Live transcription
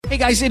Hey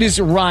guys, it is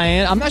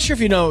Ryan. I'm not sure if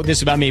you know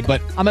this about me, but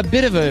I'm a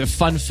bit of a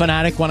fun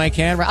fanatic when I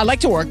can. I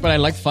like to work, but I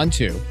like fun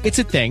too. It's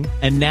a thing.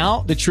 And now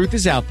the truth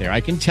is out there.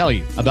 I can tell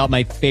you about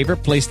my favorite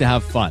place to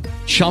have fun.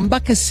 Chumba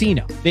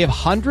Casino. They have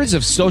hundreds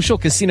of social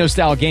casino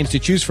style games to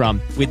choose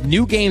from with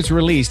new games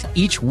released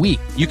each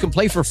week. You can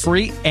play for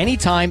free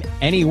anytime,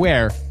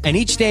 anywhere. And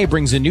each day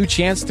brings a new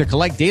chance to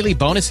collect daily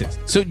bonuses.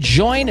 So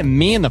join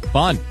me in the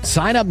fun.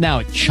 Sign up now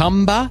at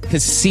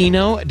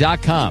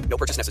ChumbaCasino.com. No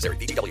purchase necessary.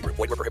 VGW Group.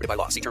 Void where prohibited by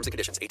law. See terms and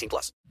conditions.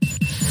 18+.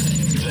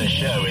 The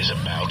show is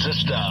about to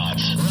start.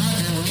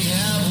 Right, we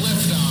have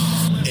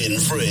liftoff. In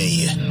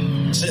 3,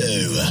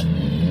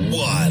 2,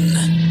 1.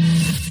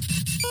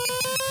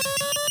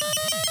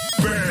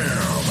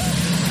 Bam!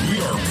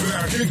 We are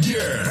back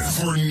again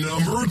for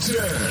number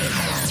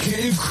 10.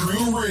 Cave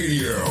Crew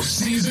Radio,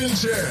 Season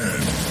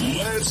 10.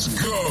 Let's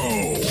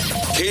go.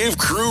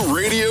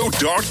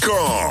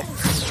 CaveCrewRadio.com.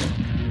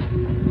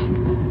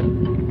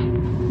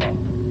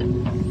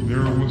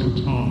 There was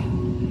a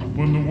time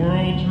when the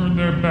world turned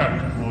their back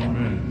upon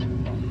men.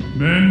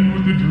 Men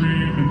with a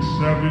dream and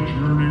savage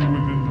yearning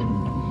within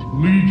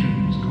them.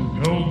 Legions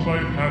compelled by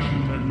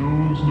passion that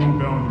knows no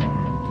boundary.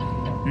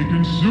 A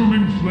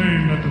consuming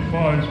flame that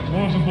defies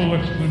plausible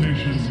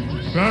explanation.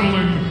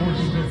 Battling the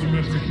forces of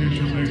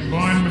domestication, they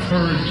find the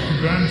courage to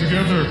band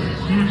together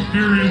to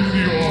experience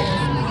the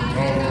awesome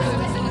power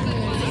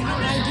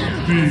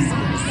of the man.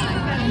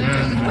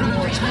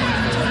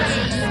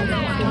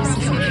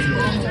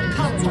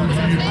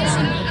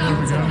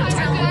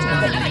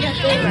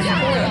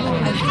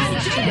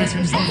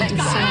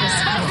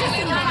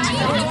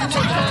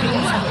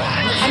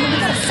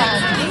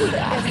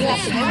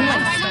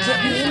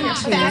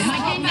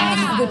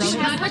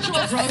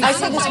 I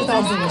say this with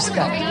all due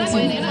respect.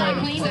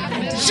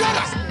 Shut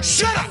up!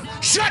 Shut up!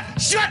 Shut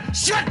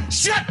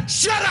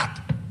up!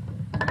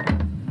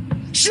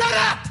 Shut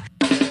up!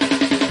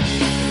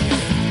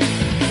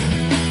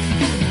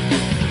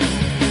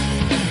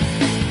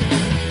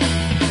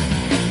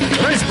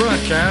 Tonight's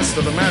broadcast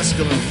of The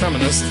Masculine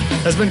Feminist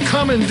has been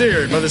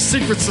commandeered by the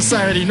secret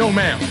society No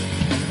Ma'am.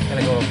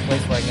 Gotta go to a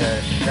place like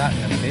a shot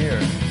and a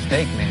beer,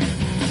 steak, man.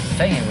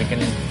 Saying we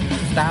can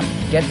stop,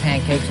 get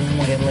pancakes, and then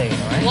we'll get laid,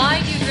 all right?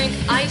 Why do you drink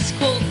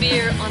ice-cold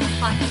beer on a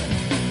hot day?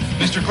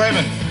 Mr.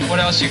 Clavin, what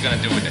else are you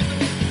gonna do with it?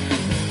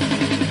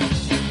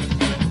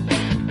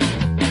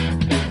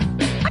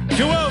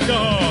 To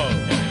alcohol,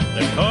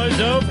 the cause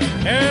of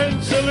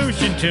and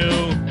solution to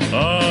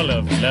all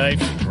of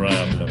life's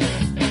problems.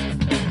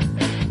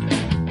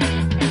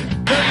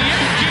 The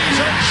Yankees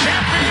are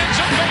champions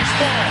of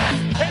baseball.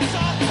 It's a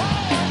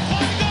power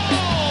play goal.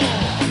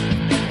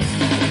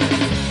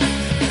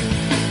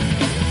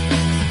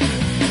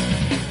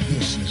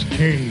 This is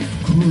Cave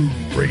Crew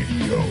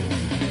Radio.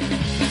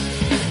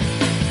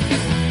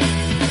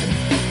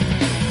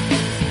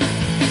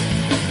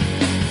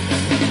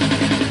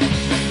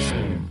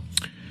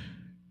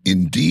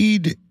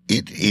 Indeed,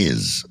 it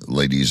is,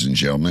 ladies and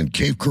gentlemen.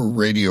 Cave Crew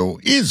Radio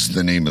is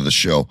the name of the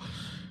show.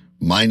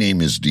 My name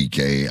is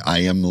DK. I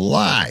am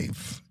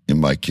live in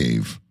my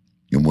cave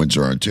in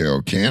Windsor,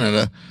 Ontario,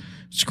 Canada.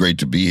 It's great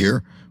to be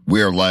here.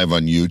 We are live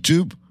on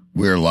YouTube.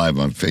 We are live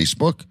on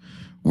Facebook.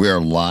 We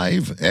are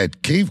live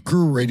at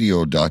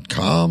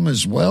cavecrewradio.com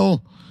as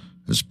well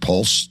as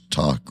Pulse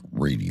Talk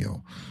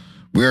Radio.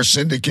 We are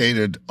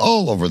syndicated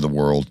all over the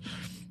world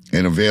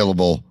and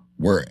available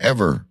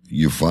wherever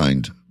you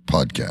find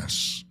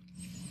podcasts.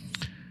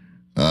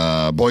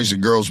 Boys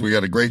and girls, we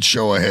got a great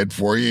show ahead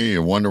for you.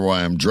 You wonder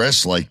why I'm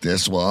dressed like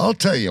this? Well, I'll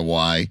tell you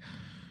why.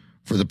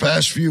 For the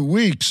past few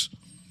weeks,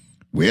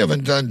 we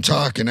haven't done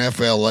Talking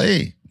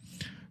FLA.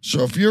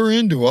 So if you're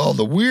into all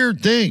the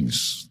weird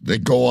things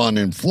that go on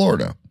in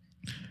Florida,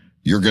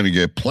 you're going to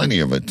get plenty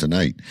of it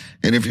tonight.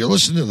 And if you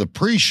listen to the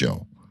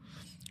pre-show,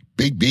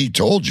 Big B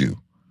told you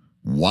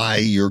why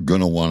you're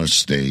going to want to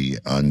stay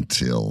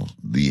until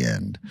the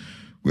end.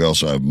 We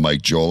also have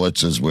Mike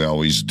Jolitz, as we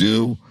always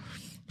do.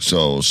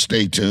 So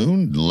stay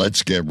tuned.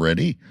 Let's get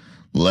ready.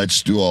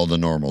 Let's do all the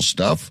normal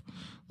stuff.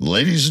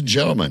 Ladies and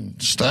gentlemen,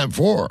 it's time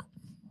for...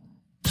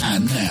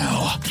 And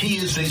now, he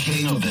is the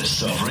king of the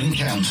sovereign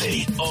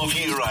county of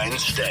Urian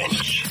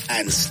Stench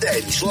and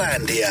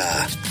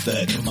Stenchlandia,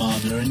 the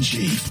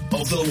commander-in-chief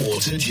of the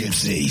Water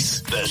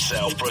Gypsies, the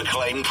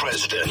self-proclaimed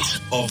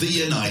president of the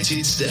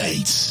United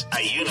States,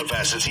 a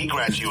university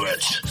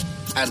graduate,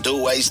 and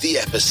always the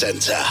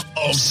epicenter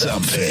of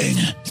something.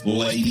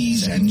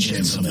 Ladies and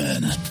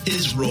gentlemen,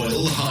 His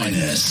Royal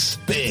Highness,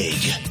 Big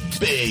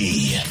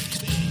B.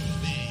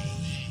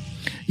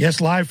 Yes,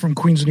 live from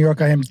Queens, New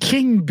York, I am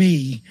King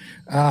B.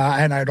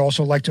 And I'd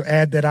also like to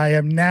add that I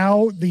am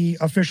now the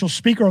official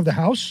Speaker of the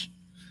House.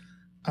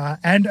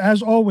 And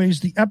as always,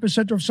 the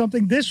epicenter of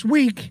something this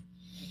week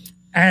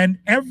and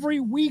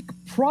every week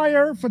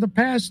prior for the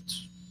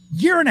past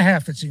year and a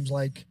half, it seems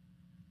like,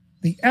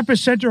 the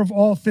epicenter of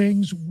all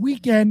things,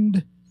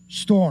 weekend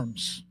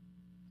storms.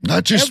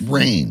 Not just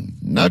rain,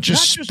 not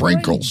just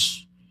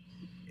sprinkles.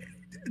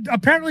 Rain.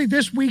 Apparently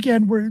this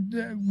weekend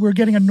we're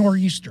getting a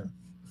nor'easter.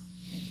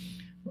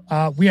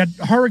 We had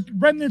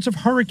remnants of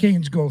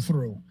hurricanes go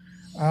through.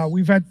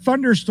 We've had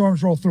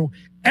thunderstorms roll through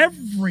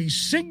every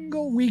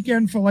single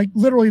weekend for like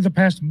literally the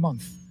past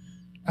month.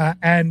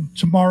 And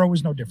tomorrow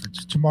is no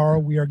different. Tomorrow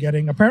we are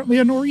getting apparently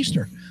a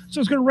nor'easter. So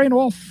it's going to rain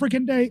all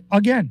freaking day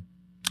again.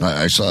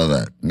 I saw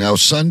that. Now,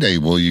 Sunday,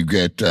 will you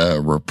get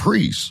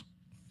reprise?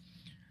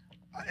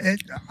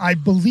 I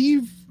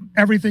believe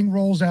everything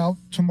rolls out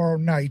tomorrow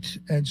night,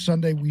 and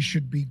Sunday we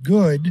should be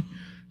good.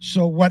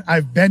 So what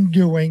I've been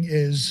doing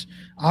is,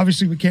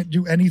 obviously we can't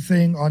do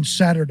anything on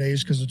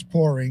Saturdays because it's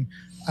pouring.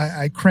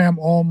 I cram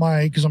all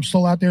my, because I'm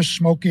still out there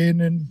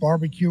smoking and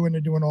barbecuing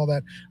and doing all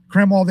that,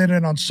 cram all that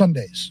in on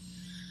Sundays.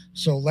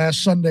 So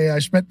last Sunday I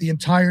spent the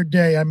entire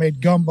day, I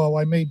made gumbo,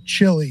 I made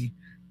chili,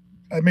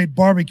 I made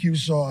barbecue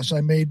sauce,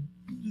 I made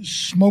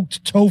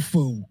smoked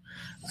tofu.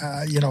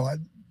 I know.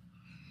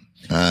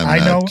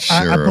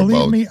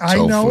 Believe me, I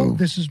know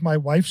this is my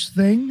wife's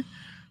thing.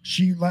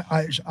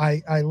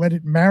 I let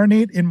it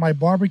marinate in my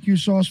barbecue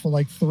sauce for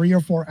like 3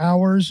 or 4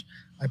 hours.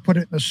 I put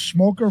it in the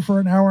smoker for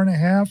an hour and a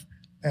half,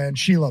 and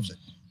she loves it.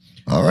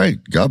 All right.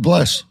 God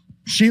bless.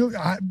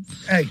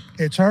 Hey,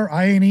 it's her.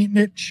 I ain't eating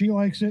it. She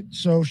likes it,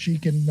 so she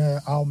can.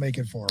 I'll make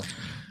it for her.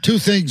 2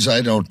 things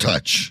I don't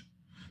touch: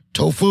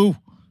 tofu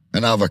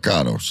and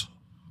avocados.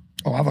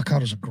 Oh,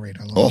 avocados are great.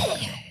 I love them.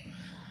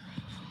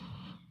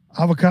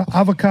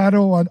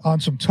 Avocado on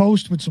some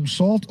toast with some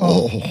salt.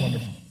 Oh,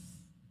 wonderful.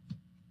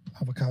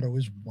 Avocado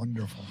is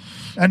wonderful.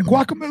 And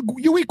guacamole.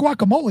 You eat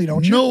guacamole,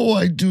 don't you? No,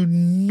 I do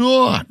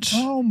not.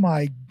 Oh,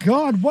 my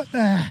God. What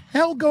the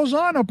hell goes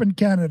on up in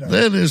Canada?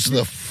 That is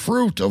the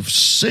fruit of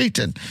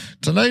Satan.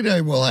 Tonight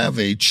I will have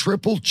a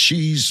triple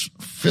cheese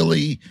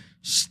Philly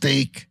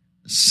steak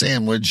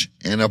sandwich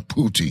and a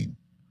poutine.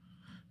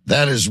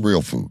 That is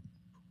real food.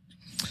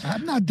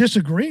 I'm not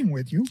disagreeing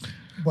with you,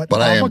 but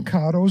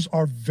avocados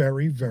are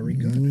very, very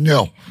good.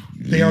 No.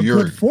 They are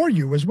good for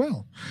you as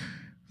well.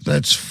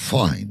 That's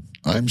fine.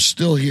 I'm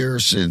still here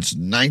since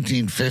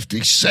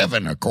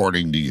 1957,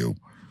 according to you.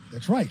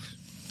 That's right.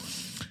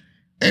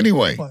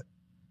 Anyway,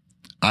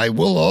 I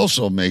will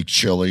also make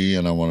chili,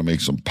 and I want to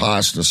make some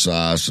pasta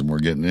sauce, and we're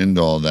getting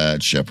into all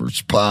that.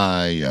 Shepherd's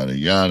pie, yada,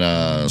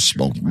 yada,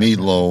 smoked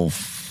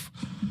meatloaf.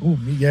 Oh,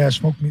 yeah,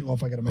 smoked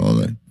meatloaf. I got to make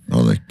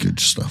all that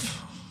good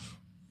stuff.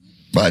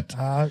 But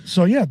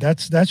so, yeah,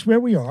 that's where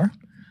we are.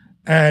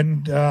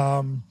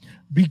 And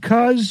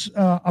because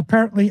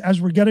apparently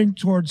as we're getting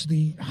towards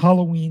the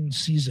Halloween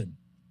season.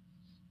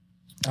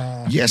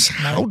 Yes,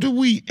 how do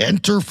we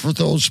enter for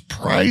those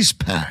prize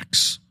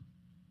packs?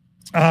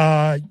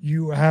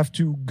 You have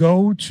to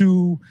go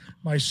to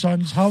my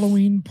son's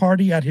Halloween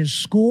party at his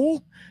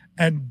school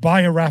and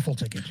buy a raffle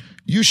ticket.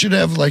 You should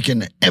have like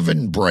an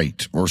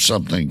Eventbrite or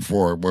something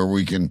for it where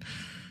we can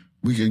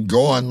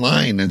go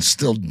online and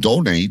still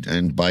donate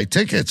and buy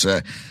tickets.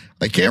 I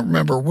can't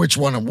remember which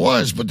one it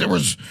was, but there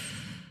was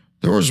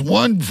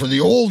one for the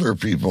older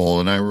people,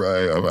 and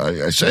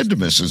I said to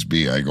Mrs.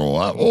 B, I go,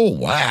 oh,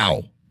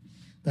 wow.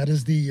 That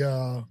is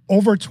the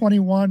over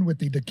 21 with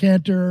the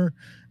decanter.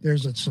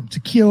 There's some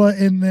tequila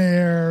in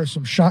there,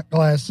 some shot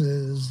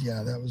glasses.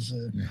 Yeah,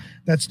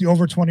 that's the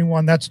over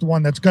 21. That's the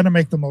one that's going to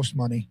make the most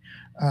money.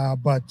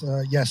 But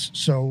yes,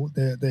 so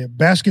the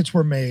baskets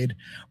were made.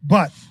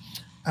 But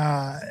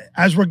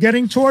as we're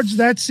getting towards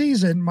that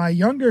season, my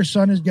younger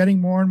son is getting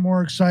more and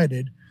more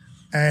excited,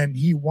 and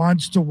he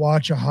wants to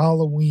watch a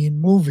Halloween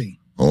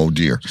movie. Oh,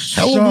 dear.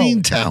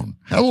 Halloween Town.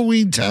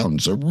 Halloween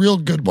Town's a real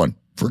good one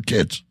for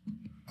kids.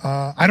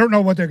 I don't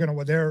know what they're going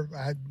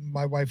to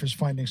my wife is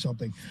finding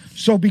something.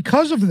 So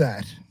because of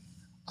that,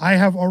 I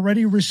have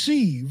already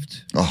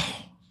received.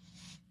 Oh.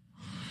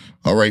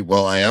 All right.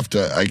 Well, I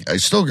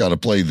still got to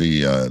play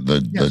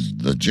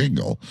the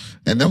jingle,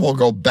 and then we'll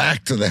go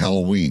back to the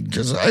Halloween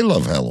because I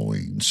love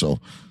Halloween. So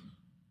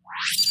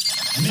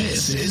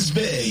Mrs.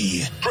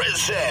 B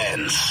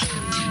presents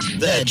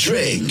the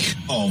drink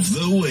of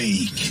the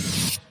week.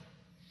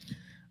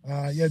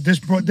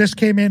 This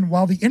came in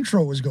while the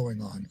intro was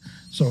going on.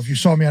 So if you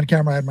saw me on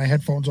camera, I had my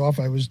headphones off.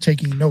 I was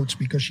taking notes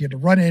because she had to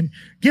run in,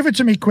 give it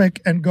to me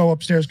quick, and go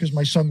upstairs because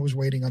my son was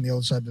waiting on the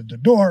other side of the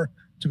door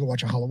to go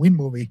watch a Halloween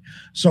movie.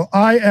 So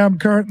I am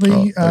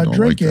currently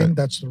drinking. Like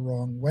that's the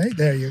wrong way.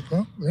 There you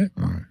go.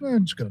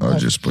 I'll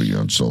just put you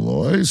on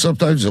solo.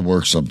 Sometimes it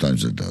works,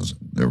 sometimes it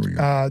doesn't. There we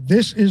go.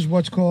 This is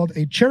what's called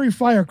a cherry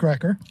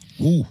firecracker.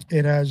 Ooh.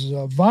 It has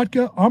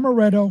vodka,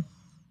 amaretto,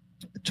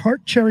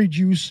 tart cherry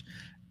juice,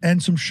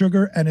 and some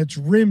sugar, and it's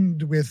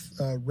rimmed with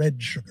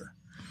red sugar.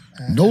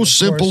 No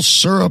simple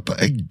syrup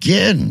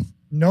again.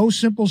 No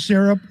simple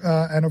syrup.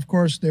 And, of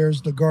course,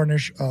 there's the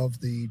garnish of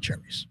the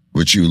cherries.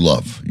 Which you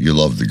love. You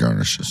love the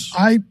garnishes.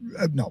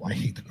 No, I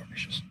hate the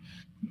garnishes.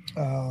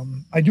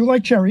 I do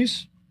like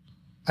cherries.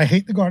 I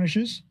hate the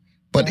garnishes.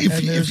 But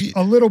if you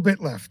a little bit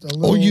left.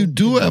 You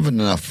do have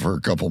enough for a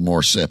couple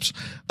more sips.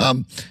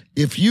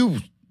 If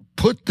you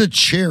put the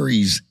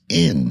cherries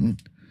in,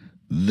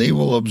 they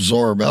will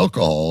absorb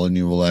alcohol, and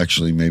you will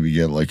actually maybe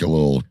get like a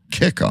little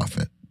kick off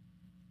it.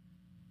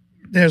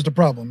 There's the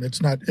problem.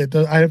 It's not.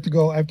 I have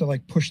to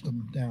like push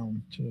them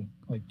down to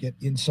like get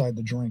inside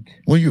the drink.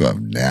 Well, you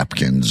have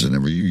napkins and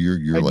everything.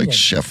 You're like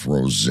Chef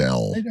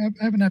Roselle.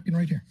 I have a napkin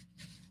right here.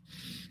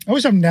 I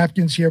always have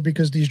napkins here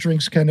because these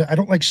drinks I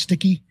don't like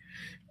sticky.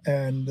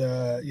 And,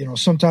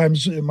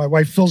 sometimes my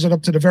wife fills it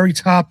up to the very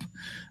top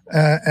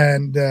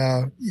and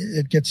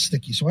it gets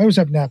sticky. So I always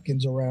have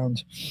napkins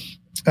around.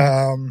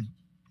 And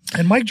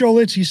Mike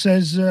Jolitz, he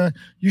says,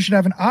 you should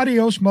have an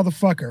adios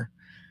motherfucker.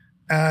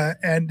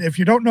 And if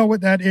you don't know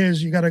what that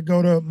is, you got to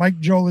go to Mike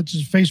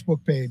Jolitz's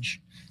Facebook page.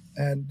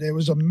 And there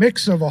was a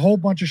mix of a whole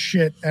bunch of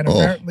shit. And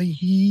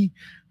apparently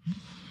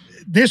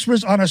this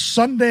was on a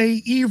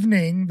Sunday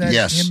evening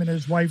that him and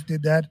his wife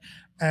did that.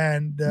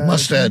 And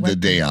must have had the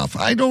day off.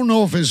 I don't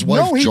know if his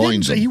wife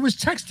joins him. He was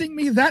texting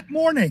me that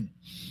morning.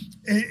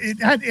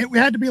 It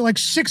had to be like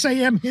 6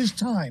 a.m. his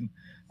time.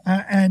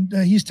 And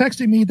he's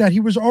texting me that he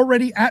was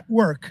already at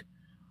work.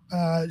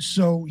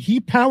 So he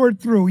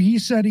powered through. He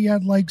said he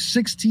had like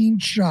 16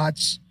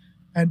 shots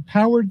and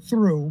powered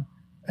through,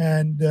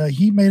 and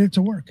he made it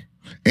to work.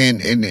 And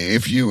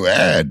if you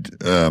add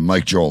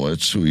Mike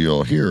Jolitz, who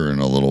you'll hear in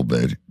a little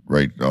bit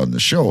right on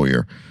the show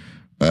here,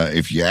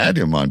 if you add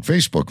him on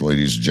Facebook,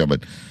 ladies and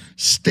gentlemen,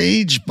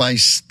 stage by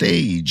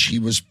stage, he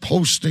was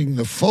posting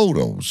the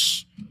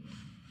photos.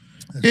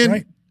 That's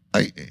right.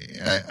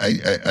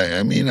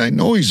 I mean, I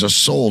know he's a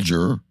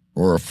soldier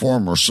or a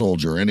former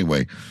soldier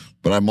anyway,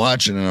 but I'm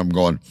watching and I'm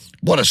going,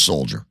 what a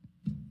soldier.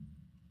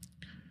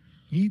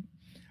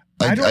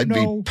 I'd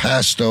be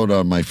passed out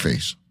on my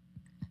face.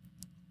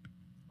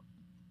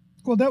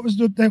 Well, that was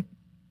the thing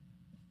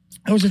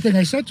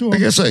I said to him. I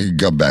guess I could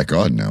come back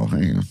on now.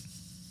 Hang on.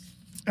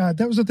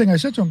 That was the thing I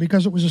said to him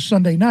because it was a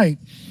Sunday night,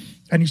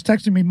 and he's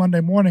texting me Monday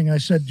morning. I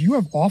said, "Do you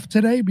have off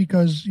today?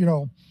 Because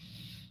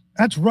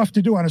that's rough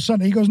to do on a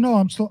Sunday." He goes, "No,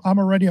 I'm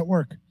already at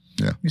work."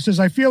 Yeah. He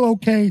says, "I feel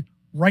okay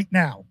right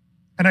now,"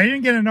 and I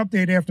didn't get an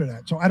update after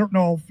that, so I don't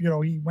know if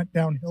he went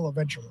downhill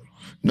eventually.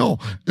 No,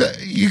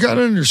 you got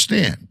to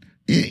understand.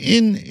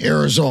 In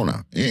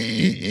Arizona,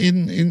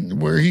 in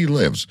where he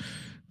lives,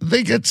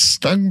 they get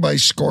stung by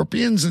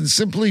scorpions and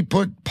simply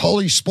put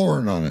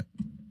polysporin on it.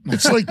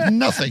 It's like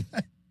nothing.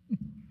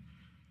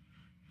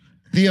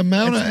 The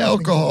amount of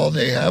alcohol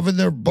they have in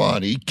their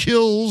body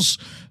kills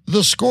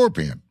the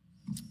scorpion.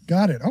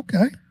 Got it.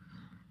 Okay.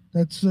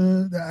 That's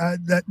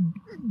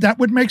that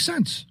would make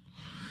sense.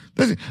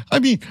 I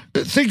mean,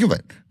 think of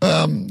it.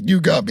 You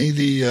got me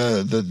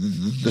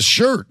the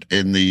shirt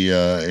in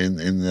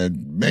the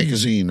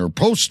magazine or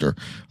poster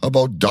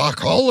about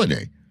Doc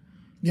Holliday.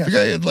 Yes. The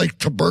guy had like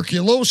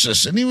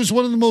tuberculosis, and he was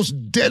one of the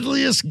most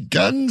deadliest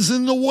guns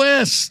in the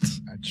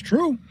West. That's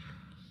true.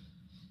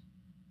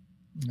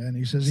 And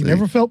he says he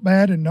never felt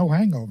bad and no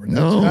hangover.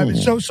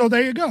 So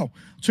there you go.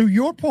 To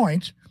your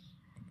point,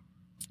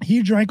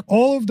 he drank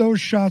all of those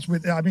shots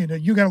with. I mean,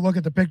 you got to look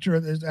at the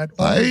picture.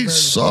 I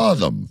saw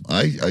them.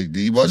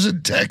 He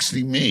wasn't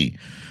texting me,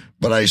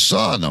 but I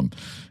saw them.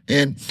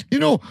 And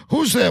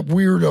who's that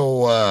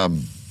weirdo?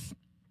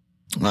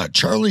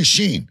 Charlie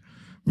Sheen.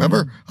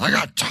 Remember, I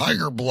got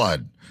tiger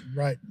blood.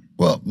 Right.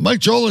 Well,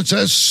 Mike Jolitz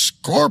has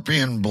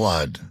scorpion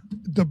blood.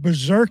 The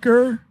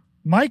Berserker.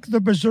 Mike the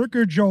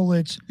Berserker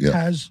Jolitz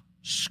has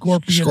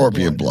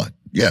scorpion blood.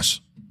 Yes,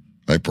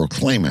 I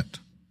proclaim it.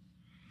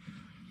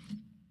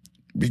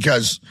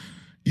 Because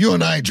you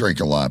and I drink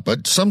a lot,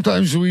 but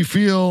sometimes we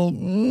feel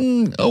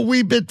a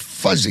wee bit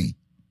fuzzy.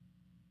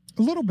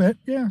 A little bit,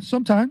 yeah,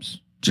 sometimes.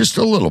 Just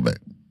a little bit.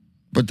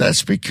 But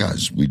that's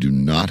because we do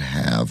not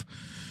have.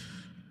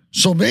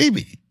 So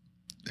maybe,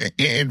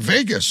 and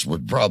Vegas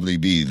would probably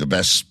be the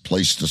best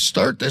place to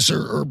start this,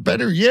 or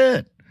better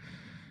yet,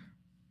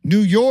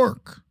 New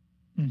York.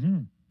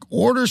 Mm-hmm.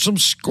 Order some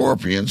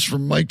scorpions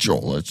from Mike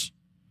Jolitz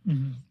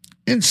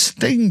and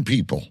sting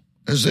people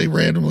as they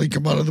randomly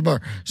come out of the bar.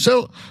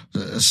 Sell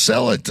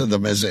it to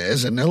them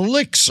as an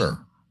elixir,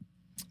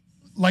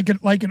 like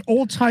an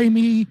old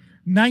timey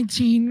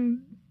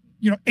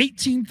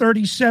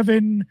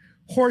 1837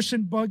 horse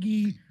and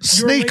buggy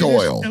snake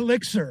oil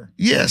elixir.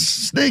 Yes,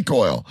 snake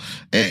oil.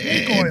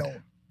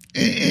 And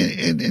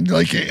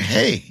like,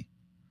 hey,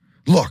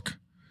 look.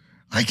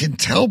 I can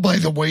tell by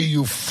the way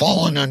you've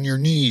fallen on your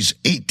knees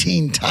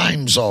 18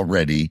 times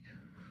already.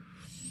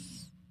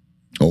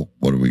 Oh,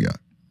 what do we got?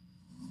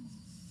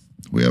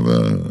 We have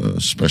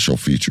a special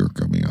feature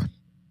coming on.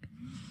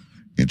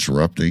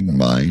 Interrupting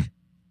my...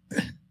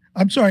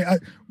 I'm sorry.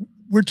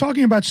 We're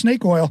talking about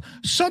snake oil.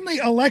 Suddenly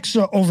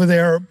Alexa over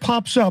there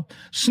pops up.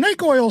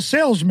 Snake oil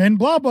salesman,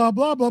 blah, blah,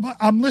 blah, blah, blah.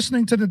 I'm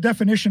listening to the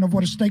definition of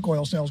what a snake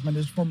oil salesman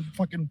is from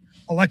fucking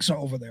Alexa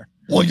over there.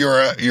 Well,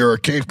 you're a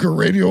Cave Crew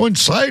Radio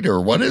insider.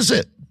 What is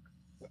it?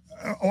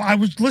 I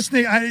was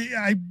listening.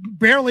 I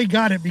barely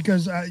got it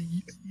because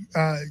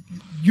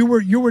you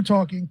were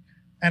talking,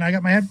 and I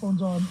got my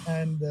headphones on,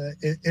 and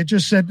it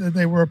just said that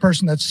they were a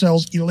person that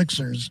sells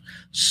elixirs,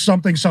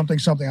 something.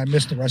 I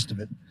missed the rest of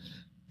it.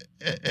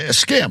 A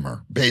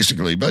scammer,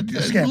 basically. But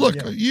look,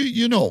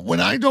 you know, when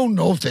I don't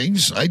know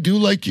things, I do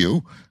like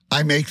you.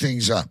 I make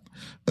things up.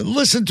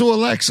 listen to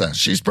Alexa.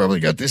 She's probably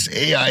got this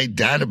AI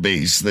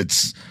database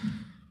that's,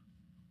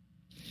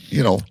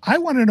 I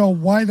want to know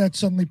why that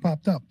suddenly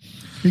popped up,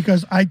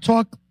 because I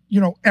talk,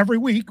 every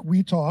week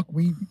we talk,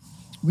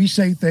 we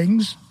say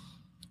things.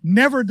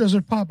 Never does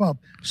it pop up.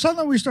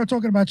 Suddenly we start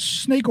talking about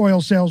snake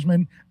oil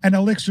salesmen and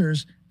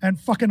elixirs, and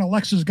fucking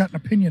Alexa's got an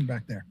opinion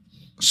back there.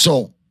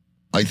 So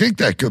I think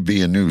that could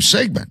be a new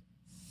segment.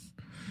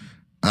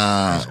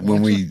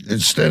 When we,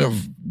 instead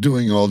of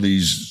doing all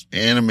these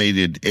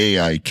animated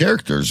AI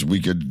characters,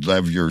 we could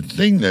have your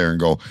thing there and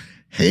go,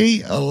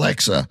 hey,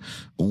 Alexa,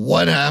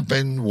 what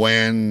happened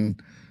when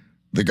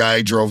the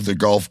guy drove the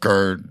golf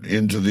cart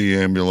into the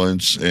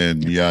ambulance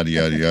and yada,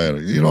 yada,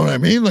 yada. You know what I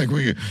mean? Like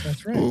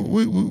That's right.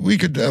 we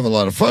could have a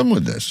lot of fun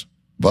with this,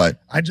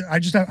 but I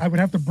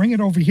would have to bring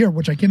it over here,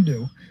 which I can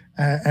do.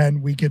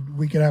 And we could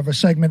have a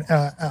segment,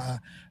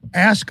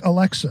 Ask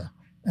Alexa.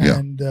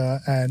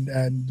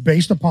 And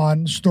based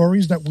upon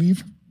stories that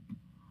we've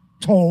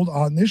told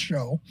on this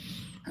show,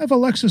 have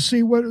Alexa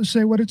say what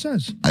it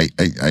says.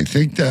 I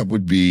think that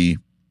would be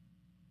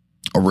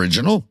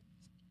original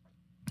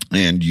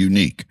and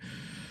unique.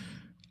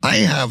 I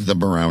have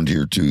them around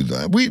here too.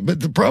 But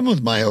the problem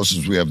with my house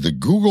is we have the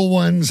Google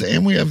ones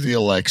and we have the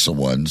Alexa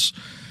ones.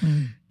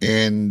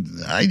 And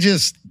I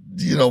just,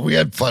 we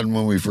had fun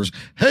when we first,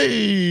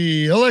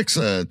 hey,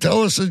 Alexa,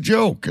 tell us a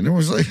joke. And it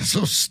was like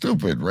so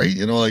stupid, right?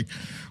 Like,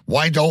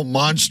 why don't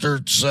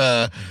monsters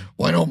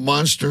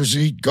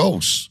eat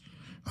ghosts?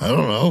 I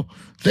don't know.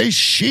 They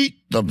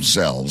sheet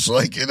themselves.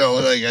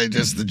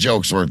 The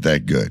jokes weren't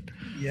that good.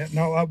 Yeah,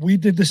 no, we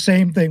did the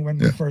same thing when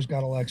we first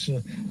got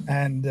Alexa,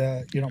 and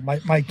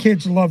my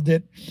kids loved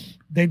it.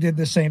 They did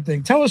the same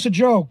thing. Tell us a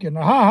joke and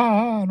ha ha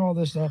ha and all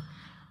this stuff,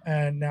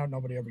 and now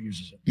nobody ever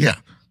uses it. Yeah,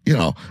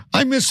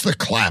 I miss the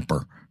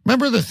clapper.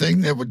 Remember the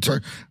thing that would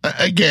turn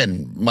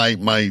again?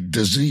 My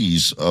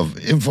disease of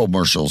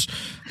infomercials.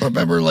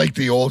 Remember, like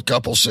the old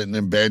couple sitting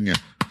in bed, and you,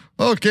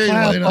 okay,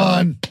 Clap light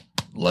on,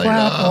 light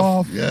clap off.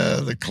 off. Yeah,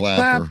 the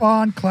clapper. Clap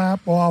on,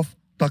 clap off.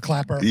 The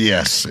clapper.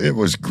 Yes, it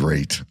was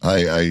great.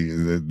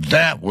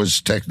 That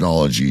was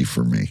technology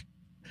for me.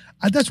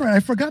 That's right.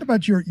 I forgot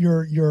about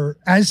your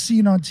as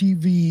seen on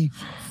TV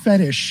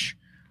fetish,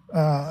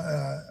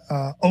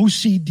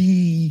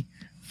 OCD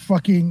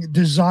fucking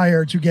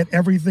desire to get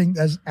everything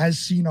as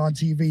seen on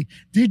TV.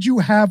 Did you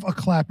have a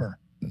clapper?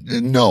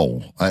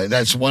 No,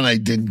 that's one I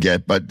didn't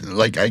get. But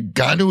I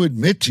got to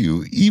admit to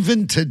you,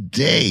 even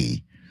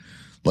today,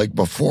 like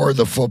before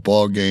the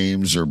football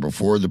games or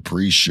before the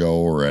pre-show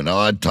or at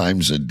odd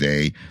times of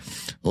day,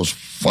 those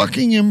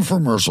fucking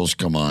infomercials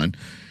come on.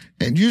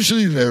 And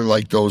usually they're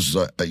like those,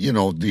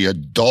 the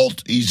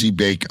adult easy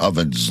bake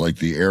ovens, like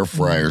the air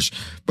fryers.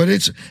 But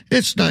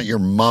it's not your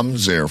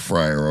mom's air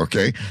fryer,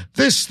 okay?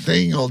 This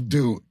thing will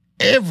do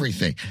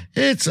everything.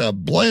 It's a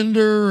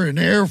blender, an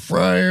air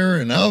fryer,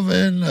 an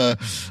oven,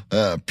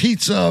 a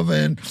pizza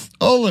oven,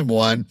 all in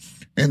one.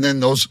 And then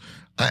those,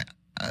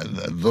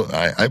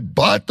 I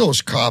bought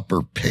those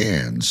copper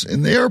pans,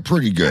 and they are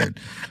pretty good.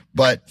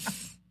 But,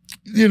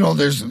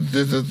 there's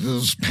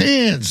those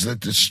pans that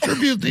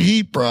distribute the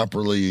heat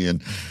properly.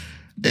 And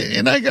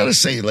I got to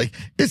say,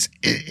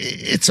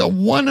 it's a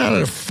 1 out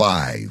of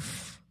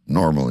 5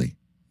 normally.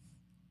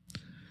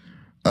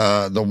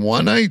 The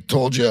one I've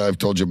told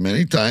you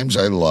many times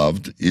I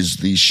loved is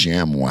the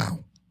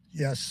ShamWow.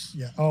 Yes.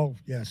 Yeah. Oh,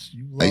 yes.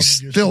 I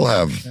still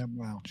have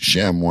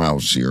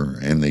ShamWows here,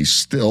 and they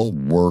still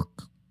work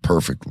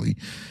perfectly.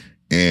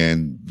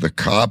 And the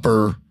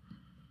copper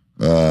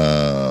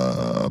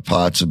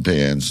pots and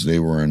pans, they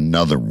were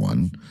another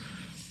one.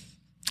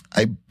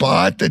 I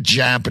bought the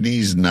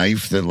Japanese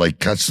knife that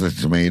cuts the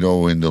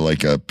tomato into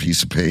a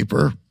piece of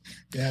paper.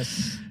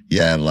 Yes.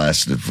 Yeah, it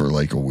lasted for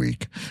a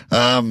week.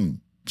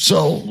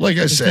 So like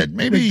I said,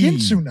 maybe the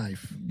Ginsu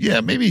knife.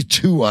 Yeah, maybe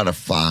 2 out of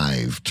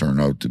 5 turn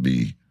out to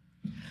be.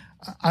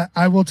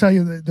 I will tell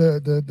you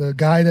the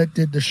guy that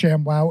did the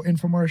ShamWow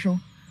infomercial,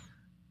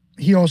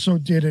 he also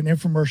did an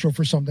infomercial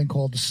for something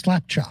called the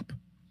Slap Chop.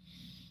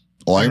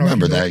 Oh, I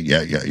remember that.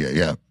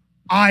 Yeah.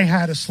 I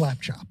had a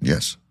slap chop.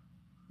 Yes.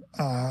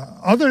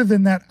 Other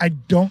than that, I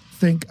don't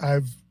think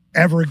I've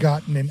ever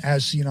gotten an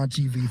as seen on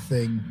TV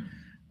thing.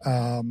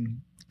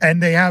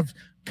 And they have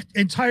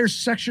entire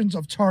sections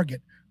of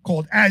Target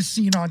called as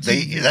seen on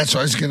TV. That's what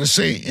I was going to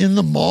say. In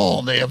the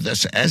mall, they have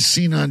this as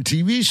seen on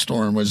TV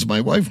store. And as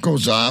my wife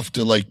goes off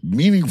to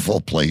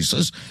meaningful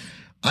places,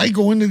 I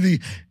go into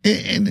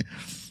and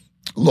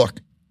look,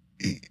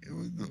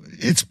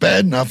 it's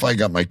bad enough I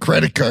got my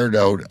credit card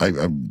out.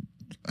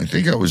 I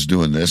think I was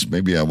doing this.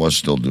 Maybe I was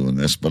still doing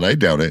this, but I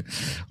doubt it,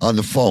 on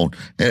the phone.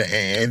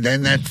 And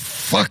then that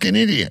fucking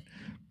idiot.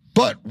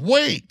 But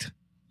wait,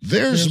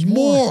 there's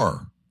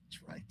more.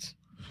 That's right.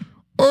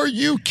 Are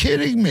you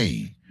kidding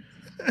me?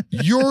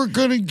 You're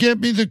going to get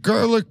me the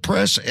garlic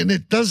press, and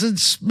it doesn't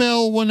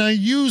smell when I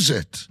use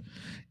it.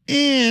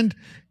 And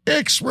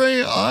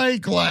X-ray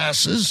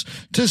eyeglasses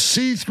to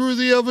see through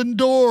the oven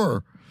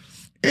door.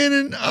 And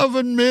an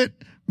oven mitt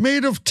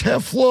made of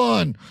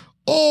Teflon.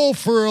 all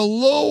for a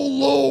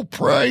low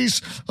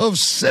price of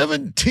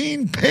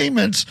 17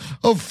 payments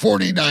of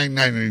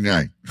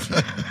 $49.99.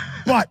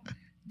 But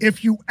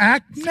if you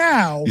act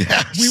now,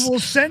 Yes. we will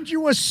send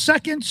you a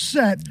second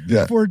set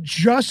Yeah. for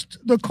just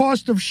the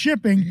cost of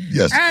shipping.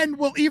 Yes. And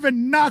we'll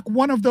even knock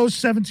one of those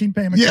 17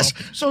 payments Yes.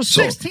 off. So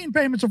 16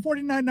 payments of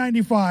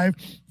 $49.95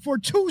 for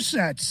 2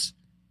 sets.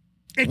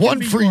 It can One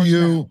be for yours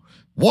you, now.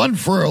 one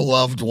for a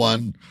loved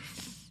one.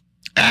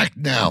 Act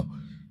now.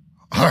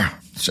 Hi,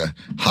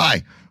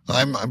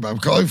 I'm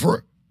calling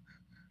for.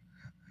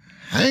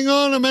 Hang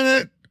on a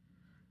minute.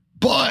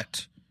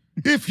 But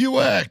if you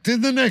act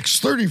in the next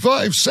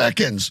 35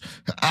 seconds,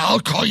 I'll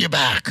call you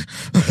back.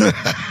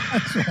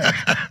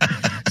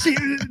 See,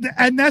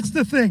 and that's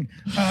the thing.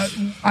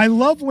 I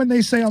love when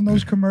they say on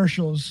those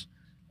commercials,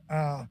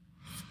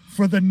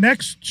 for the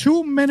next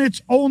 2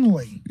 minutes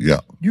only,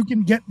 you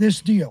can get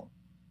this deal.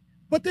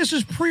 But this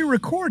is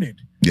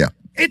pre-recorded. Yeah.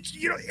 It's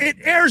it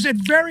airs at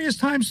various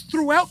times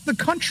throughout the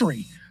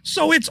country,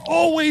 so it's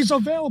always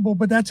available.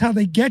 But that's how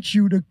they get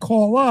you to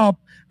call up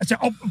and say,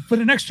 "Oh, for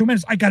the next 2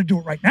 minutes, I got to do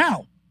it right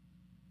now."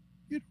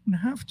 You don't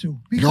have to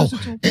because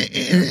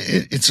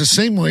it's the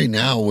same way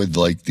now with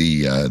like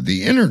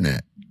the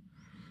internet.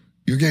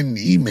 You're getting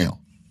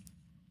email,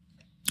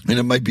 and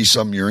it might be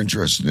something you're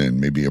interested in,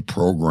 maybe a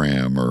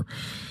program or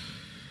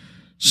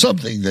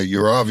something that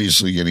you're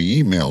obviously getting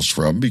emails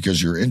from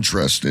because you're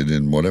interested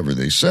in whatever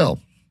they sell.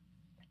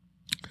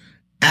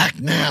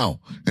 Act now.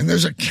 And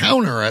there's a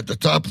counter at the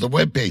top of the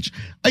webpage.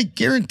 I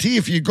guarantee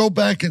if you go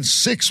back in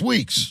 6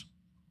 weeks,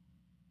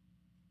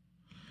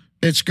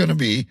 it's going to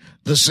be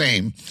the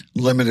same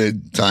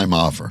limited time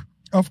offer.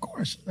 Of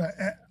course,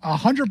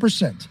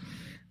 100%.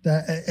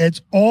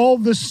 It's all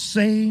the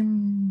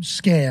same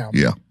scam.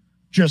 Yeah.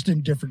 Just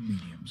in different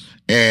mediums.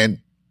 And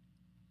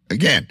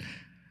again,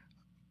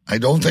 I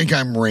don't think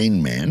I'm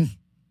Rain Man,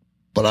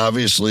 but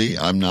obviously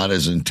I'm not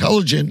as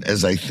intelligent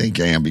as I think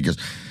I am because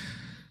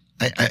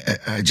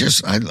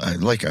I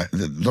like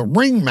the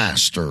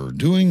ringmaster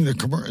doing the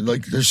commercial.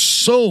 Like they're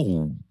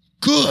so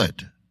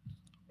good.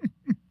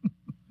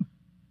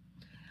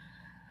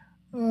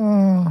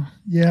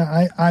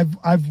 Yeah,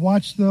 I've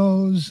watched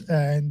those,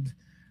 and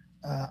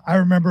I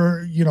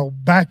remember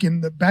back in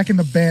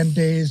the band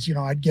days,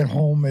 I'd get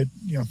home at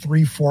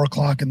 3-4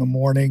 o'clock in the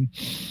morning,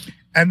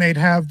 and they'd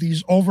have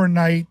these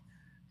overnight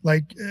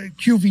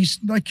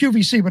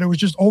QVC, but it was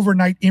just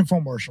overnight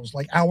infomercials,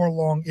 like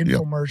hour-long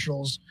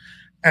infomercials. Yep.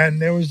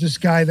 And there was this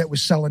guy that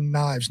was selling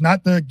knives,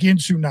 not the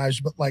Ginsu knives,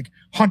 but like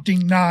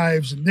hunting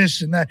knives and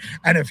this and that.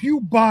 And if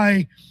you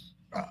buy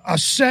a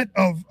set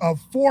of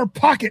 4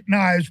 pocket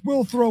knives,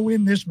 we'll throw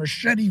in this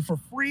machete for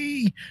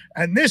free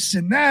and this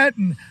and that.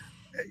 And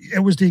it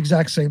was the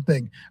exact same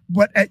thing.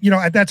 But at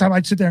that time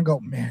I'd sit there and go,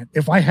 man,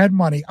 if I had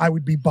money, I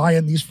would be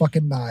buying these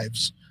fucking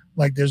knives.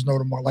 Like there's no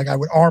tomorrow. Like I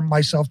would arm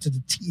myself to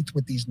the teeth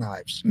with these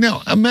knives.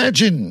 Now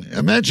imagine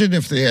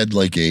if they had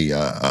like a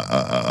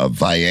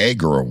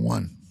Viagra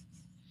one.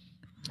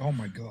 Oh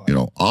my God.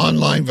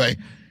 Online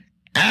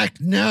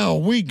Act now.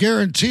 We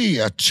guarantee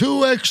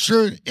 2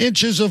 extra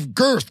inches of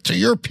girth to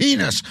your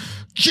penis.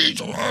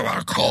 Jesus, I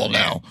want to call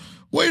now.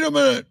 Wait a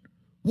minute.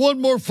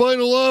 One more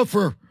final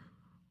offer.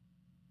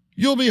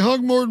 You'll be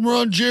hung more than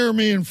Ron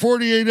Jeremy in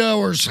 48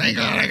 hours. Hang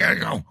on, I gotta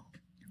go.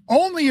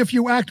 Only if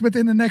you act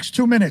within the next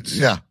 2 minutes.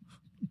 Yeah.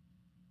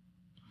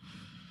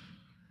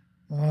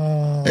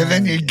 And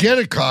then you get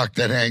a cock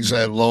that hangs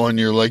that low and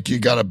you're like, you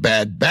got a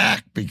bad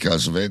back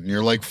because of it. And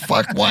you're like,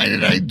 fuck, why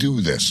did I do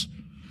this?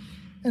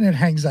 And it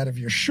hangs out of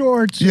your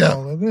shorts. Yeah. And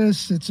all of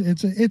this. It's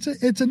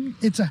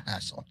a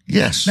hassle.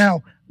 Yes.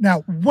 Now,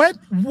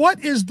 what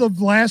is the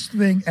last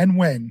thing and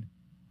when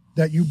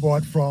that you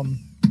bought from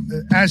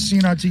As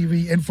Seen on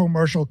TV,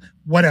 infomercial,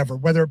 whatever,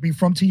 whether it be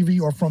from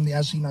TV or from the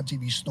As Seen on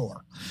TV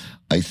store?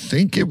 I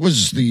think it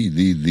was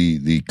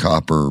the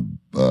copper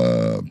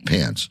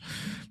pants.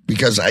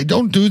 Because I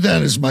don't do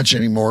that as much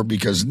anymore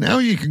because now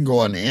you can go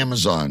on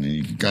Amazon and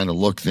you can kind of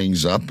look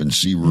things up and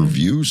see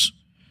reviews.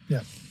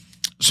 Yeah.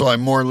 So I'm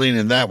more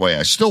leaning that way.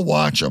 I still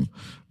watch them,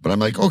 but I'm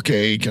like,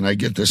 okay, can I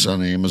get this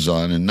on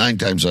Amazon? And 9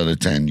 times out of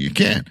 10, you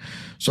can.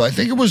 So I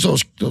think it was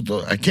those,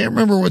 I can't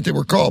remember what they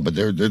were called, but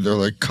they're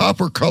like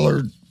copper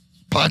colored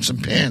pots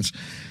and pans.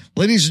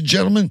 Ladies and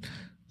gentlemen,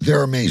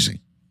 they're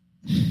amazing.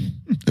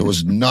 It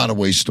was not a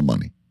waste of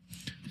money.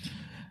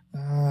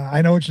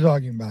 I know what you're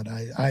talking about.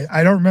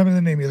 I don't remember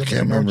the name of it. I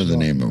can't remember the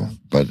name of them,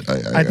 but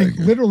I think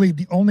literally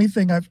the only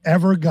thing I've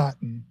ever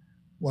gotten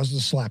was the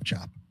slap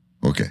chop.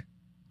 Okay.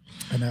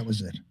 And that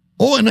was it.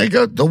 Oh, and I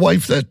got the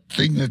wife that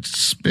thing that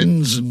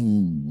spins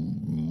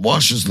and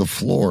washes the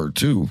floor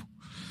too.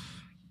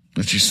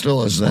 But she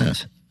still has that.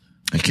 What?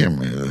 I can't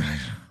remember.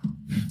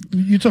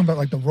 You talking about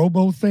like the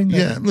Robo thing?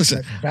 Yeah,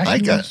 listen,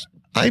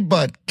 I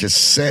bought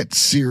cassette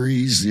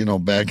series,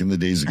 back in the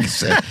days of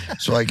cassette,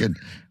 so I could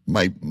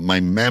my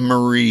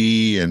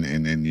memory and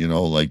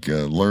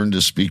learn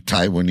to speak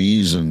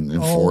Taiwanese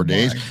in 4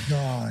 days. Oh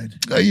my God.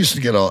 I used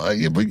to get all,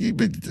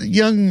 but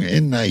young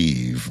and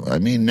naive. I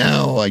mean,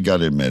 now I got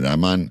to admit,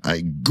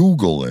 I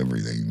Google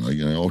everything. Like,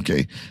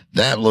 okay,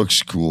 that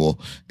looks cool.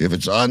 If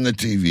it's on the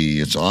TV,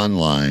 it's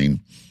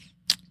online.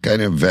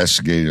 Kind of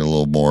investigate it a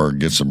little more,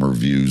 get some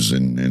reviews,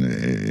 and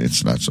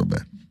it's not so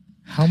bad.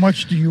 How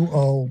much do you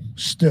owe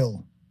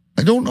still?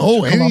 I don't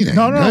owe anything.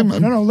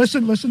 No.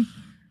 Listen.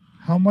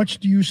 How much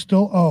do you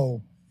still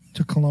owe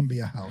to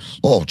Columbia House?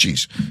 Oh,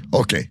 geez.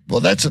 Okay.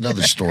 Well, that's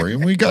another story,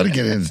 and we got to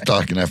get into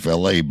talking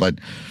FLA. But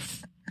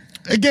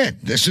again,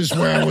 this is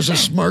where I was a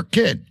smart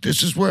kid.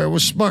 This is where I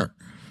was smart.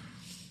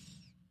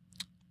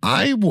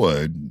 I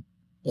would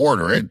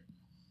order it,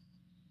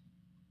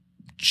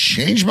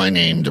 change my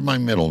name to my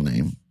middle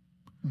name.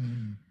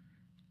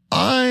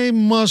 I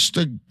must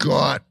have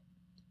got,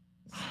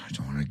 I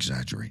don't want to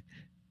exaggerate,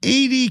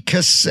 80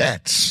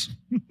 cassettes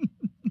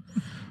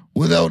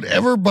without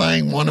ever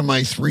buying one of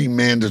my 3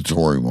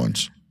 mandatory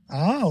ones.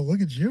 Oh,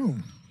 look at you.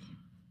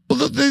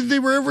 Well, they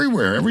were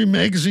everywhere. Every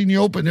magazine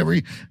you open,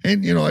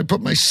 I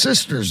put my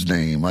sister's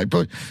name. I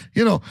put,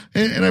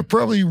 and I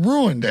probably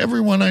ruined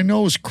everyone I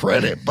know's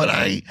credit, but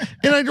I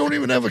don't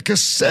even have a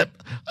cassette.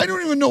 I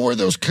don't even know where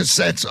those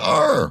cassettes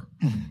are.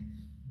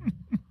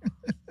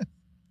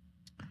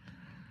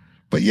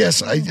 But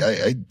yes,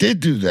 I did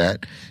do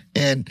that.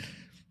 And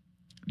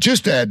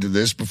just to add to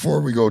this, before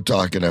we go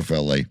talking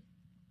FLA,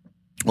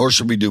 or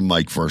should we do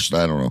Mike first?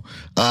 I don't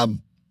know.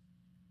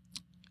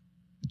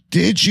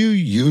 Did you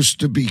used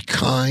to be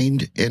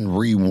kind and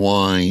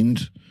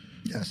rewind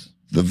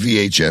the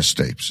VHS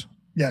tapes?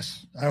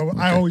 Yes, I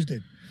always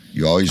did.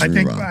 You always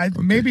rewound. I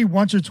think maybe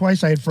once or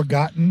twice I had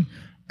forgotten.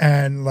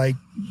 And like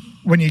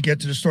when you get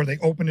to the store, they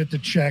open it to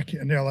check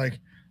and they're like,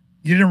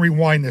 you didn't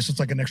rewind this.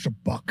 It's like an extra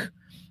 $1.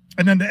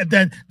 And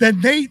then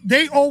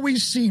they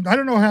always seemed, I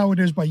don't know how it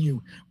is by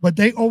you, but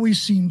they always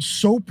seemed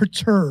so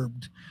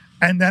perturbed,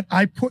 and that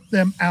I put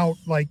them out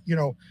like,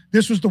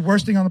 this was the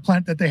worst thing on the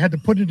planet, that they had to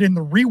put it in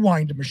the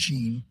rewind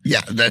machine.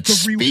 Yeah, that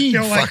speed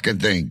fucking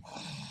thing.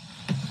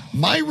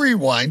 My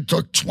rewind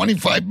took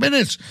 25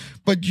 minutes,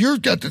 but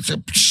you've got this,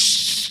 like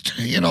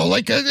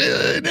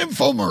an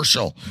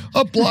infomercial,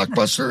 a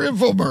Blockbuster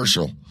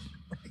infomercial,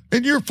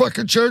 and you're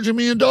fucking charging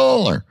me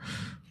 $1.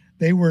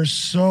 They were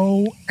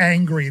so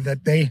angry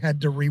that they had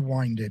to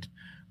rewind it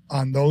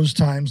on those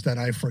times that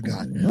I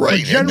forgot.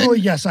 Right. But generally,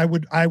 yes, I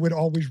would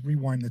always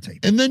rewind the tape.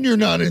 And then you're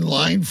not in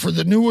line for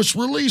the newest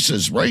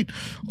releases, right?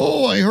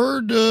 Oh, I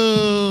heard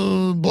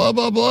blah,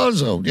 blah, blah.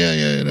 So,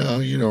 yeah,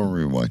 you don't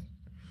rewind.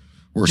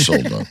 We're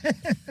sold out.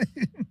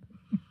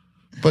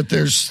 But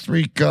there's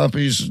 3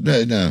 copies.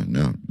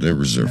 No, they're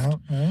reserved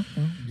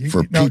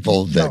for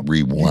people that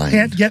rewind. You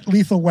can't get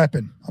Lethal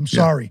Weapon. I'm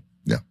sorry.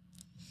 Yeah.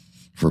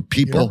 For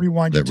people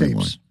rewind that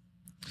rewind.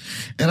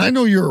 And I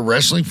know you're a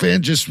wrestling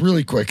fan, just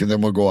really quick, and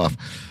then we'll go off.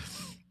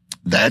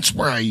 That's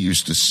where I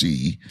used to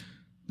see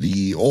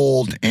the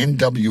old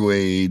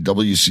NWA,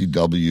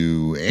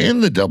 WCW,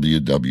 and the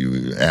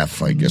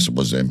WWF, I guess it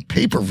was, and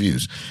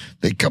pay-per-views.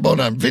 They come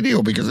out on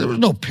video because there was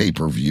no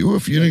pay-per-view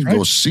if you didn't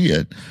go see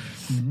it.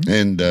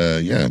 And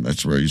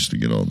that's where I used to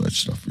get all that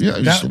stuff. Yeah, I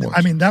used to watch.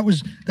 I mean, that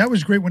was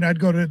great when I'd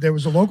go to. There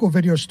was a local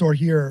video store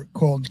here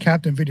called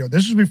Captain Video.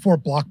 This was before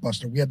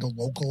Blockbuster. We had the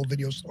local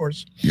video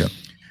stores. Yeah,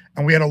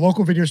 and we had a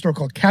local video store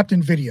called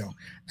Captain Video,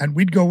 and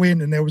we'd go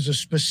in, and there was a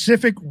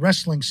specific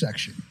wrestling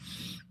section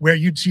where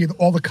you'd see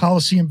all the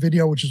Coliseum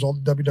video, which is all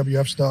the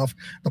WWF stuff,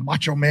 the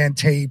Macho Man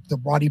tape, the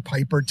Roddy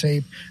Piper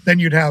tape. Then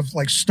you'd have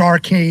like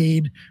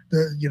Starcade,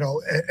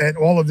 and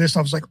all of this.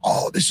 I was like,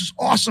 oh, this is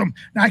awesome.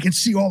 Now I can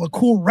see all the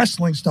cool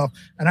wrestling stuff.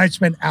 And I'd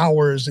spend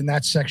hours in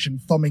that section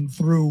thumbing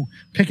through,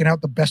 picking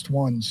out the best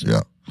ones.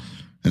 Yeah.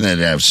 And then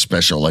have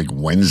special like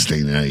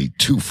Wednesday night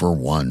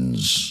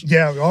 2-for-1s.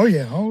 Yeah. Oh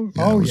yeah.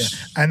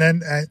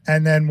 Yeah.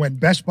 And then when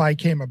Best Buy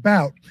came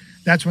about,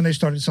 that's when they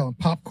started selling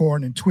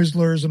popcorn and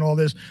Twizzlers and all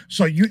this.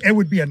 So it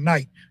would be a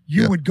night.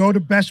 You would go to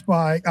Best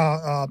Buy,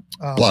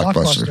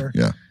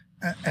 Blockbuster,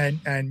 and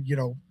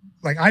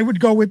like I would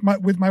go with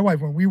my wife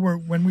when we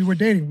were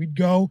dating. We'd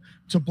go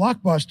to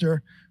Blockbuster.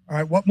 All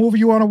right, what movie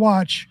you want to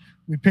watch?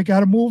 We'd pick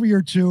out a movie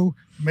or two.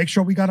 Make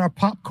sure we got our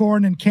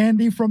popcorn and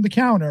candy from the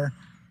counter,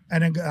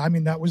 and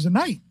then that was the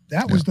night.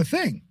 That was the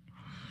thing.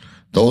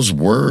 Those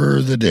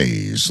were the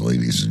days,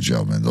 ladies and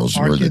gentlemen. Those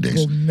were the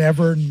days. Will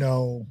never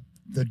know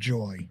the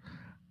joy.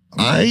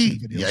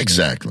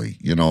 Exactly.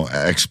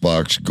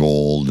 Xbox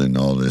Gold and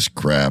all this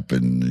crap,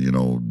 and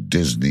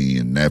Disney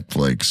and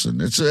Netflix,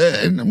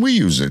 and we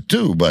use it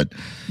too, but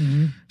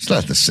it's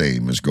not the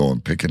same as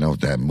picking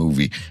out that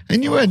movie.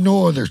 And you had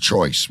no other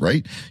choice,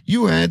 right?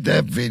 You had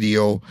that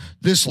video.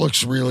 This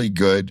looks really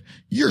good.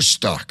 You're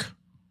stuck.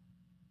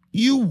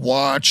 You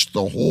watched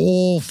the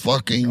whole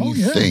fucking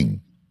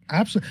thing.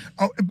 Absolutely.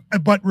 Oh,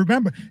 but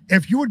remember,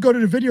 if you would go to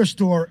the video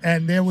store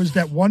and there was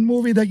that one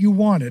movie that you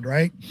wanted,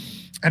 right?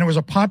 And it was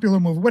a popular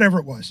movie, whatever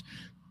it was,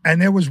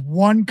 and there was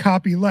one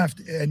copy left,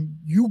 and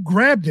you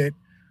grabbed it,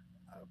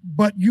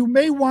 but you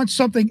may want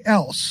something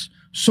else.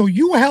 So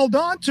you held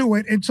on to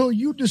it until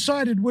you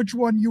decided which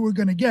one you were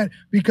going to get,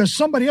 because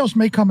somebody else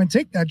may come and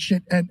take that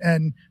shit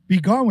and be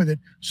gone with it.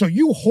 So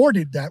you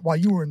hoarded that while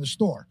you were in the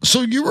store.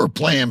 So you were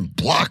playing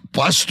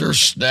Blockbuster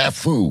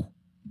Snafu.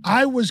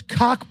 I was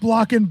cock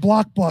blocking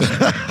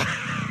Blockbuster.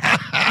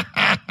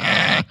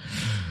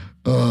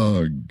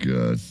 Oh,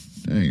 God.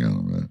 Hang on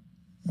a minute.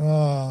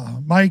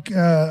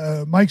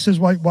 Mike says,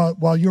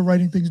 while you're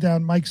writing things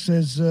down, Mike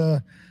says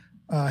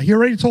he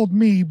already told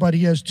me, but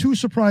he has 2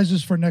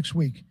 surprises for next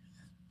week.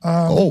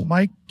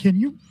 Mike, can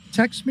you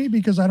text me?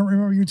 Because I don't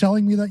remember you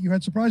telling me that you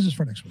had surprises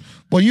for next week.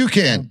 Well, you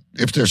can't.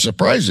 If they're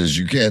surprises,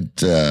 you can't.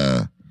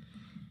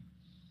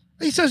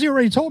 He says he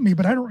already told me,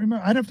 but I don't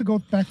remember. I'd have to go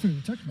back through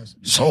the text message.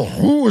 So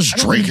who was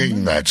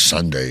drinking that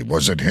Sunday?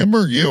 Was it him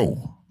or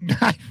you?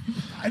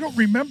 I don't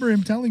remember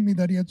him telling me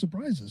that he had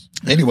surprises.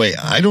 Anyway,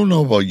 I don't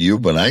know about you,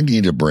 but I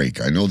need a break.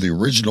 I know the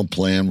original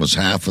plan was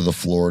half of the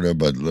Florida,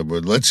 but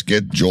let's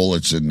get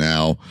Jolitz in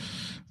now.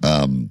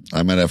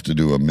 I might have to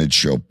do a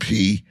mid-show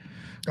pee.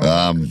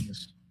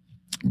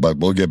 But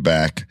we'll get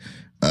back.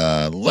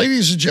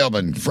 Ladies and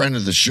gentlemen, friend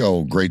of the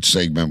show, great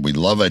segment. We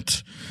love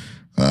it.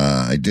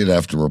 I did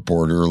have to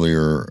report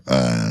earlier,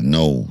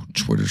 no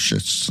Twitter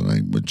shits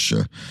tonight, which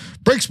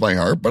breaks my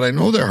heart, but I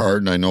know they're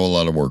hard and I know a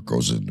lot of work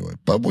goes into it.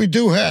 But we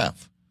do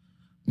have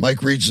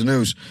Mike reads the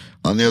news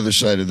on the other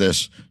side of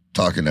this,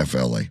 talking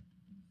FLA.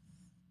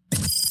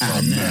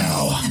 And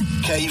now,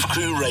 Cave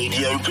Crew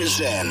Radio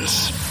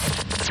presents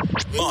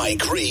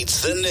Mike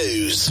Reads the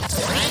News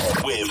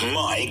with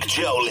Mike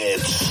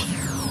Jolitz.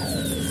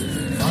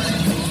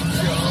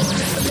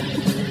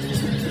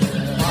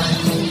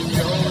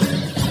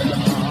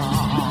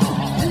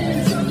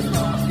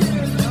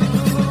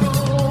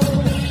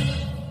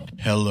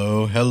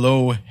 Hello,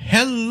 hello,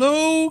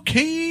 hello,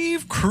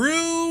 Cave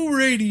Crew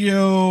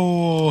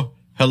Radio.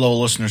 Hello,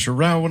 listeners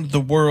around the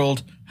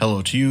world.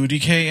 Hello to you,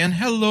 DK, and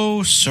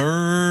hello,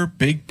 Sir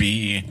Big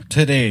B.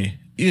 Today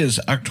is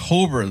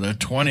October the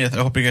 20th.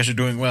 I hope you guys are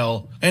doing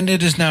well. And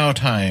it is now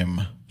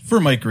time for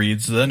Mike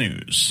Reads the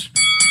News.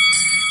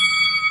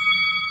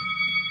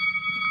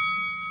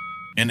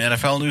 In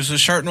NFL news, the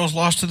Sharpnose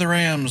lost to the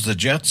Rams, the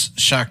Jets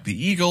shocked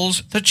the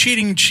Eagles, the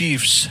cheating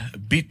Chiefs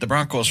beat the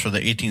Broncos for the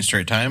 18th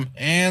straight time,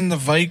 and the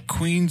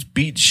Vikings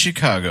beat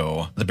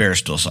Chicago. The Bears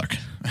still suck.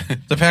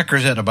 The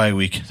Packers had a bye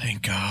week,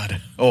 thank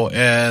God. Oh,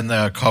 and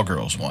the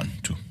Cowgirls won,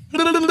 too.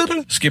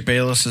 Skip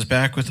Bayless is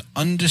back with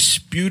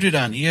Undisputed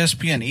on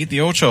ESPN. Eat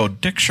the Ocho.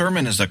 Dick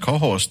Sherman is the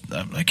co-host.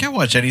 I can't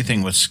watch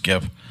anything with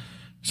Skip.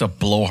 It's a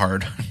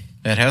blowhard.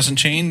 That hasn't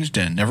changed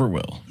and never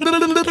will.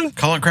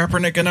 Colin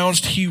Kaepernick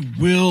announced he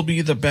will be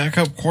the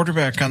backup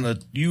quarterback on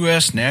the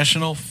U.S.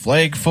 national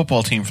flag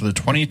football team for the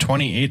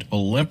 2028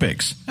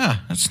 Olympics.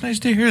 That's nice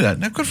to hear that.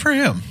 Now, good for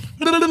him.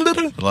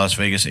 The Las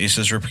Vegas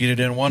Aces repeated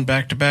and won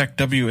back-to-back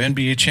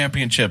WNBA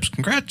championships.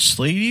 Congrats,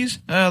 ladies.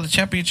 The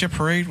championship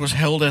parade was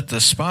held at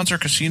the sponsor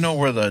casino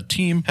where the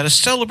team had a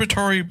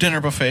celebratory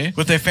dinner buffet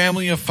with a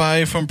family of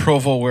 5 from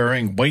Provo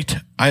wearing white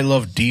I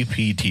Love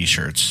DP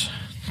t-shirts.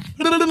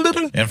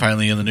 And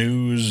finally in the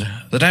news,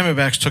 the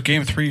Diamondbacks took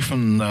Game 3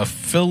 from the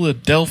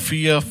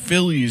Philadelphia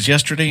Phillies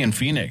yesterday in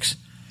Phoenix.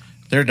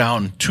 They're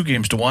down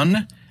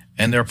 2-1,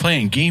 and they're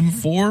playing Game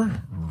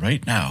 4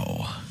 right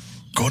now.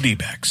 Go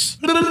D-backs.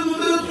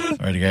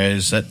 Alrighty,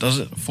 guys, that does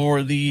it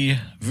for the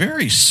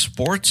very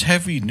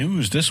sports-heavy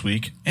news this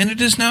week. And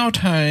it is now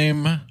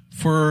time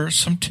for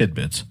some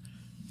tidbits.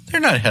 They're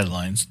not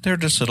headlines. They're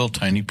just little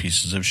tiny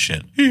pieces of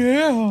shit.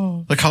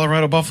 Yeah. The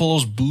Colorado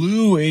Buffaloes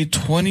blew a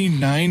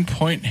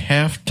 29-point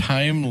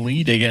halftime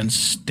lead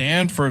against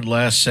Stanford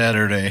last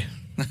Saturday.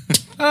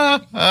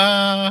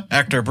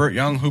 Actor Burt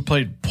Young, who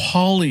played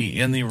Paulie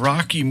in the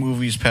Rocky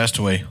movies, passed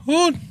away.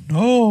 Oh,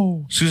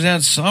 no. Suzanne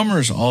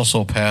Summers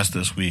also passed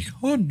this week.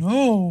 Oh,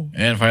 no.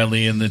 And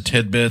finally, in the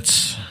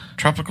tidbits,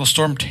 Tropical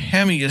Storm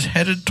Tammy is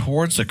headed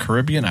towards the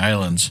Caribbean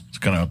islands. It's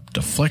going to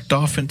deflect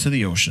off into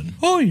the ocean.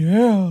 Oh,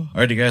 yeah.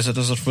 Alrighty, guys, that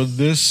does it for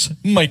this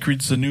Mike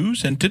Reads the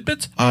News and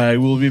Tidbits. I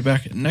will be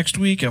back next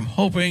week, I'm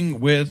hoping,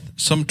 with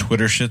some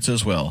Twitter shits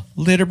as well.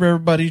 Later,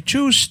 everybody.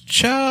 Tschüss,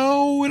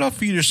 ciao, and auf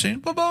Wiedersehen.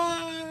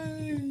 Bye-bye.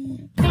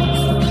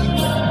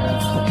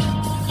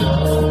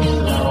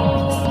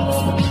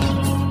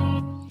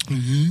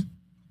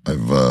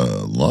 I've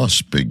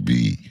lost Big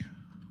B.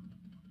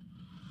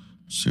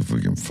 See if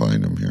we can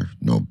find him here.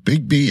 No,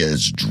 Big B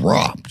has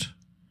dropped.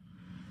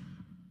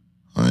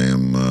 I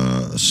am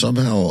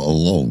somehow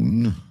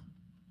alone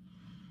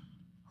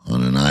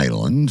on an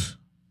island.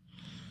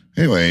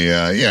 Anyway,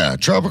 yeah,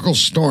 Tropical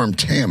Storm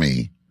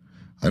Tammy.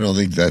 I don't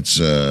think that's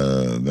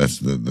going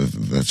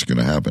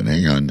to happen.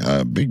 Hang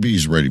on, Big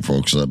B's ready,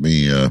 folks. Let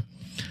me.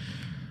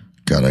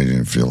 God, I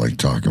didn't feel like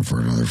talking for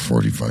another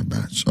 45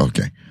 minutes.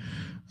 Okay,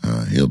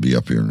 he'll be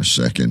up here in a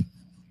second.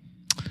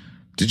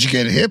 Did you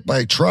get hit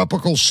by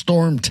Tropical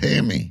Storm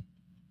Tammy?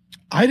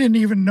 I didn't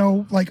even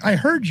know. Like, I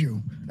heard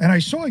you and I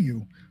saw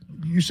you.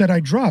 You said I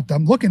dropped.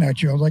 I'm looking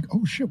at you. I was like,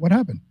 oh shit, what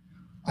happened?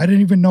 I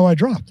didn't even know I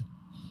dropped.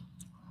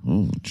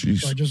 Oh,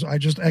 jeez. So I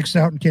just X'd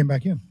out and came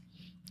back in.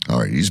 All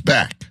right, he's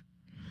back.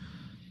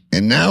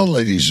 And now,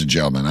 ladies and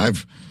gentlemen,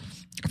 I've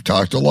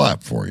talked a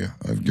lot for you.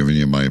 I've given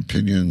you my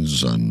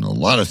opinions on a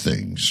lot of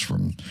things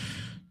from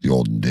the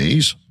olden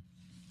days.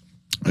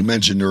 I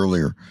mentioned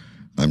earlier,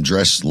 I'm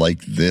dressed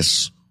like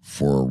this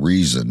for a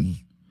reason.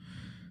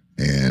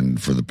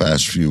 And for the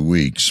past few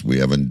weeks, we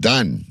haven't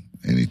done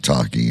any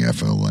talking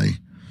FLA,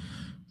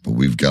 but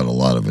we've got a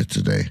lot of it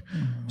today.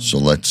 So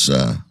let's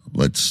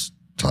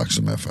talk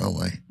some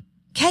FLA.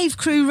 Cave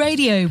Crew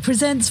Radio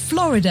presents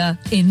Florida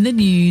in the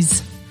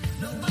News.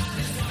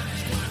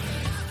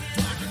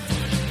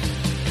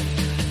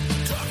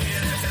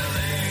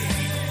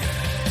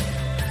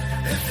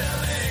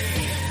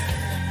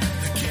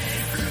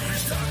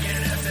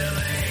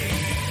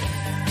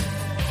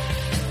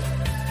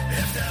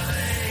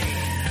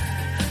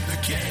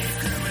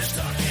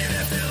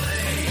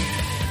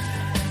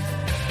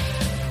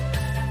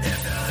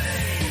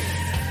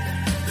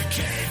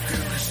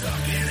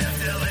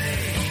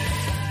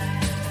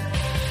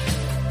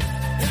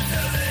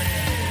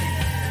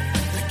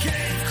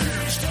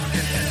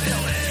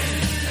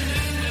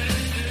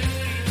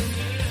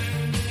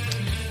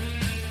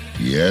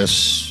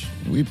 Yes,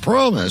 we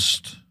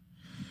promised.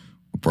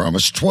 We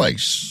promised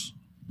twice,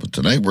 but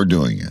tonight we're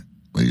doing it.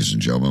 Ladies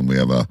and gentlemen, we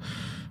have a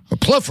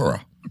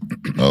plethora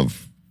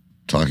of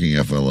talking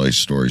FLA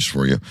stories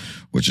for you,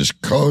 which is,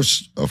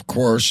 of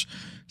course,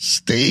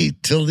 stay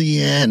till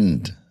the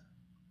end.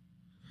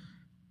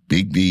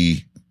 Big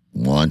B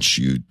wants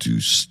you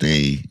to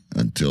stay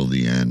until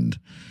the end.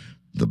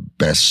 The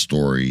best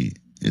story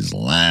is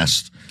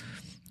last.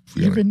 If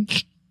we gotta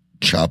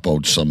chop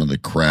out some of the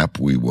crap,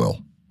 we will.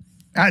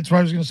 That's what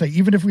I was going to say.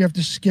 Even if we have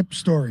to skip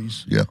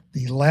stories,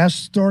 the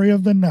last story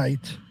of the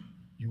night,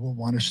 you will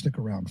want to stick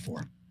around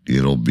for.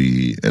 It'll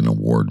be an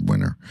award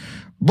winner.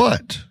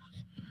 But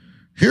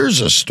here's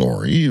a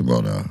story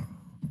about a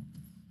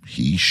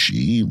he,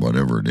 she,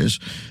 whatever it is,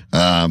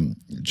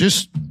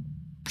 just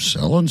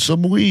selling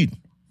some weed.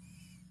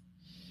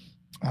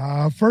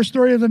 First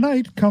story of the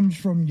night comes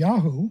from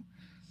Yahoo.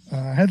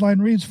 Headline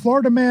reads,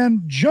 Florida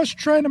man just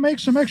trying to make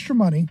some extra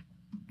money,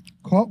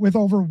 caught with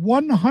over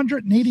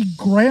 180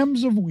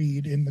 grams of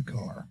weed in the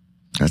car.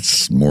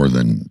 That's more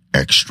than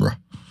extra.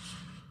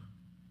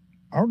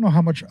 I don't know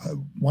how much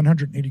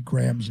 180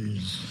 grams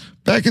is.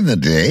 Back in the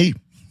day,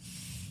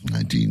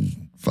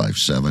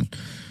 1957,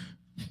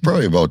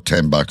 probably about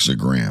 $10 a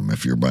gram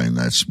if you're buying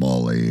that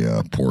small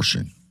a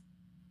portion.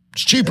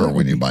 It's cheaper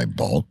when you buy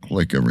bulk,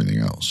 like everything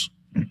else.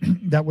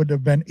 That would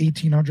have been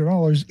 $1,800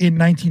 in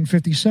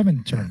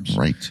 1957 terms.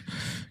 Right.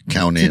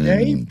 Count in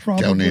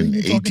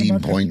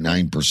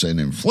 18.9%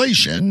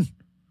 inflation.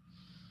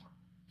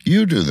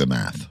 You do the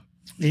math.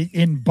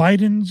 In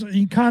Biden's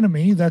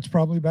economy, that's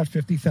probably about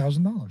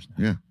 $50,000 now.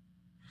 Yeah.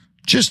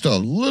 Just a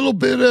little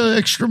bit of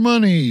extra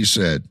money, he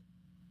said.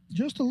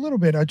 Just a little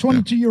bit. A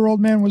 22-year-old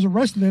man was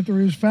arrested after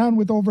he was found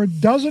with over a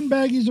dozen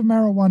baggies of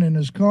marijuana in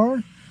his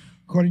car,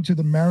 according to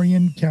the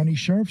Marion County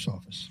Sheriff's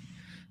Office.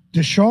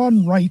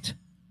 Deshaun Wright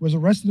was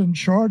arrested and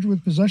charged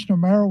with possession of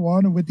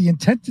marijuana with the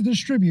intent to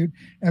distribute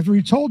after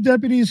he told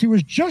deputies he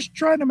was just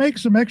trying to make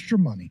some extra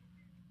money.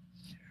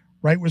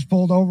 Wright was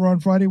pulled over on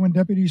Friday when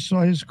deputies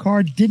saw his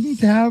car didn't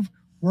have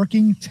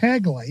working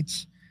tag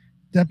lights.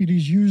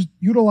 Deputies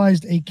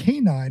utilized a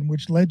canine,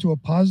 which led to a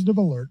positive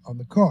alert on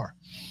the car.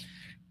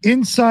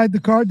 Inside the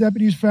car,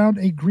 deputies found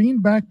a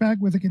green backpack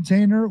with a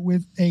container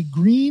with a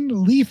green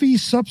leafy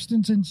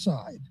substance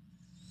inside,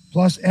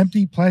 plus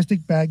empty plastic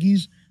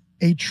baggies,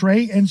 a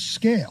tray, and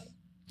scale.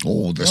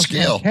 Oh, the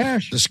scale.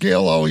 The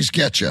scale always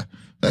gets you.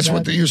 That's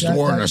what they used to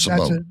warn us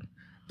about.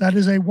 That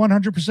is a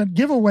 100%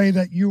 giveaway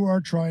that you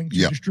are trying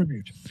to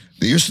distribute.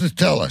 They used to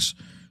tell us,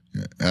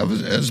 have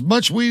as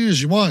much weed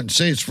as you want and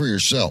say it's for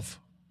yourself.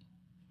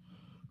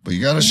 But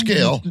you got a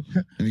scale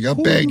and you got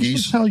baggies. Who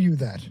used to tell you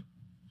that?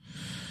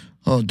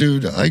 Oh,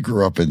 dude, I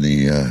grew up in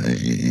the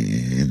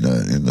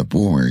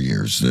boomer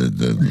years.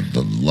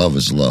 The love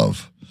is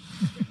love.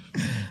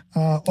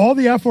 All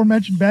the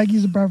aforementioned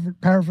baggies of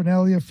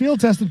paraphernalia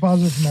field tested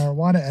positive for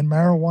marijuana and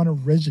marijuana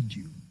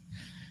residue.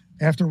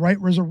 After Wright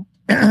was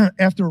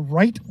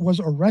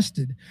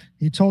arrested,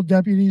 he told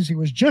deputies he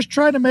was just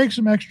trying to make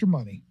some extra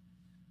money.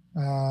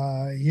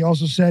 He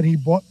also said he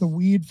bought the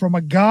weed from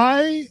a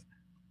guy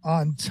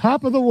on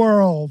top of the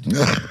world.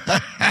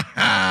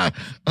 I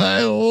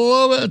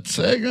love it.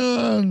 Hang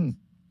on.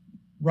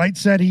 Wright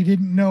said he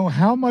didn't know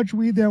how much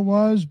weed there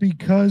was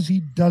because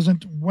he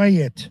doesn't weigh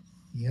it.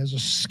 He has a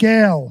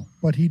scale,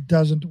 but he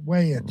doesn't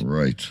weigh it.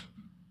 Right.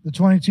 The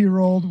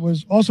 22-year-old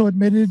was also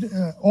admitted.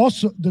 The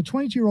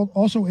 22-year-old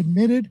also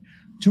admitted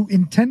to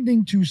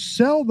intending to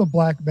sell the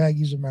black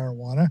baggies of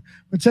marijuana,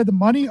 but said the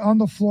money on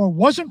the floor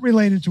wasn't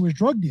related to his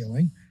drug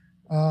dealing.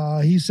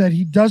 He said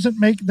he doesn't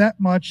make that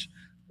much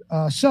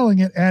selling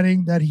it,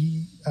 adding that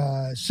he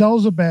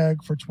sells a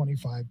bag for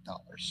 $25.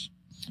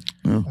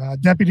 Oh.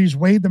 Deputies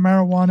weighed the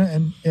marijuana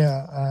and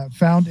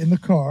found in the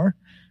car,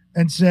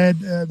 and said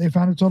they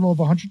found a total of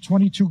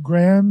 122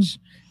 grams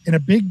in a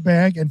big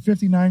bag and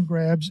 59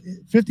 grams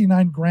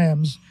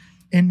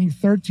in the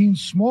 13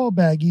 small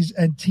baggies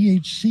and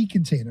THC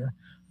container,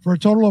 for a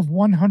total of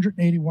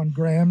 181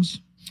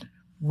 grams.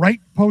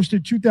 Wright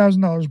posted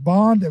 $2,000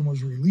 bond and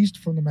was released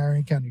from the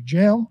Marion County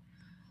Jail.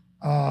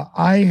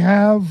 I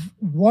have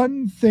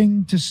one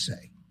thing to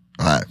say.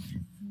 I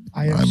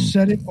have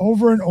said it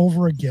over and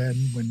over again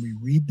when we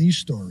read these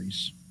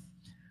stories.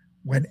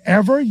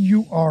 Whenever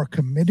you are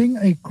committing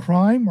a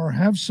crime or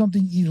have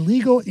something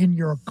illegal in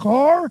your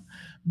car,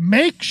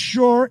 make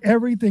sure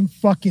everything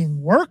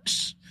fucking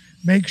works.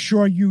 Make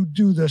sure you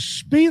do the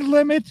speed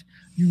limit.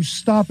 You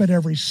stop at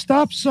every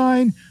stop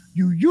sign.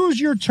 You use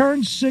your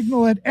turn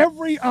signal at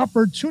every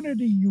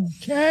opportunity you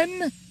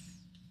can,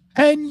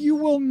 and you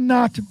will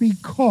not be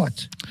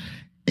caught.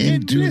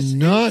 And do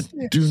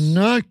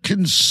not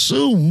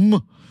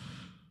consume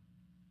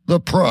the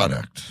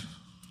product.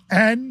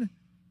 And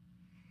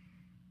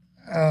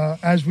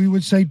as we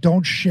would say,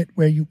 don't shit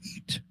where you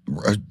eat.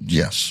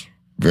 Yes,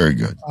 very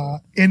good.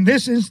 In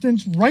this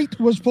instance, Wright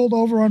was pulled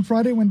over on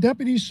Friday when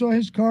deputies saw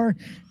his car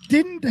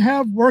didn't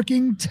have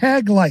working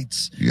tag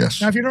lights. Yes.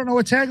 Now, if you don't know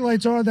what tag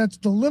lights are, that's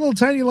the little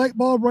tiny light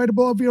bulb right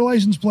above your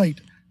license plate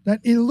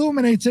that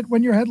illuminates it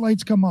when your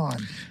headlights come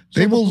on.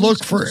 They will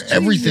look for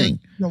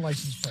everything. Your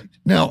license plate.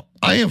 Now,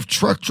 I have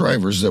truck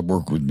drivers that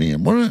work with me,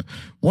 and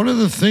one of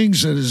the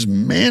things that is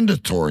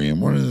mandatory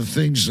and one of the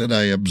things that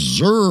I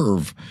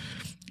observe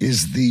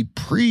is the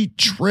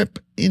pre-trip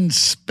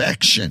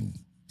inspection.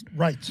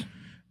 Right.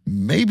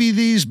 Maybe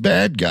these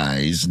bad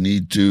guys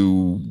need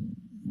to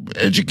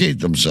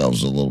educate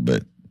themselves a little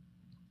bit.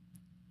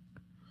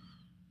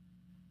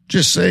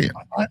 Just saying.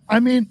 I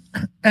mean,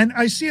 and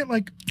I see it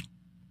like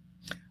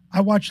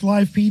I watch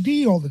live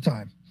PD all the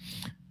time.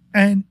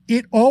 And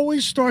it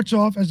always starts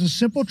off as a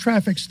simple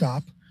traffic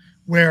stop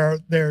where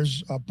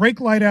there's a brake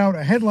light out,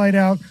 a headlight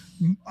out.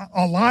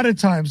 A lot of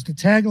times the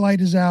tag light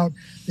is out.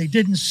 They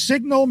didn't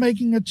signal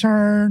making a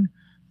turn.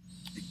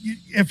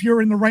 If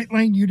you're in the right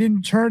lane, you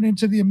didn't turn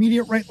into the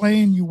immediate right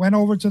lane. You went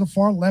over to the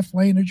far left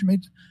lane as you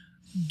made.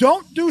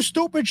 Don't do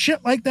stupid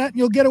shit like that and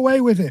you'll get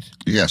away with it.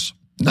 Yes.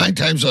 9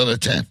 times out of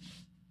 10.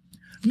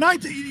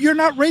 You're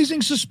not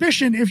raising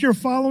suspicion if you're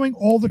following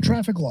all the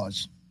traffic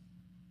laws.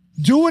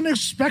 Do an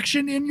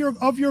inspection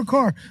of your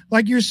car.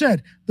 Like you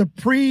said, the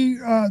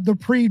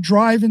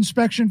pre-drive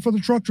inspection for the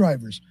truck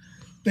drivers.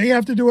 They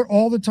have to do it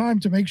all the time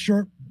to make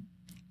sure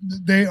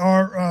they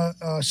are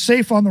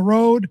safe on the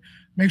road,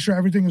 make sure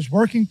everything is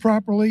working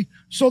properly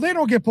so they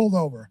don't get pulled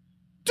over.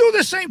 Do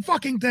the same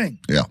fucking thing.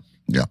 Yeah,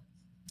 yeah.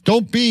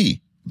 Don't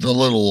be the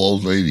little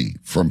old lady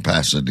from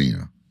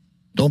Pasadena.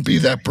 Don't be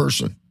that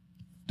person.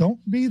 Don't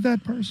be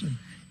that person.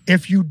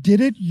 If you did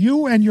it,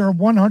 you and your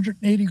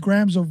 180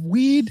 grams of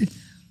weed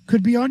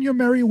could be on your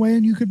merry way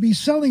and you could be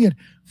selling it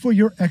for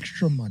your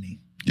extra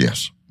money.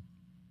 Yes.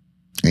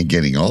 And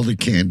getting all the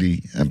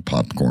candy and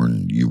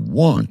popcorn you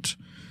want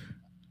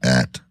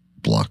at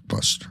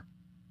Blockbuster.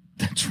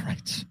 That's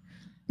right.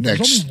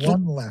 There's only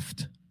one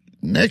left.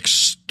 Next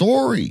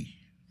story.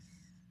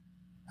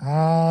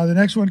 The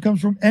next one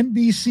comes from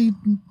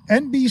NBC2.com.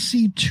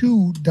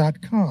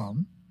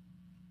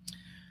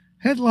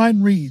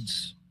 Headline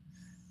reads,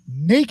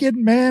 naked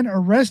man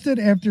arrested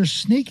after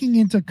sneaking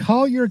into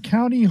Collier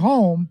County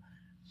home,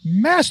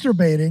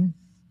 masturbating,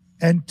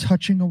 and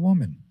touching a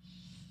woman.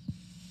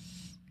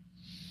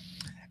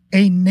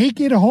 A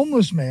naked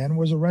homeless man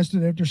was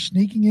arrested after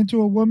sneaking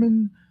into a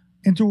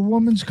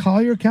woman's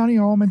Collier County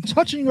home and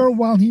touching her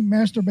while he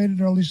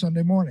masturbated early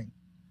Sunday morning.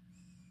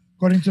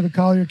 According to the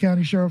Collier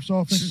County Sheriff's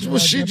Office.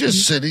 Was she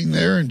just sitting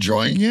there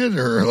enjoying it?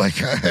 Or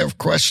like, I have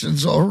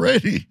questions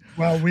already.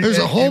 Well, there's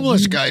a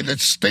homeless guy that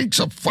stinks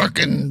of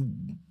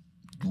fucking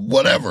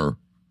whatever.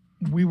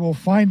 We will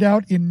find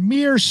out in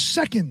mere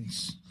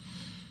seconds.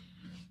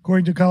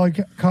 According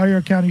to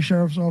Collier County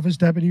Sheriff's Office,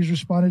 deputies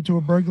responded to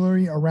a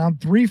burglary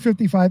around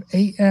 3:55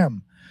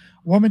 a.m.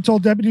 A woman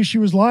told deputies she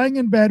was lying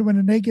in bed when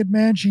a naked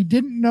man she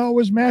didn't know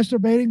was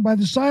masturbating by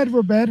the side of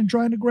her bed and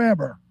trying to grab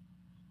her.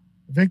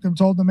 The victim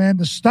told the man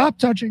to stop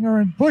touching her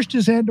and pushed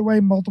his hand away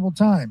multiple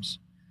times.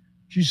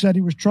 She said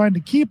he was trying to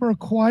keep her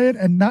quiet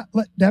and not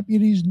let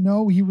deputies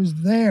know he was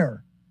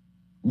there.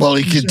 Well,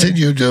 he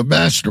continued to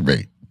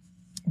masturbate.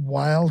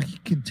 While he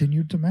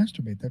continued to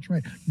masturbate, that's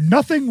right.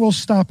 Nothing will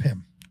stop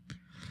him.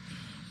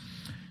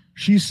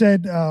 She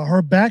said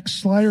her back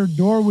slider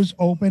door was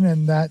open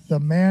and that the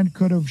man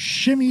could have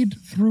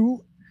shimmied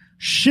through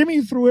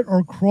it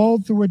or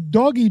crawled through a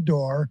doggy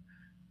door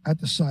at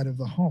the side of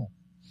the home.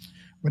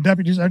 When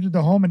deputies entered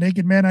the home, a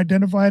naked man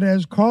identified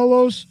as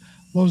Carlos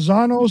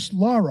Lozanos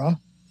Lara,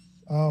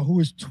 who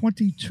is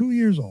 22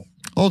 years old.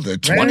 Oh, the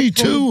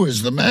 22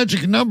 is the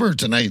magic number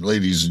tonight,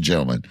 ladies and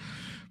gentlemen.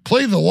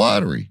 Play the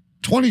lottery.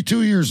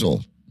 22 years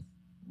old.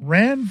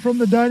 Ran from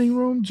the dining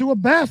room to a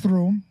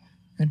bathroom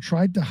and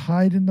tried to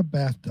hide in the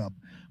bathtub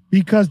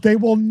because they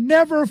will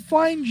never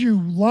find you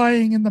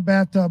lying in the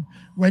bathtub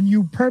when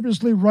you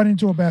purposely run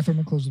into a bathroom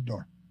and close the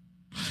door.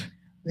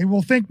 They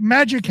will think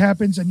magic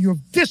happens and you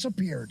have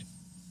disappeared.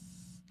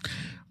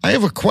 I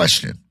have a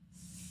question.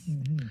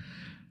 Mm-hmm.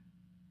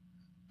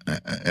 I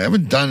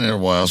haven't done it in a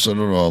while, so I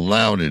don't know how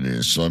loud it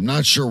is. So I'm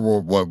not sure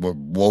what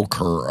woke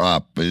her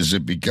up. Is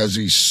it because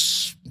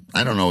he's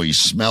I don't know, he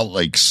smelled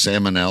like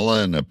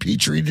salmonella in a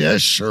petri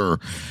dish, or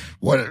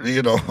what,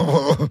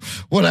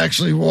 what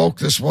actually woke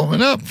this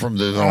woman up from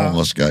the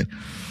homeless guy.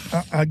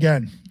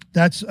 Again,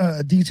 that's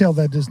a detail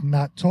that is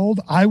not told.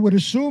 I would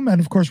assume,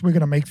 and of course we're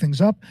going to make things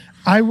up,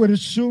 I would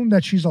assume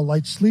that she's a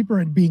light sleeper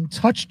and being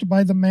touched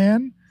by the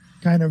man,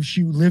 kind of,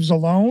 she lives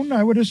alone,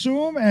 I would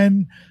assume,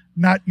 and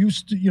not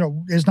used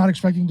to, is not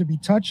expecting to be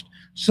touched.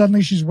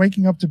 Suddenly she's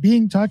waking up to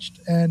being touched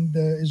and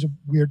is a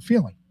weird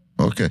feeling.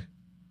 Okay.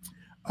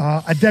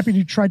 A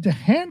deputy tried to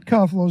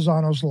handcuff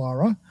Lozano's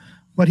Lara,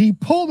 but he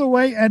pulled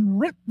away and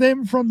ripped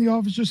them from the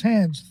officer's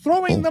hands,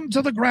 throwing them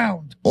to the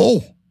ground.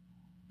 Oh.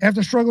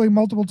 After struggling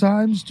multiple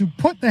times to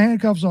put the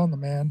handcuffs on the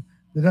man,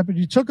 the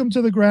deputy took him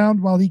to the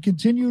ground while he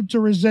continued to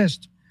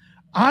resist.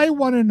 I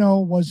want to know,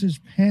 was his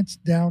pants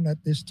down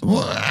at this time?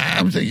 Well,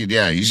 I'm thinking,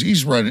 yeah,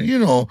 he's running,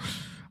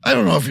 I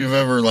don't know if you've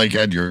ever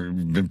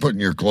been putting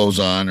your clothes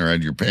on or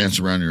had your pants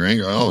around your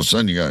ankle. All of a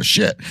sudden you got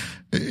shit.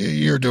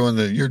 You're doing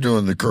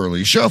the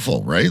curly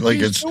shuffle, right? Like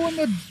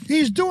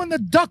he's doing the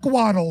duck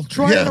waddle,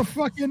 trying to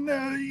fucking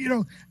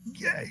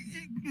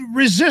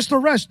resist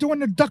arrest, doing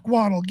the duck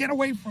waddle. Get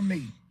away from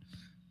me.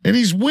 And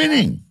he's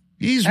winning.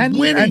 He's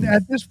winning.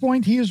 At this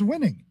point, he is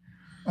winning.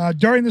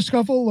 During the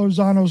scuffle,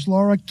 Lozano's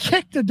Lara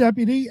kicked the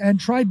deputy and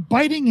tried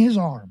biting his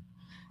arm.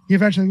 He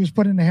eventually was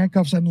put in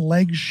handcuffs and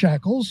leg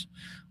shackles.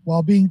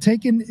 While being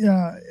taken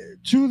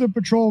to the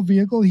patrol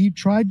vehicle, he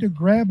tried to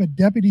grab a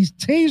deputy's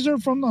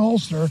taser from the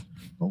holster,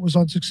 but was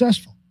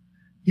unsuccessful.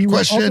 He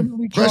was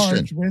ultimately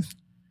charged with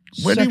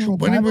sexual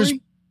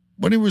battery.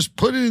 When he was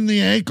put in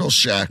the ankle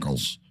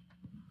shackles,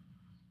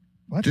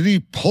 did he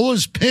pull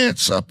his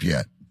pants up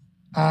yet?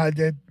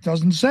 It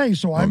doesn't say,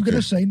 so I'm going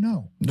to say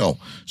no. No.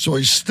 So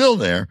he's still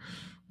there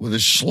with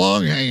his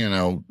schlong hanging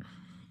out.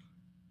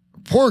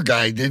 Poor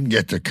guy didn't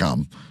get to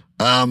come.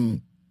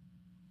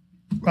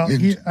 Well,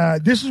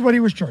 this is what he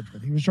was charged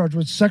with. He was charged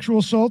with sexual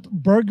assault,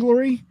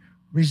 burglary,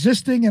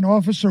 resisting an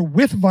officer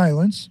with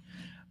violence,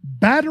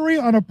 battery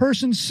on a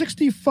person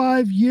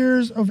 65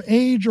 years of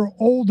age or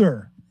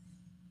older.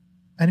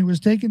 And he was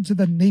taken to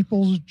the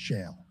Naples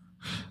jail.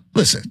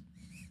 Listen,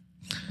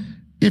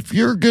 if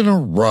you're going to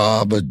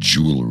rob a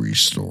jewelry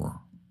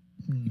store,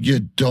 you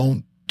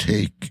don't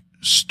take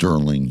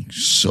sterling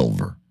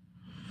silver.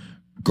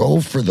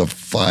 Go for the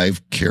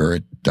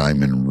 5-carat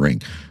diamond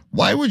ring.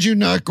 Why would you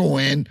not go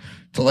in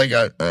to like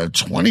a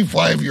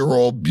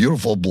 25-year-old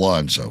beautiful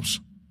blonde's house?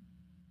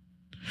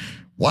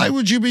 Why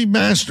would you be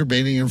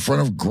masturbating in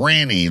front of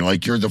Granny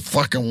like you're the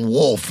fucking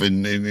wolf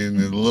in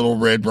the Little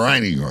Red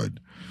Riding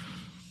Hood?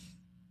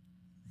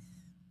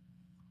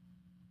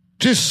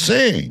 Just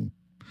saying.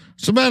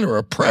 It's a matter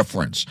of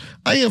preference.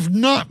 I have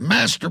not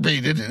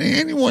masturbated in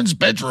anyone's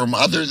bedroom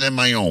other than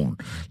my own.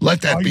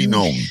 Let that be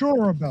known. Are you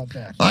sure about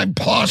that? I'm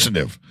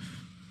positive.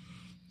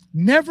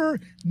 Never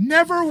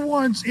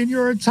once in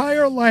your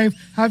entire life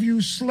have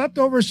you slept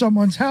over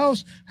someone's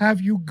house,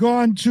 have you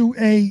gone to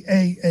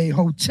a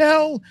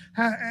hotel,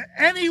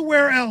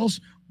 anywhere else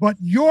but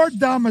your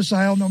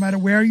domicile, no matter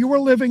where you were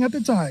living at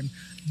the time,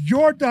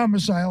 your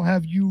domicile,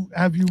 have you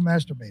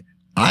masturbated?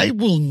 I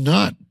will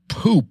not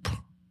poop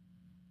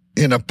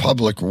in a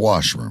public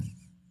washroom.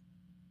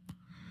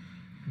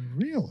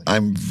 Really?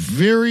 I'm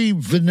very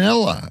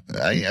vanilla.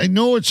 I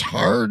know it's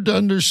hard to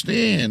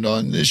understand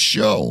on this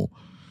show,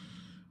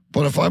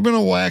 but if I'm going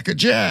to whack a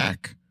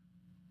jack,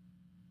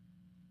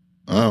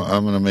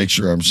 I'm going to make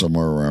sure I'm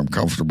somewhere where I'm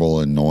comfortable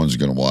and no one's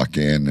going to walk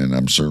in, and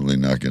I'm certainly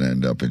not going to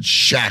end up in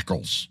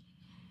shackles.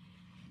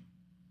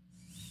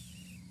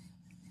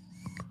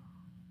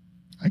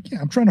 I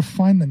can't. I'm trying to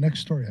find the next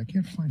story. I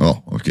can't find it.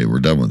 Oh, okay. We're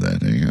done with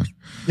that. Hang on.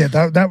 Yeah,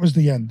 that was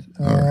the end.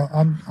 Right.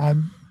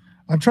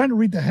 I'm trying to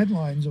read the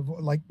headlines of,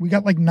 like, we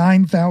got like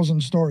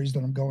 9,000 stories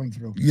that I'm going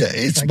through. Yeah,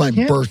 it's my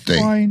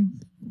birthday.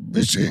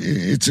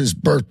 It's his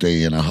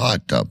birthday in a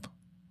hot tub.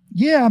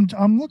 Yeah,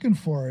 I'm looking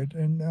for it,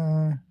 and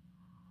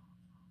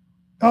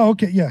oh,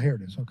 okay, yeah, here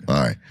it is. Okay,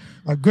 all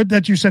right. Good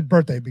that you said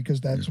birthday, because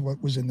that's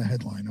what was in the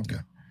headline.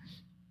 Okay.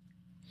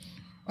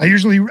 I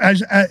usually,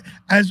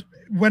 as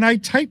when I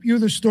type you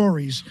the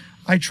stories,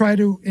 I try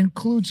to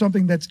include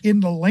something that's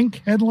in the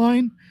link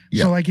headline,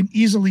 so I can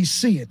easily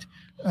see it.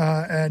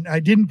 And I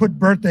didn't put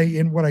birthday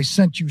in what I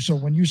sent you, so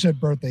when you said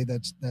birthday,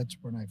 that's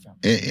when I found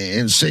it.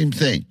 And same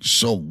thing.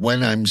 So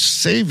when I'm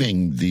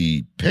saving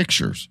the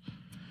pictures,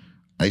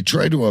 I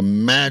try to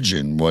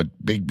imagine what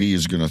Big B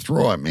is going to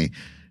throw at me.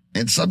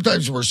 And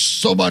sometimes we're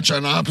so much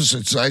on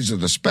opposite sides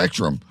of the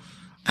spectrum,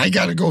 I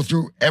got to go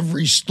through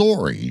every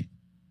story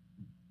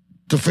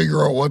to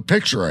figure out what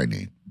picture I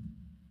need.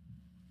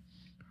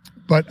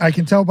 But I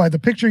can tell by the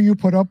picture you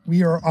put up,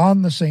 we are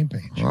on the same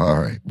page. All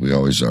right. We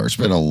always are. It's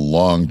been a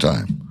long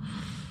time.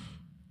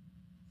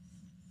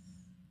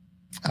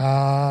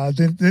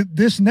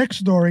 This next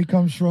story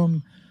comes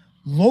from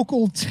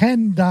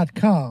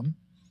local10.com.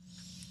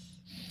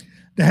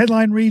 The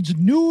headline reads,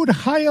 nude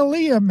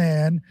Hialeah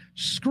man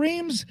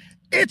screams,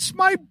 "It's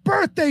my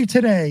birthday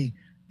today,"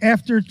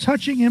 after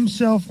touching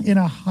himself in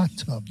a hot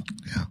tub.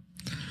 Yeah.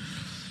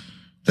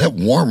 that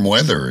warm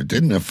weather, it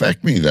didn't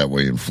affect me that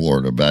way in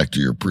Florida. Back to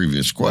your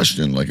previous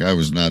question, like I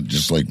was not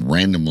just like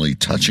randomly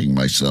touching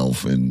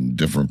myself in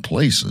different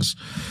places.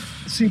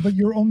 See, but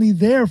you're only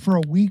there for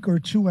a week or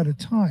two at a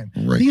time.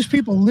 Right. These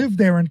people live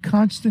there in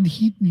constant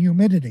heat and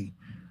humidity.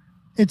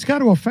 It's got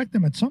to affect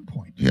them at some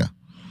point. Yeah.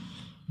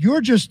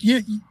 You're just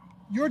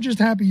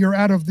happy you're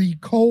out of the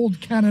cold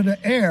Canada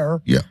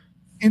air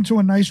into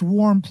a nice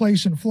warm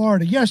place in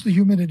Florida. Yes, the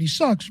humidity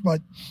sucks,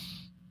 but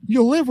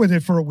you'll live with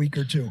it for a week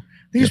or two.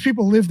 These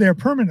people live there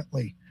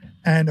permanently,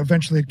 and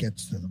eventually it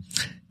gets to them.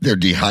 They're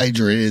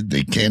dehydrated,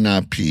 they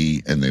cannot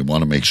pee, and they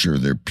want to make sure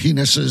their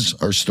penises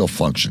are still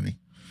functioning.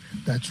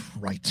 That's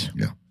right.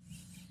 Yeah.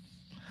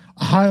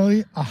 A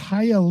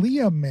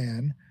Hialeah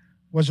man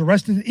was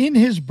arrested in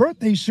his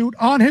birthday suit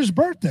on his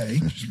birthday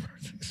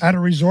at a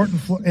resort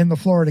in the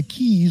Florida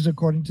Keys,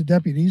 according to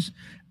deputies.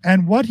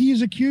 And what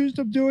he's accused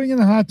of doing in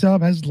the hot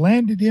tub has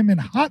landed him in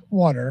hot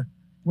water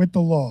with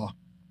the law.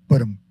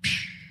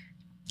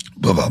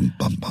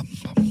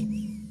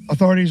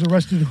 Authorities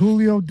arrested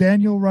Julio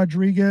Daniel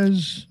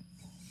Rodriguez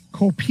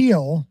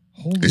Copiel.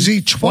 Is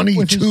he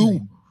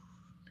 22?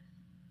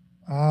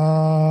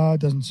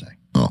 Doesn't say.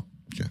 Oh,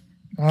 okay.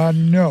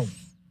 No,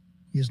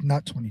 he is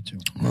not 22.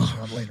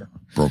 Later.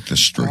 Broke the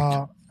streak.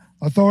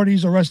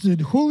 Authorities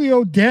arrested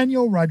Julio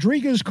Daniel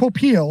Rodriguez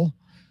Copiel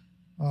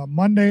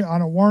Monday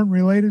on a warrant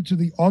related to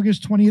the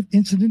August 20th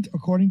incident,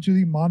 according to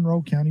the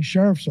Monroe County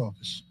Sheriff's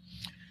Office.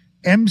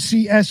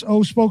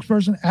 MCSO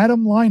spokesperson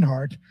Adam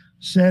Leinhart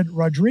said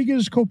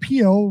Rodriguez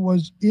Copiel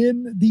was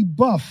in the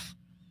buff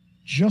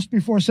just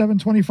before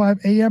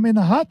 7:25 a.m. in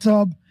the hot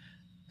tub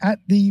at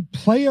the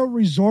Playa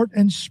Resort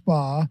and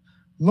Spa,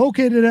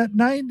 located at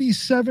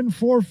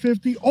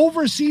 97450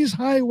 Overseas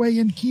Highway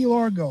in Key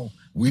Largo.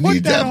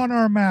 Put that on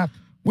our map.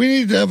 We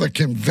need to have a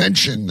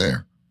convention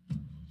there.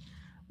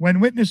 When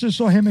witnesses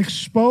saw him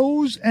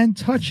expose and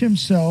touch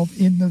himself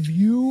in the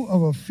view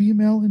of a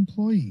female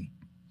employee.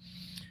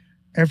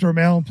 After a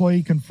male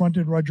employee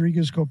confronted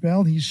Rodriguez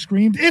Copiel, he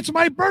screamed, "It's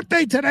my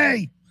birthday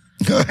today!"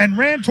 and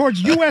ran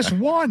towards US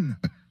 1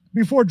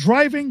 before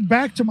driving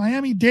back to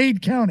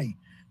Miami-Dade County.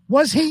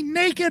 Was he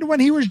naked when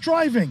he was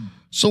driving?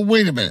 So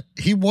wait a minute.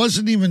 He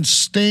wasn't even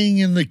staying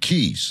in the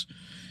Keys.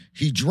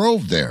 He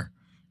drove there,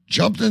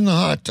 jumped in the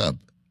hot tub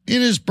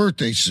in his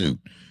birthday suit,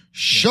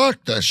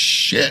 shocked the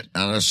shit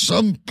out of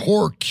some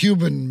poor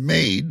Cuban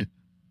maid,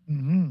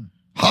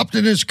 hopped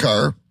in his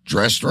car,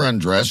 dressed or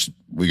undressed,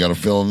 we got to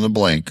fill in the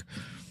blank,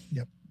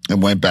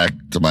 and went back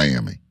to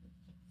Miami.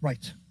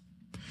 Right.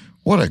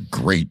 What a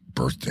great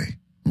birthday.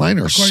 Mine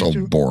are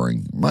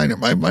boring.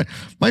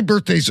 My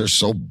birthdays are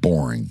so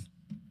boring.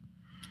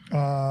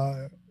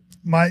 The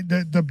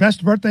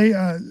best birthday,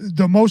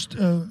 the most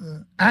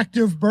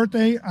active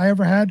birthday I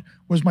ever had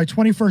was my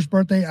 21st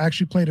birthday. I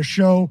actually played a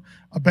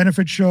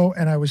benefit show,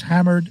 and I was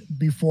hammered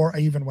before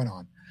I even went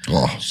on.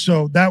 Oh.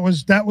 So that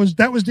was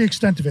the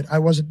extent of it. I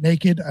wasn't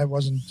naked. I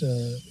wasn't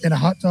in a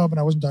hot tub, and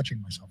I wasn't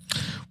touching myself.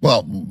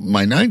 Well,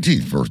 my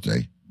 19th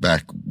birthday,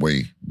 back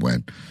way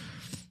when,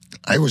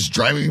 I was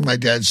driving my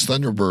dad's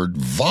Thunderbird,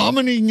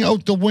 vomiting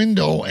out the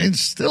window, and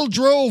still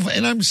drove,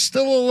 and I'm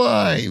still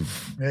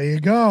alive. There you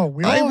go.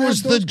 I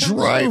was the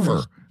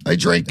driver. I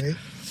drank.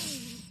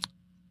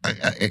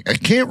 I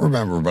can't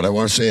remember, but I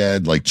want to say I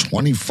had like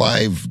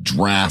 25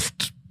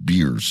 draft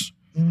beers.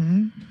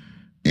 Mm-hmm.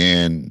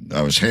 And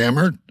I was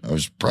hammered. I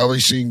was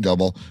probably seeing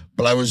double,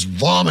 but I was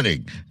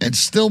vomiting and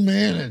still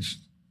managed.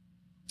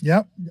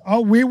 Yep. Oh,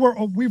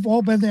 we've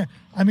all been there.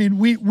 I mean,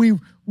 we've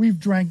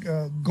drank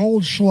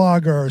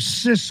Goldschlager,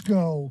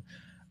 Cisco,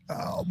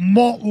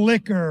 malt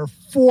liquor,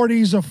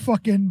 40s of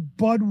fucking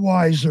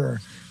Budweiser.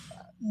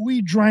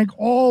 We drank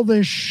all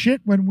this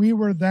shit when we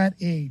were that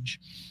age,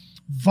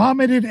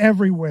 vomited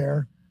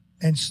everywhere,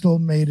 and still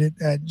made it,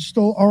 and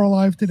still are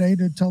alive today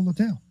to tell the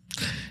tale.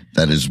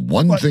 That is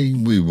one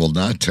thing we will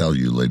not tell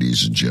you,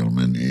 ladies and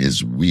gentlemen,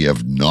 is we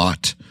have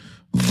not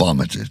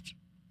vomited.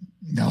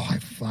 No,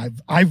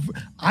 I've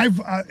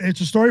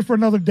it's a story for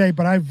another day,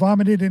 but I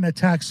vomited in a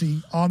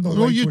taxi on the way.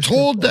 Well, you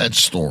told that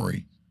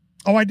story.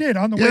 Oh, I did,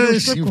 on the way to the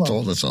strip club. Yes, you've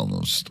told us all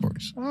those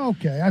stories.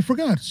 Okay, I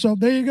forgot. So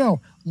there you go.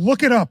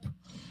 Look it up.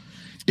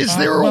 Is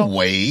there a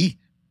way,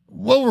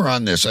 while we're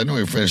on this, I know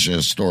you're finishing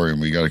a story and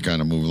we got to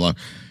kind of move along.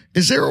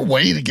 Is there a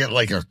way to get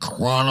like a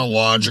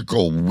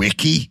chronological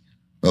wiki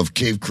of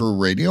Cave Crew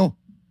Radio?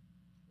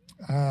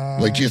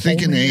 Like, do you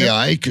think an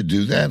AI could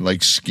do that?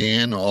 Like,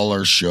 scan all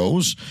our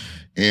shows?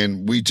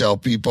 And we tell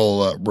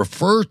people,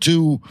 refer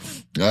to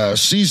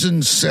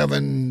season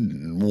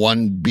 7,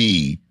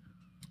 1B.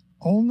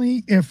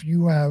 Only if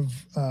you have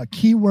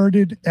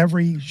keyworded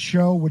every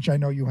show, which I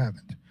know you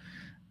haven't.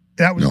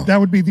 That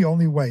would be the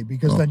only way,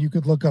 because then you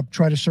could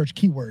try to search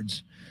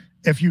keywords.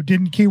 If you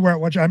didn't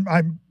keyword, which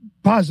I'm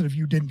positive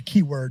you didn't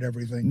keyword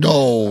everything.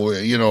 No,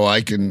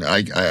 I've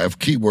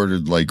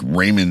keyworded like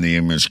Raymond the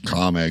Image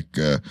Comic,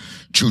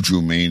 Choo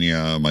Choo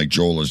Mania, Mike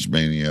Jolas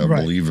Mania,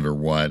 right. Believe It or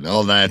What.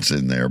 All that's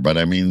in there. But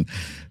I mean,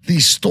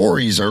 these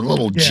stories are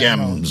little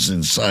gems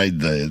inside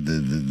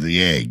the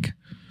egg.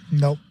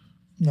 Nope.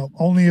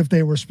 Only if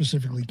they were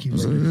specifically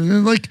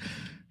keyworded. Like,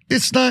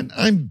 it's not,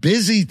 I'm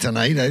busy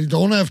tonight, I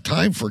don't have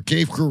time for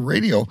Cave Crew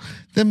Radio,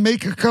 then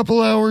make a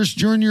couple hours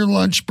during your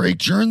lunch break,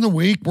 during the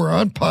week. We're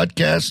on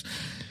podcast.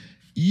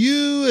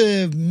 You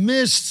have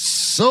missed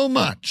so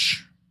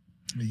much.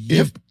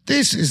 Yep. If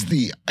this is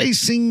the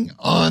icing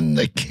on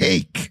the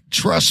cake,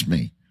 trust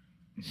me.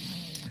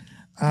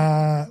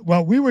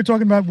 Well, we were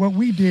talking about what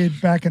we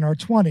did back in our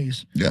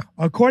 20s. Yeah.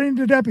 According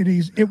to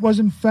deputies, it was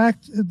in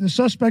fact the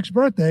suspect's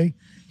birthday.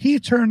 He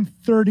turned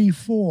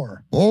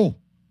 34. Oh,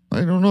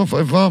 I don't know if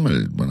I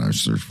vomited when I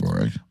was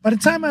 34. By the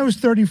time I was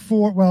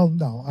 34, well,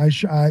 no,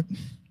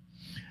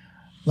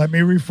 let me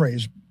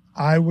rephrase.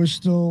 I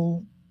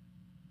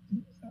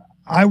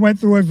went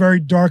through a very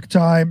dark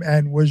time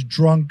and was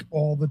drunk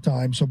all the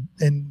time. So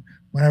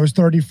when I was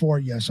 34,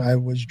 yes, I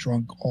was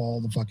drunk all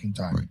the fucking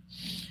time. Right.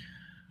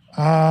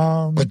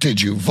 But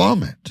did you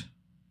vomit?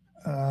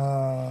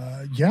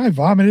 Yeah, I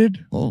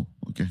vomited. Oh,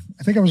 okay.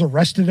 I think I was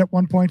arrested at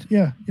one point.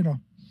 Yeah,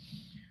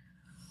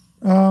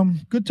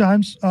 good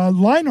times.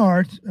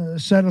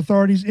 Leinart said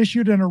authorities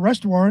issued an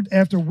arrest warrant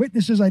after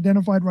witnesses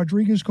identified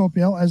Rodriguez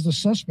Copiel as the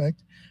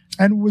suspect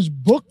and was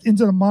booked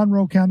into the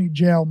Monroe County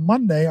Jail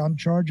Monday on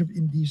charge of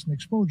indecent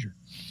exposure.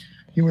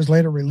 He was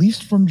later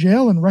released from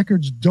jail, and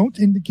records don't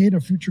indicate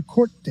a future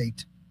court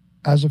date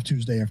as of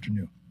Tuesday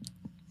afternoon.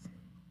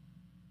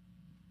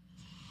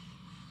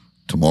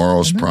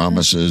 Tomorrow's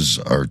promises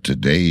are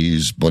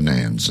today's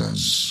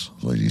bonanzas,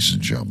 ladies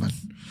and gentlemen.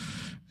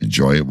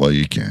 Enjoy it while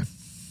you can.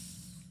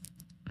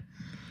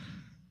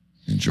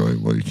 Enjoy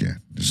it while you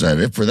can. Is that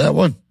it for that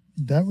one?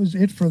 That was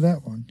it for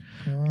that one.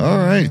 All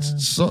right.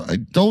 So I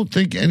don't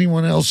think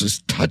anyone else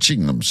is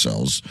touching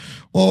themselves.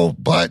 Oh,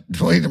 but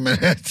wait a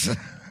minute.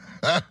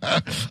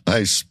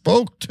 I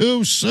spoke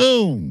too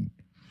soon.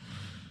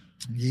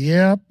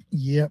 Yep.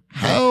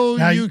 How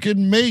now, you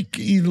can make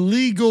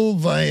illegal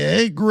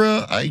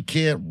Viagra. I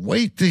can't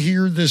wait to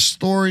hear this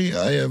story.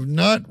 I have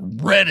not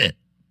read it.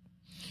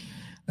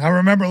 Now,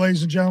 remember,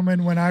 ladies and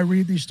gentlemen, when I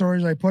read these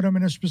stories, I put them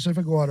in a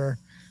specific order,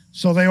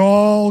 so they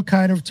all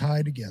kind of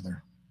tie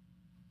together.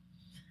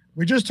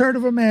 We just heard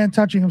of a man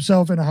touching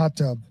himself in a hot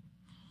tub.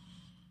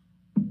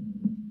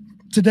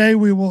 Today,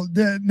 we will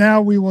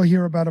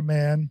hear about a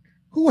man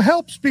who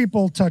helps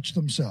people touch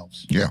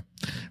themselves. Yeah.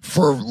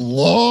 For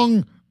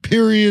long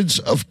periods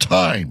of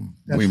time,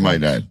 we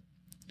might add.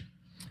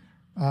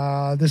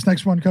 This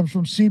next one comes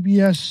from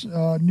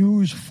CBS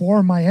News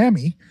 4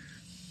 Miami.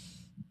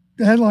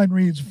 The headline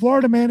reads,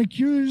 Florida man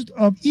accused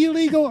of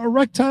illegal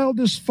erectile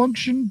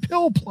dysfunction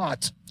pill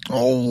plot.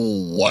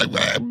 Oh,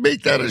 I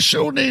make that a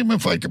show name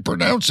if I can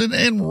pronounce it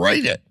and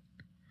write it.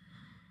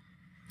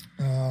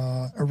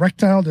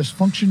 Erectile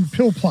dysfunction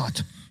pill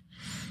plot.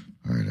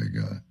 All right, I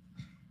got it.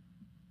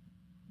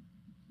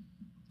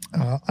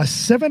 A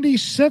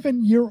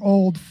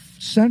 77-year-old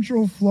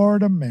Central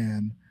Florida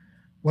man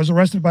was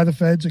arrested by the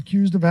feds,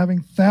 accused of having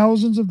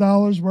thousands of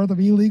dollars worth of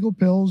illegal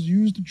pills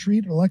used to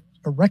treat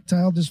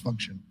erectile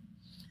dysfunction.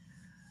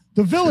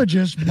 The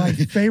Villages, my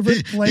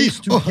favorite place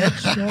to get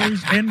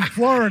stories in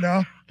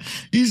Florida.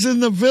 He's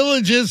in the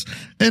Villages,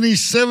 and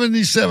he's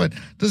 77.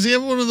 Does he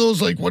have one of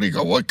those, like,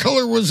 what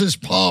color was his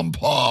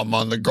pom-pom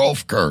on the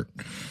golf cart?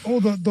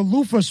 Oh, the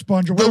loofah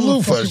sponge. Or the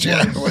loofahs,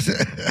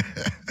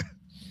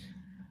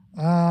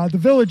 The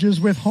Villages,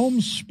 with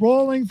homes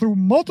sprawling through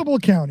multiple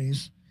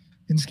counties,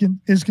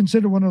 is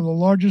considered one of the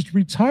largest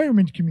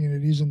retirement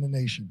communities in the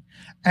nation,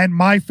 and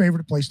my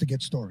favorite place to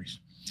get stories.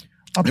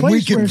 And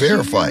we can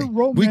verify.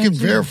 We can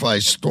verify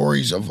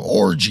stories of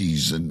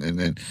orgies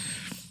and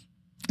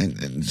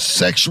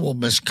sexual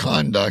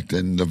misconduct,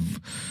 and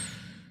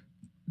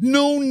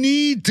no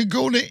need to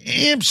go to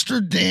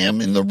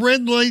Amsterdam in the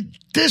red light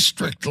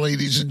district,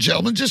 ladies and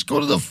gentlemen. Just go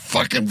to the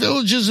fucking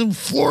Villages in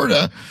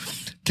Florida.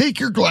 Take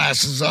your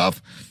glasses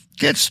off,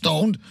 get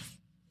stoned.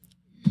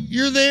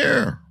 You're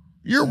there.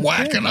 You're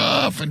whacking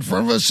off in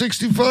front of a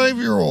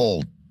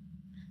 65-year-old.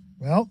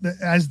 Well,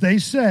 as they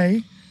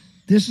say,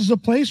 this is a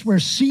place where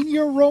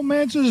senior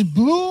romances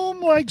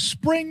bloom like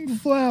spring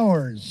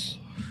flowers.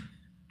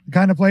 The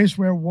kind of place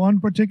where one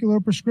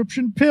particular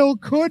prescription pill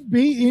could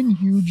be in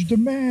huge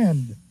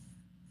demand.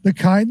 The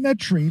kind that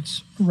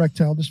treats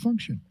erectile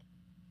dysfunction.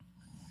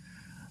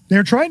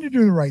 They're trying to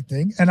do the right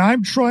thing, and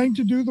I'm trying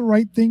to do the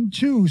right thing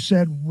too,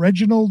 said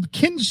Reginald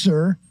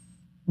Kinser,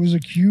 who was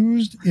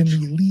accused in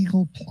the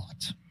illegal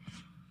plot.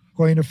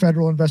 According to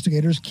federal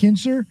investigators,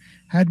 Kinser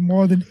had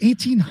more than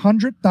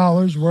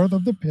 $1,800 worth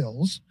of the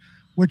pills,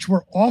 which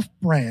were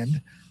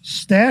off-brand,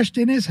 stashed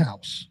in his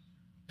house.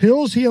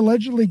 Pills he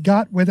allegedly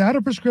got without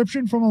a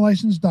prescription from a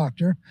licensed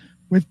doctor,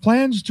 with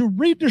plans to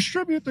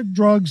redistribute the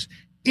drugs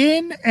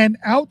in and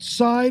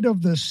outside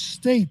of the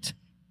state.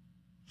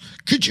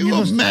 Could you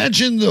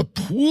imagine the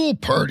pool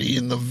party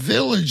in the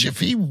Village if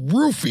he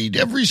roofied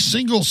every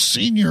single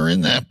senior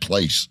in that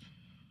place?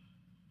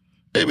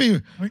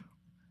 Maybe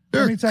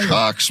their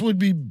cocks would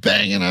be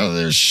banging out of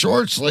their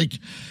shorts like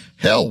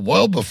hell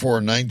well before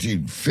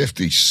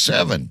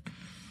 1957.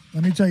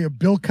 Let me tell you,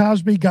 Bill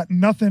Cosby got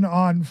nothing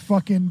on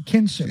fucking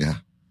Kinser. Yeah.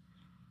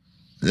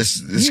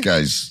 This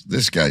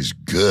guy's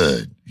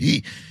good.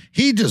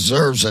 He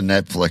deserves a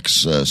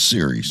Netflix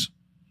series.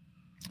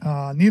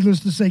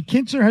 Needless to say,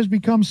 Kinzer has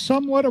become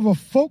somewhat of a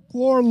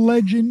folklore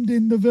legend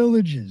in the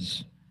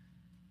villages.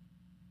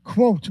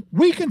 Quote,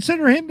 "We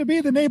consider him to be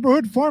the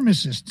neighborhood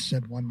pharmacist,"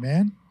 said one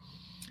man.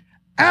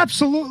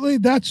 "Absolutely,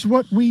 that's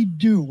what we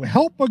do.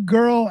 Help a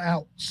girl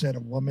out," said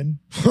a woman.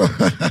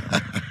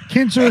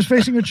 Kinzer is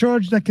facing a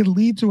charge that could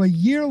lead to a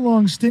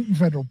year-long stint in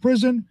federal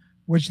prison,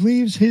 which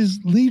leaves his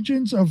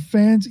legions of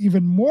fans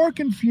even more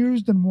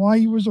confused than why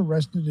he was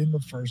arrested in the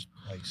first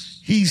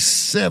place. He's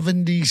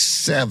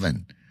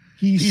 77.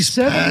 He's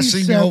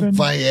 77. Passing out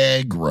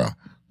Viagra.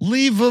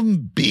 Leave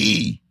him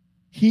be.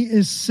 He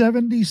is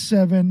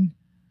 77,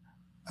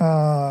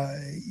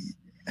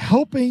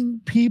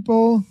 helping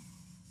people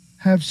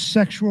have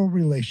sexual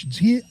relations.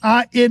 He,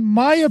 in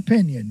my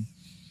opinion,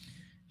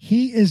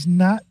 he is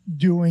not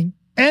doing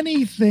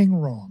anything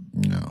wrong.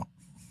 No.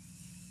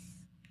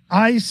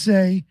 I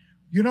say,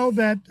 you know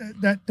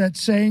that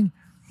saying,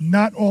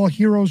 not all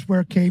heroes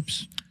wear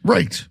capes?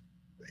 Right.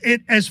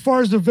 As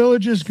far as the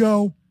villages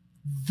go,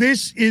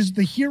 this is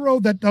the hero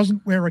that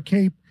doesn't wear a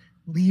cape.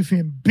 Leave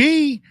him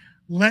be.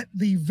 Let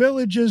the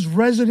villages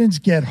residents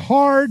get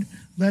hard.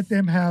 Let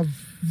them have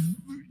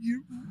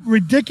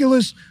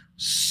ridiculous,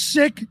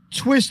 sick,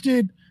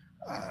 twisted,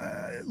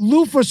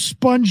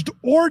 loofah-sponged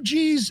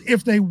orgies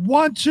if they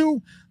want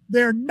to.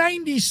 They're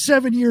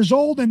 97 years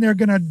old and they're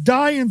going to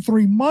die in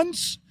 3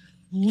 months.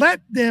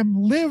 Let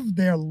them live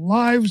their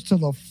lives to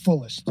the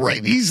fullest.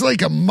 Right. He's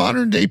like a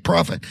modern-day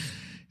prophet.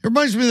 It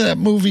reminds me of that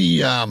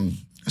movie,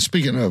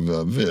 speaking of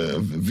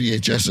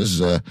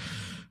VHS's,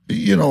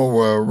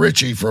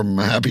 Richie from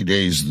Happy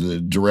Days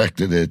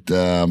directed it,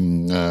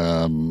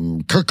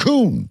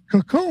 Cocoon.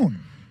 Cocoon.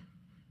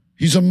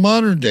 He's a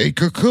modern-day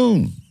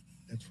Cocoon.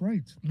 That's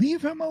right.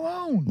 Leave him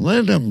alone.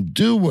 Let him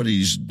do what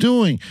he's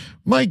doing.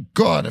 My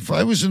God, if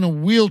I was in a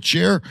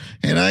wheelchair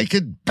and I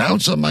could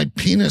bounce on my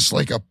penis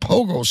like a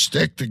pogo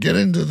stick to get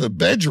into the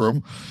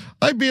bedroom,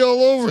 I'd be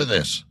all over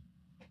this.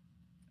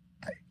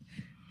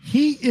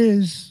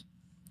 He's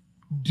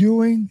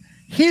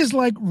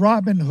like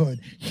Robin Hood.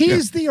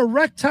 He's the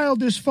erectile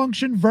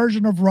dysfunction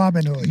version of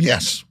Robin Hood.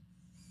 Yes.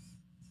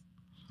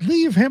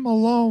 Leave him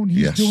alone.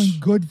 He's doing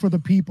good for the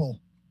people.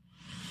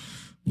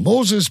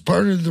 Moses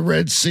parted the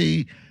Red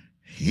Sea.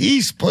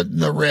 He's putting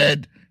the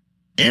red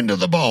into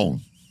the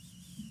bone.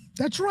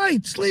 That's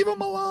right. Leave him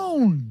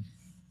alone.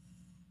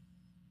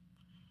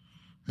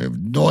 I have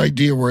no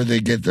idea where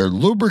they get their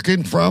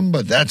lubricant from,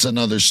 but that's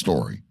another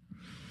story.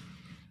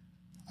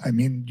 I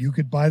mean, you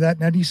could buy that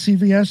in any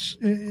CVS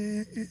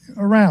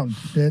around.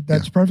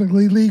 That's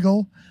perfectly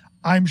legal.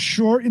 I'm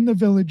sure in the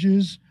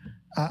villages,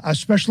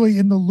 especially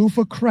in the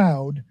loofah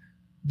crowd,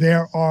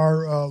 there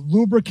are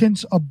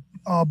lubricants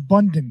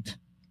abundant.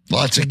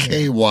 Lots of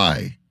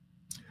KY.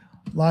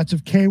 Lots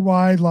of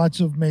KY, lots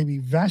of maybe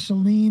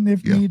Vaseline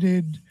if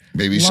needed.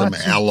 Maybe some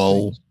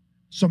aloe.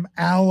 Some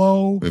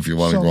aloe. If you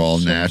want to go all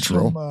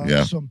natural.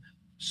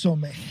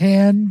 Some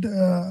hand,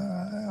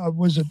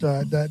 was it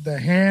the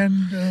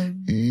hand?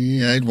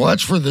 I'd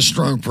watch for the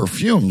strong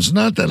perfumes.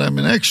 Not that I'm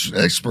an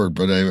expert,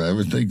 but I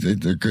would think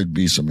that there could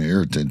be some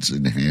irritants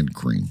in hand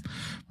cream.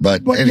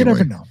 But anyway, you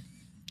never know.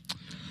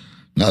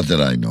 Not that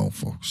I know,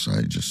 folks.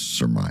 I just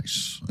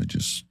surmise.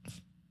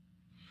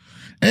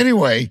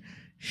 Anyway,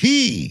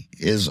 he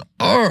is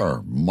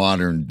our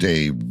modern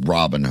day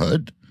Robin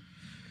Hood.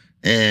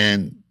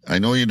 And I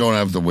know you don't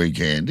have the wig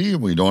handy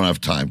and we don't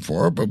have time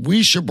for it, but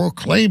we should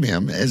proclaim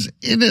him as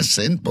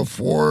innocent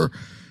before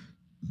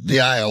the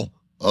Isle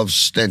of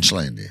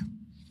Stenchlandia.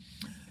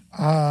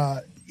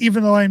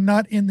 Even though I'm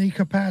not in the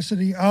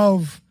capacity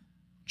of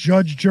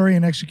judge, jury,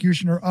 and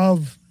executioner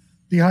of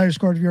the highest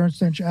court of Huron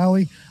Stench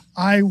Alley,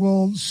 I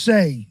will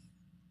say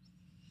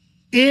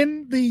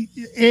in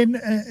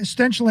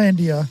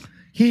Stenchlandia,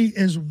 he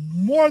is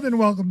more than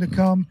welcome to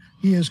come.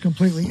 He is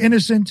completely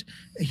innocent.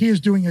 He is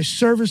doing a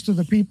service to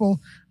the people.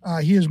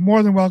 He is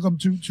more than welcome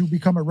to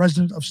become a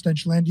resident of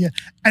Stenchlandia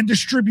and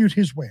distribute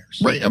his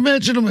wares. Right.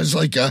 Imagine him as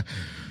like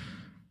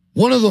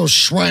one of those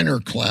Shriner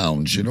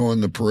clowns,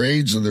 in the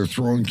parades and they're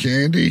throwing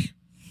candy.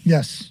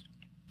 Yes.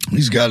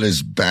 He's got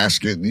his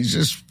basket and he's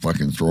just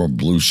fucking throwing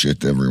blue shit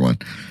to everyone.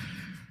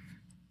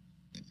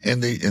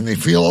 And they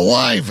feel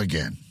alive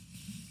again.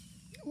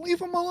 Leave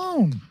them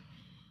alone.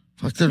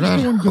 Fuck, they're not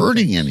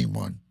hurting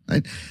anyone.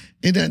 And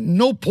at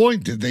no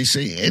point did they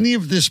say any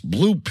of this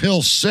blue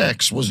pill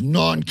sex was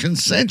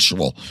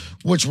non-consensual,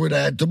 which would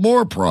add to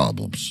more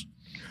problems.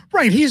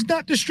 Right. He's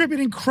not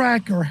distributing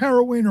crack or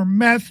heroin or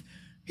meth.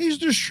 He's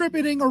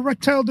distributing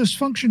erectile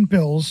dysfunction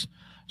pills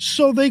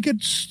so they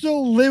could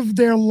still live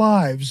their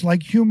lives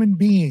like human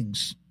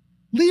beings.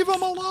 Leave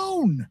him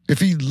alone. If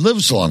he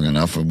lives long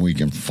enough and we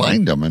can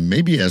find him and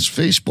maybe he has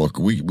Facebook,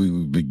 we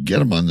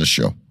get him on the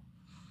show.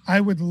 I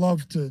would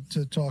love to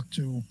talk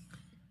to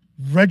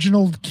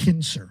Reginald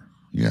Kinzer.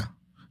 Yeah.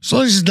 As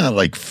long as he's not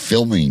like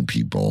filming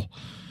people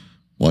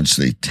once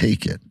they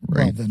take it,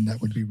 right? Well, then that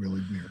would be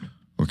really weird.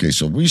 Okay,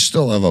 so we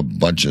still have a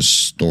bunch of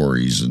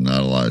stories and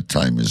not a lot of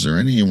time. Is there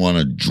any you want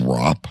to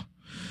drop?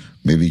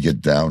 Maybe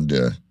get down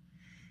to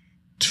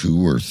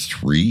 2 or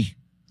 3.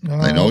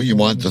 I know you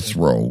want the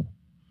throw.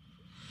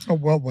 Oh,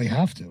 well, we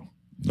have to.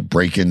 The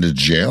break into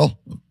jail?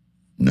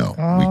 No,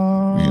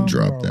 we can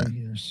drop that.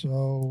 Here?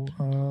 So,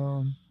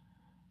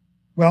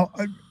 well,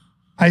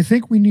 I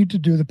think we need to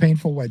do the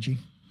painful wedgie.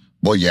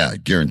 Well, yeah,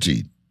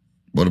 guaranteed.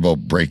 What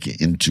about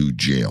break into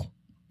jail?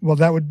 Well,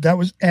 that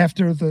was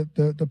after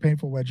the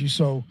painful wedgie.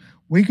 So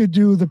we could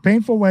do the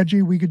painful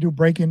wedgie, we could do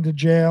break into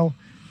jail,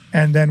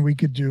 and then we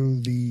could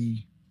do the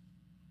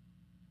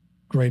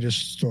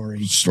greatest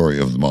story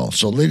of them all.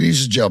 So,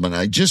 ladies and gentlemen,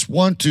 I just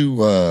want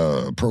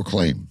to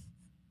proclaim.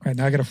 All right,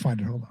 now I got to find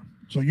it. Hold on.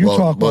 So you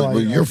talk. Well,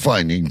 you're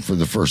finding for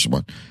the first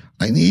one.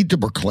 I need to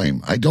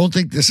proclaim. I don't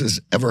think this has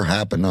ever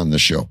happened on the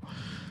show.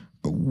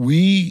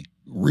 We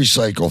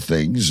recycle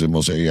things, and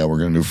we'll say, yeah, we're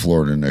going to do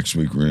Florida next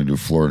week. We're going to do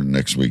Florida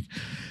next week.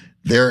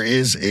 There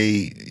is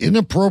a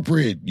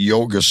inappropriate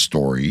yoga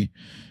story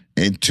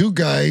and 2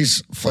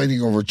 guys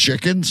fighting over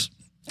chickens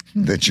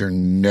that you're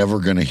never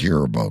going to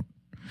hear about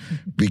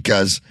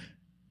because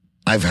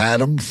I've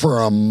had them for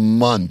a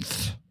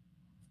month,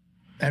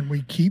 and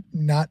we keep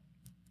not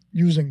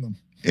using them.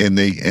 And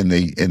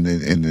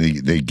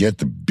they get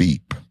the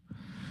beep.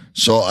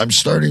 So I'm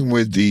starting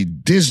with the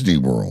Disney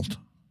World.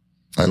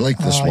 I like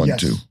this one yes.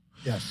 too.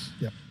 Yes.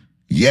 Yep.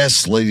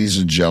 Yes, ladies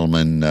and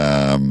gentlemen.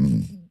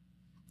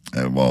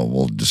 Well,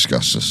 we'll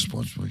discuss this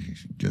once we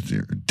get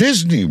there.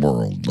 Disney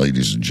World,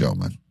 ladies and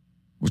gentlemen,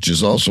 which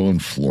is also in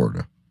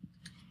Florida.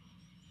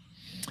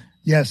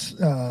 Yes,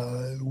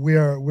 we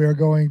are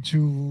going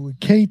to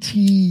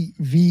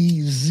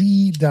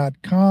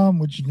KTVZ.com,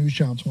 which is News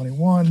Channel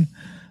 21.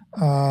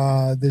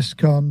 This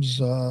comes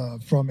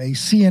from a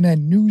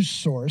CNN news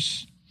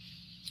source.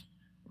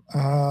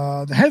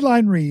 The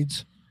headline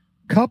reads,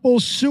 "Couple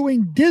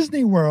suing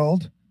Disney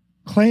World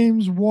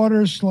claims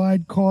water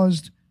slide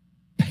caused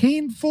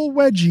painful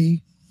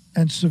wedgie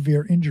and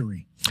severe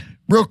injury."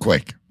 Real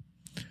quick,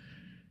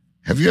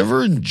 have you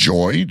ever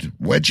enjoyed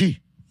wedgie?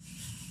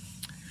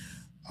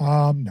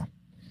 No.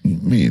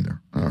 Me either.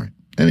 All right.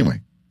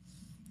 Anyway.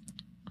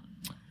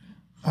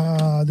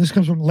 This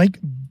comes from Lake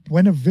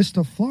Buena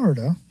Vista,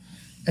 Florida.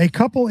 A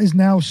couple is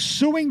now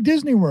suing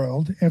Disney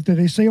World after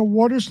they say a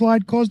water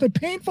slide caused a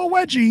painful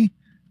wedgie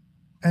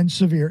and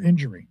severe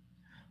injury.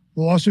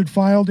 The lawsuit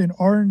filed in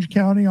Orange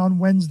County on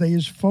Wednesday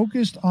is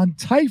focused on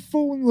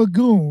Typhoon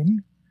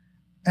Lagoon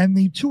and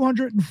the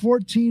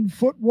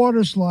 214-foot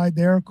water slide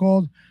there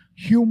called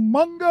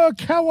Humunga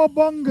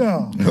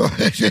Cowabunga.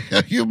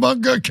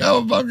 Humunga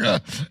Cowabunga.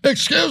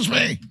 Excuse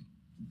me.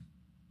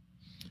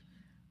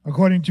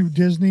 According to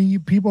Disney,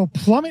 people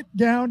plummet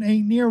down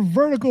a near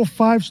vertical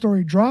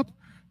 5-story drop.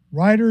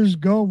 Riders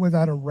go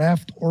without a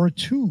raft or a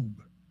tube.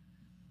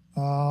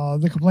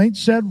 The complaint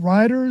said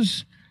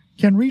riders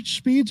can reach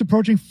speeds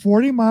approaching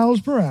 40 miles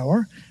per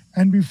hour,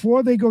 and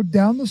before they go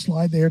down the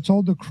slide, they are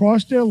told to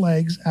cross their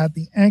legs at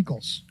the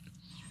ankles.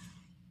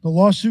 The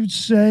lawsuit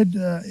said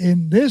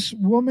in this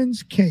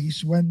woman's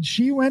case, when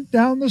she went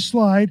down the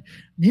slide,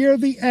 near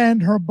the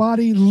end, her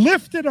body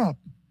lifted up.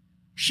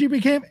 She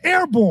became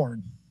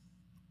airborne,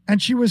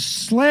 and she was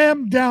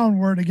slammed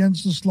downward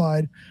against the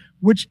slide,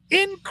 which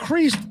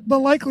increased the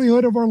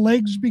likelihood of her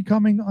legs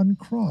becoming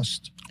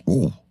uncrossed.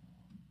 Ooh.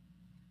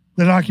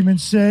 The document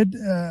said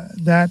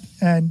that,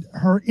 and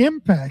her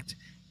impact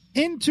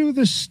into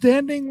the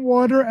standing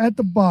water at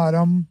the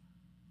bottom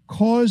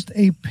caused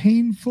a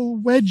painful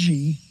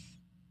wedgie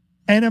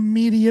and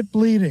immediate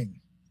bleeding.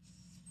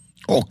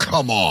 Oh,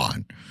 come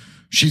on.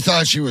 She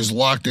thought she was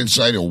locked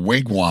inside a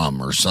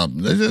wigwam or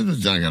something. They're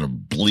not going to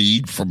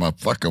bleed from a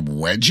fucking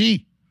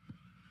wedgie.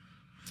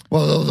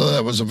 Well,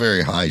 that was a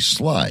very high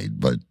slide,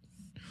 but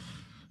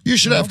you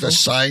should have to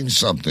sign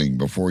something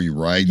before you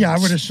ride. Yeah, I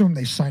would assume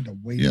they signed a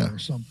waiver or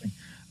something.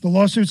 The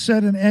lawsuit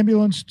said an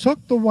ambulance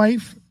took the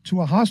wife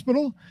to a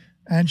hospital,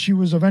 and she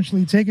was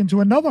eventually taken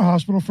to another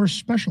hospital for a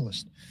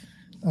specialist.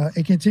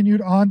 It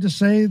continued on to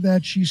say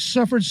that she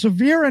suffered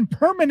severe and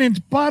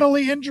permanent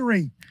bodily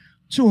injury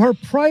to her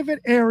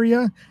private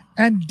area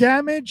and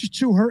damage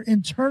to her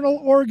internal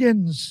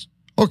organs.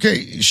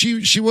 Okay,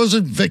 she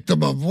wasn't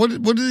victim of what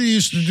did they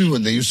used to do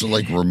when they used to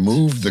like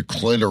remove the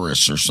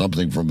clitoris or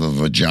something from the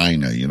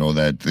vagina? You know,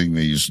 that thing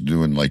they used to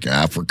do in like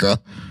Africa?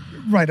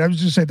 Right, I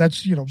was just saying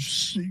that's,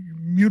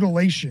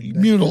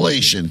 mutilation.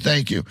 Mutilation,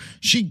 thank you.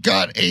 She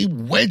got a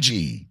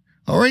wedgie.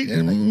 All right,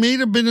 and it may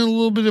have been a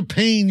little bit of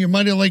pain. You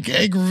might have like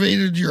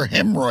aggravated your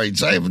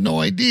hemorrhoids. I have no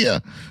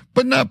idea,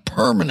 but not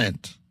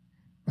permanent.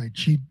 Right.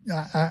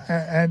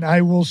 And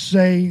I will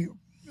say,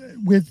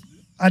 with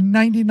a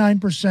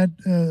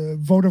 99%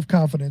 vote of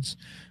confidence,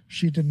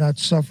 she did not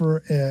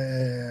suffer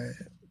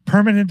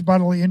permanent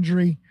bodily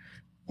injury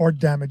or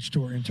damage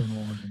to her internal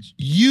organs.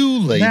 You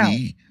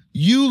lady,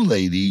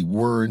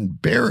 were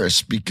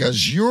embarrassed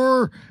because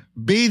your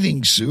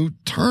bathing suit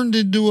turned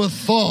into a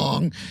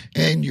thong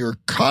and your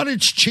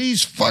cottage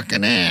cheese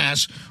fucking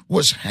ass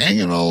was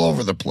hanging all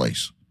over the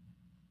place.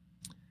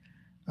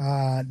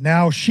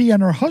 Now she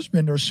and her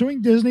husband are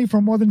suing Disney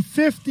for more than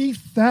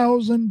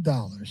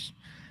 $50,000.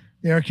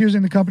 They are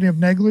accusing the company of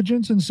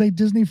negligence and say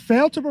Disney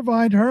failed to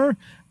provide her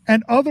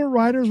and other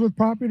riders with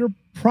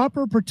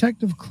proper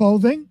protective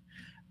clothing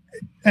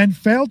and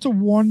failed to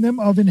warn them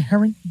of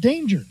inherent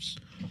dangers.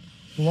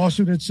 The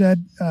lawsuit had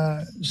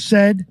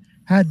said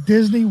had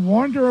Disney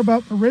warned her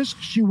about the risk,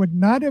 she would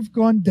not have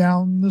gone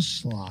down the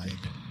slide.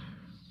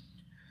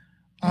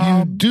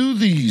 You do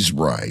these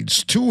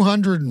rides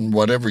 200 and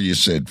whatever you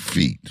said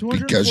feet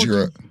because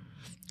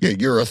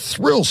you're a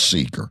thrill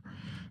seeker.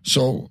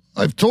 So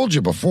I've told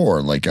you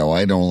before, like how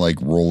I don't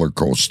like roller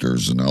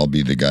coasters, and I'll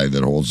be the guy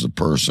that holds the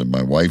purse. And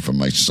my wife and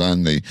my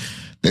son,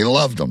 they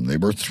loved them. They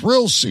were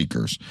thrill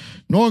seekers.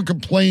 No one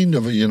complained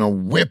of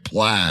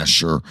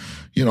whiplash or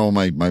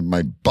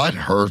my butt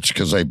hurts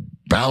because I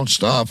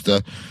bounced off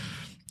the.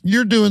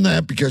 You're doing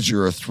that because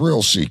you're a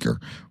thrill seeker.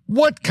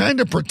 What kind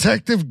of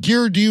protective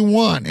gear do you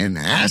want? An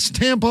ass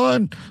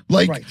tampon?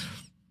 Right.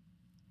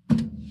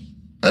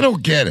 I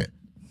don't get it.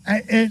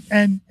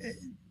 And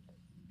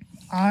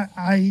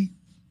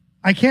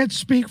I can't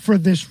speak for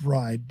this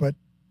ride, but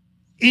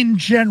in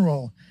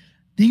general,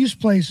 these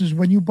places,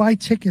 when you buy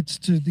tickets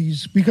to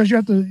these, because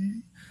you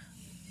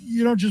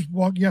don't just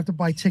walk, you have to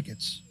buy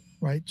tickets,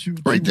 right?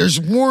 There's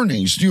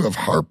warnings. Do you have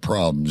heart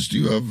problems? Do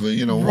you have,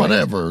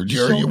 whatever? Are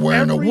you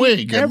wearing a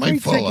wig? It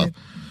might fall off.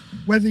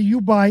 Whether you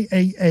buy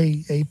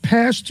a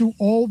pass to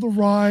all the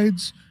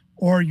rides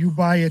or you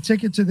buy a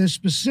ticket to this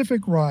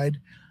specific ride,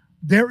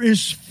 there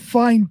is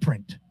fine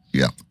print.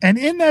 Yeah. And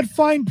in that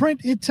fine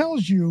print, it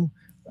tells you,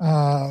 we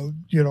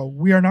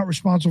are not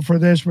responsible for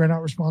this. We're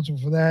not responsible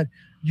for that.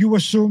 You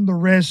assume the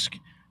risk.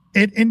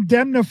 It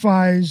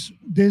indemnifies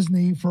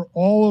Disney for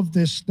all of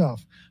this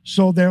stuff.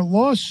 So their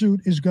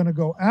lawsuit is going to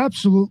go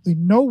absolutely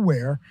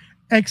nowhere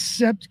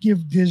except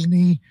give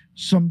Disney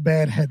some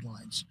bad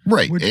headlines.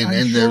 Right. Which and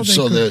I'm sure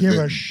so they could give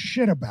a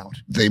shit about.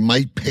 They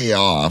might pay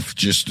off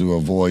just to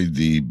avoid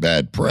the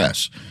bad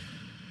press.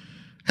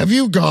 Have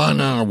you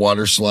gone on a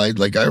water slide?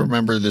 Like I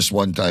remember this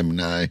one time,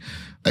 and I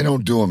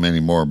don't do them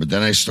anymore, but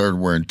then I started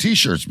wearing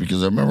T-shirts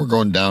because I remember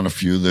going down a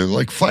few. They're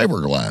like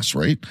fiberglass,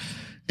 right?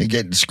 And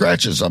getting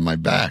scratches on my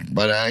back,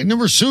 but I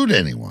never sued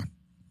anyone.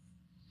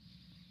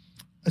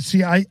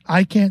 See,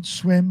 I can't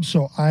swim,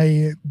 so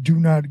I do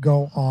not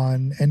go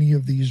on any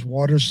of these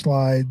water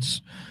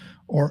slides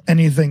or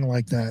anything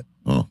like that.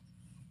 Oh.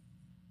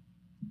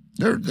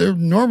 They're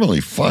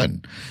normally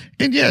fun.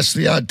 And yes,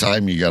 the odd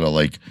time you got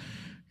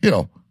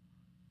to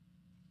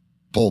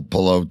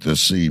pull out the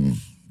seam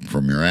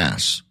from your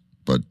ass.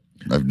 But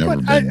I've never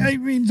been. I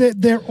mean,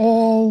 they're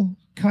all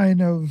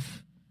kind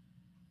of,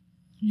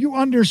 you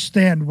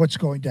understand what's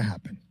going to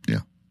happen.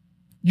 Yeah.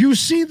 You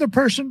see the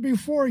person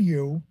before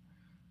you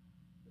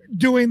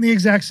doing the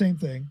exact same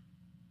thing.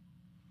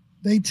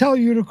 They tell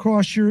you to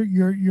cross your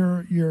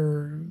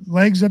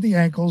legs at the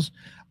ankles.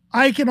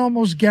 I can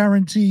almost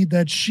guarantee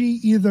that she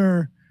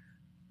either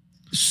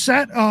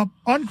sat up,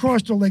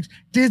 uncrossed her legs,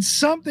 did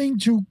something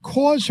to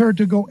cause her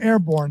to go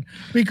airborne.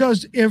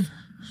 Because if,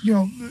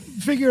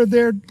 figure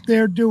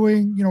they're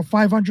doing,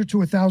 500 to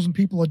 1,000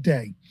 people a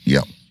day.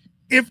 Yeah.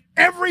 If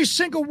every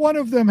single one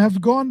of them have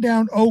gone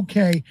down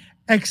okay,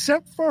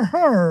 except for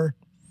her,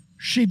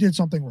 she did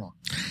something wrong.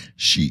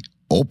 She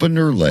opened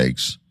her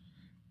legs,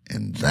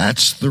 and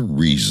that's the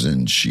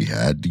reason she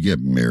had to get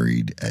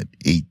married at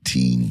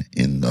 18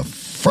 in the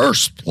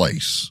first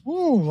place.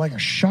 Ooh, like a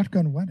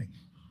shotgun wedding.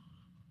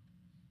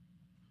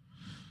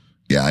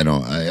 Yeah,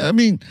 I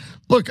mean,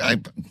 look,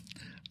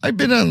 I've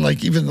been on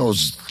even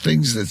those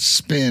things that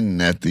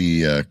spin at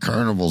the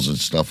carnivals and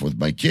stuff with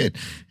my kid,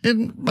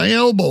 and my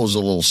elbow's a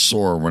little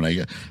sore when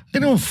I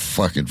don't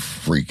fucking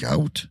freak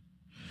out.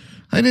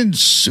 I didn't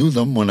sue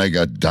them when I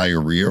got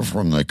diarrhea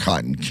from the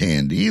cotton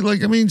candy.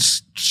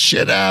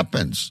 Shit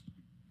happens.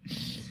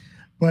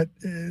 But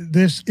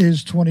this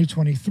is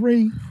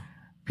 2023.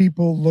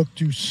 People look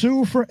to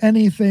sue for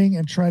anything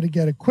and try to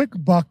get a quick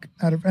buck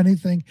out of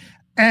anything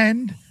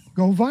and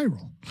go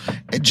viral.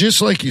 And just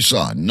like you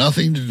saw,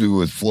 nothing to do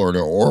with Florida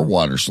or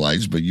water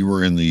slides, but you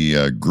were in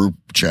the group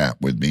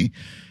chat with me.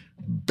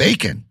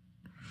 Bacon,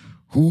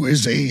 who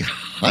is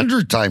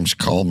 100 times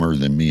calmer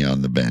than me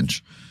on the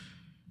bench,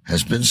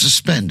 has been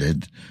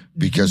suspended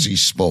because he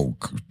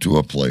spoke to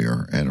a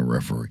player and a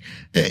referee.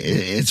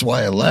 It's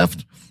why I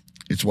left.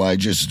 It's why I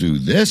just do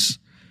this.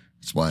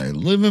 It's why I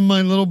live in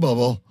my little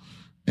bubble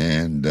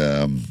and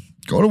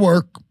go to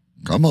work,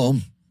 come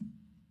home.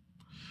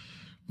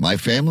 My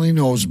family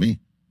knows me.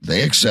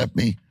 They accept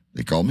me.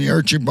 They call me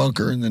Archie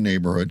Bunker in the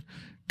neighborhood.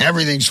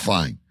 Everything's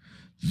fine.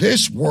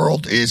 This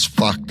world is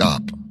fucked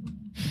up.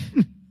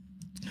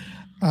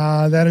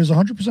 That is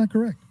 100%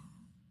 correct.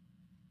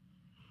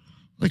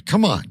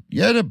 Come on.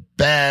 You had a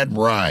bad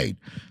ride.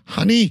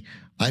 Honey,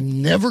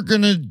 I'm never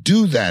going to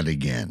do that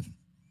again.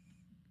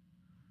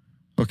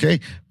 Okay?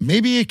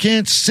 Maybe you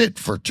can't sit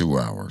for 2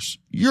 hours.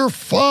 You're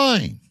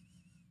fine.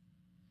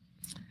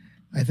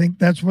 I think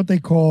that's what they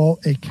call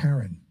a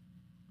Karen.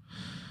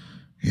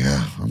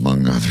 Yeah,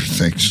 among other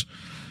things.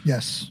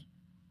 Yes.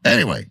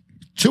 Anyway,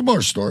 2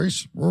 more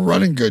stories. We're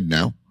running good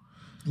now.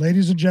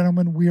 Ladies and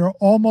gentlemen, we are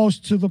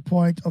almost to the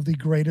point of the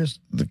greatest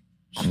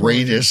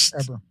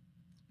ever.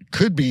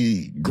 Could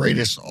be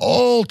greatest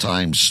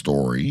all-time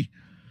story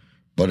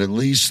but at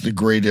least the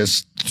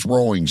greatest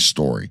throwing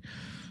story.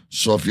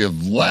 So if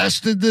you've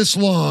lasted this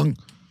long,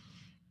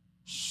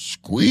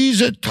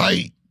 squeeze it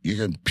tight. You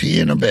can pee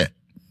in a bit.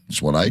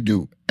 That's what I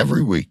do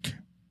every week.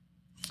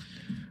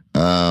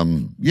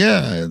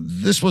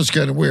 This was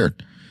kind of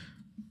weird.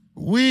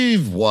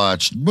 We've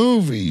watched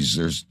movies.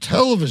 There's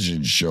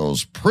television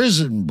shows,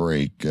 Prison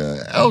Break,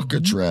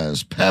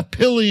 Alcatraz,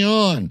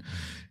 Papillon.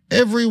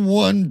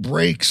 Everyone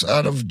breaks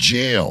out of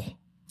jail.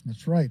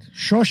 That's right.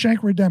 Shawshank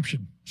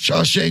Redemption.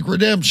 Shawshank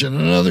Redemption,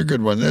 another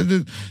good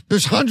one.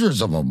 There's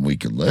hundreds of them we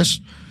could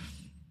list.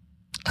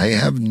 I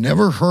have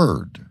never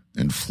heard,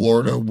 and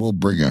Florida will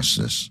bring us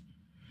this,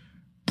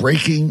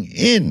 breaking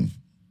in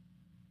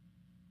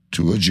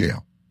to a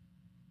jail.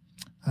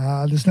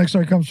 This next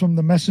story comes from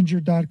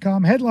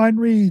themessenger.com. Headline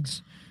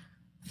reads,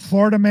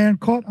 Florida man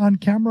caught on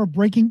camera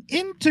breaking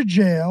into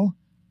jail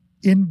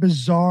in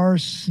bizarre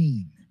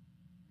scene.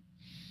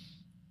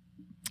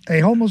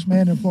 A homeless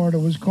man in Florida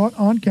was caught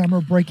on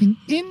camera breaking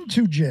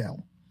into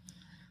jail.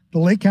 The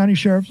Lake County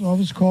Sheriff's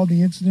Office called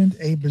the incident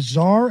a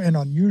bizarre and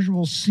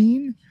unusual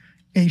scene.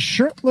 A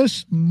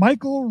shirtless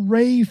Michael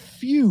Ray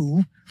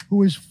Few,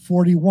 who is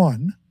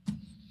 41,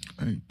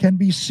 can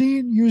be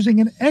seen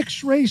using an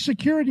X-ray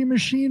security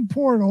machine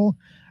portal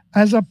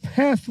as a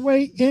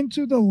pathway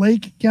into the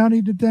Lake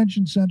County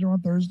Detention Center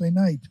on Thursday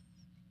night.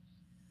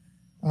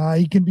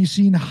 He can be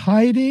seen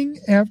hiding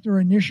after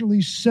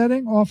initially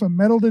setting off a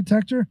metal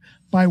detector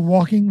by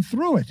walking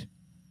through it.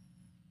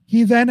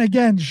 He then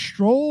again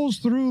strolls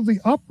through the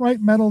upright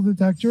metal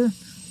detector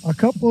a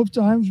couple of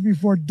times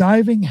before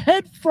diving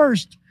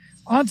headfirst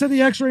onto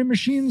the X-ray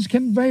machine's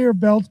conveyor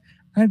belt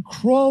and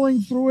crawling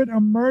through it,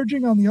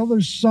 emerging on the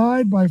other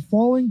side by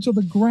falling to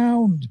the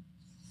ground.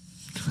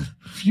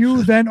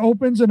 Few then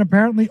opens an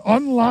apparently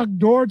unlocked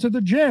door to the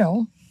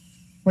jail,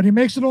 but he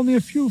makes it only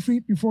a few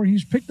feet before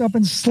he's picked up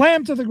and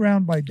slammed to the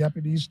ground by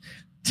deputies,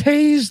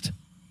 tased,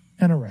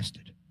 and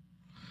arrested.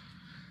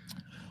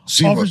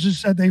 Officers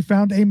said they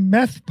found a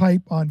meth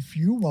pipe on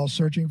Few while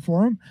searching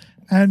for him,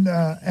 and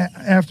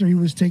after he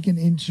was taken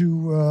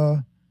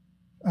into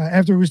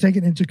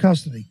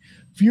custody.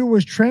 Few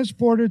was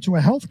transported to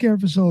a healthcare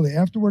facility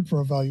afterward for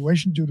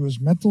evaluation due to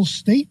his mental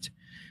state.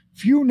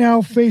 Few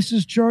now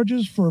faces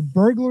charges for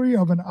burglary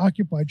of an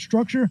occupied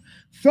structure,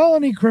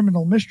 felony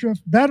criminal mischief,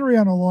 battery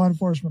on a law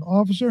enforcement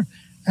officer,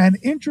 and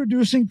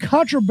introducing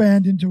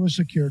contraband into a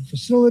secured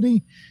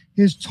facility.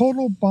 His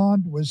total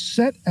bond was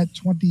set at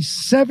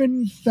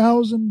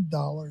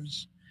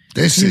 $27,000.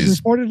 This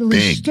is reportedly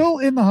big. Still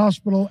in the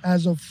hospital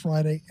as of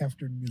Friday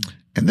afternoon.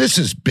 And this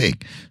is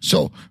big.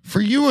 So for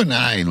you and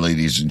I,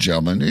 ladies and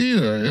gentlemen,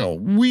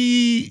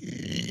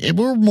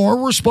 we're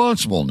more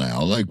responsible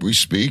now. Like we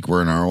speak,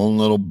 we're in our own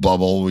little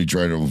bubble. We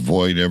try to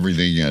avoid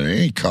everything at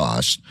any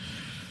cost.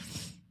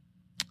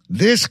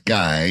 This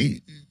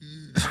guy,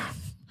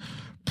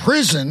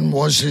 prison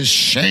was his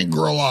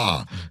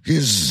Shangri-La,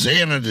 his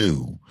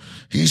Xanadu.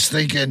 He's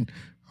thinking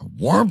a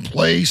warm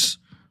place,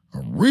 a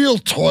real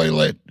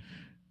toilet,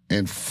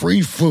 and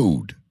free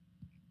food,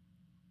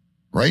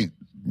 right?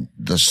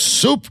 The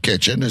soup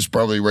kitchen is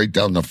probably right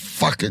down the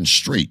fucking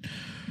street.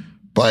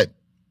 But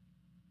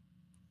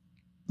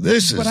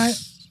this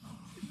is...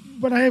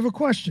 But I have a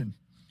question.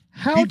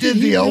 He did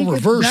the El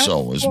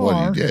Reverso is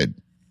what he did.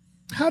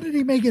 How did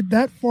he make it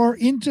that far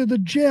into the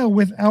jail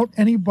without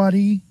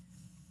anybody?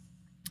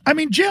 I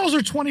mean, jails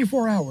are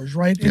 24 hours,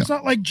 right? It's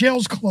not like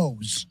jails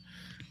close.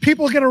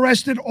 People get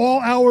arrested all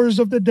hours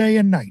of the day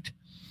and night.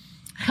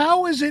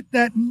 How is it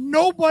that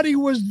nobody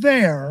was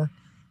there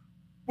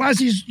as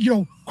he's,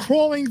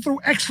 crawling through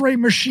X-ray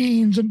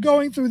machines and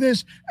going through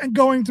this and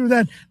going through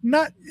that?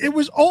 It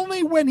was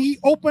only when he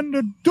opened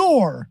the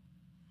door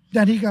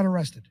that he got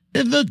arrested.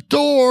 And the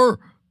door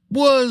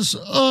was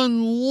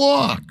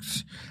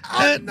unlocked.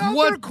 At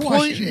what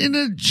point in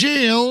a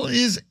jail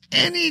is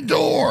any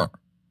door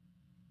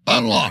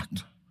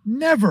unlocked?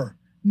 Never.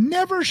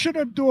 Never should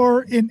a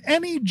door in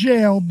any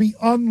jail be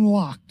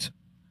unlocked.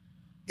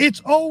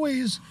 It's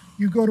always...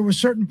 You go to a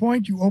certain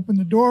point, you open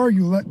the door,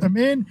 you let them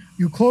in,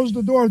 you close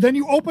the door, then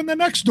you open the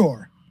next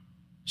door.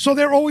 So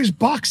they're always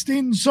boxed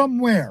in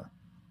somewhere.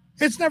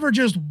 It's never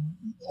just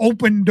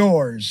open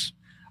doors,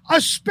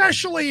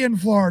 especially in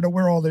Florida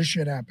where all this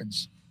shit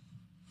happens.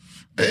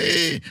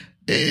 And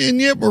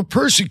yet we're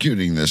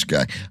persecuting this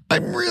guy.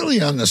 I'm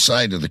really on the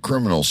side of the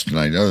criminals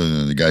tonight, other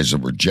than the guys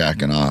that were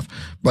jacking off.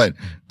 But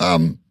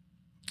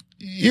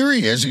here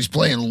he is. He's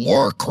playing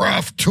Lara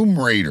Croft Tomb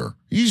Raider.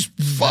 He's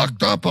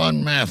fucked up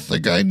on meth. The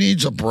guy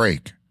needs a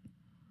break.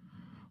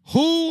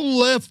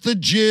 Who left the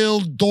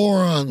jail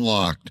door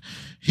unlocked?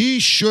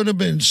 He should have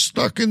been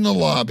stuck in the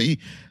lobby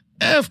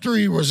after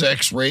he was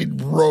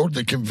X-rayed, rode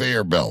the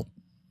conveyor belt.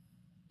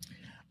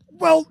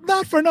 Well,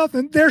 not for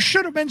nothing. There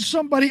should have been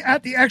somebody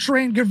at the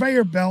X-ray and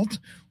conveyor belt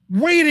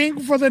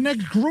waiting for the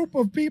next group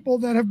of people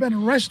that have been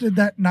arrested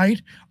that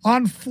night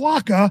on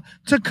Flocka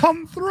to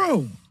come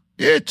through.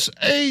 It's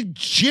a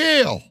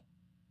jail.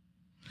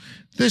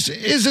 This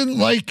isn't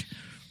like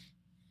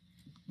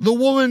the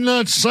woman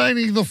not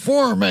signing the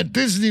form at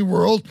Disney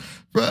World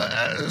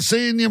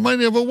saying you might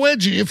have a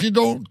wedgie if you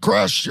don't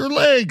cross your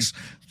legs.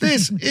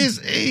 This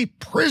is a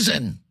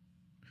prison.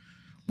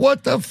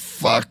 What the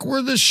fuck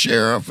were the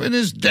sheriff and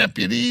his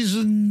deputies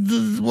and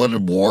the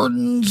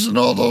wardens and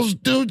all those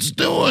dudes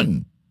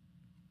doing?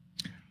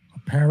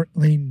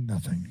 Apparently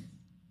nothing.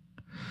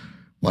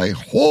 My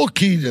whole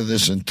key to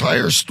this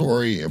entire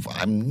story, if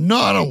I'm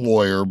not a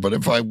lawyer, but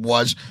if I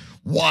was,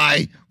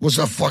 why was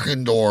the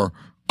fucking door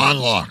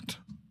unlocked?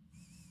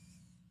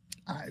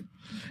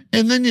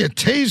 And then you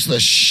tase the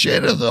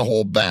shit of the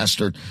whole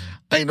bastard.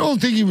 I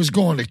don't think he was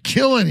going to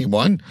kill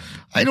anyone.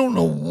 I don't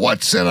know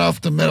what set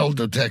off the metal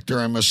detector.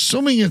 I'm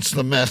assuming it's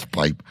the meth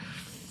pipe.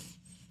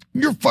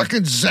 You're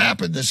fucking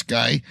zapping this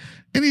guy,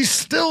 and he's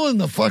still in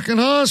the fucking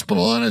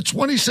hospital on a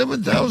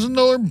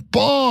 $27,000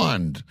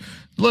 bond.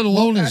 Let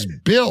alone his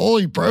bill.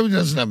 He probably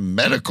doesn't have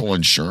medical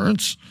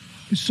insurance.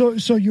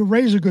 So you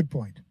raise a good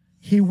point.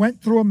 He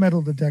went through a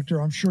metal detector.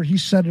 I'm sure he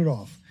set it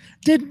off.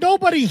 Did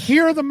nobody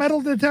hear the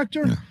metal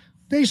detector? Yeah.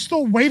 They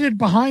still waited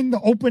behind the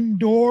open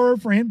door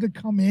for him to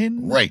come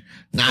in. Right.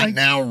 Not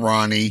now,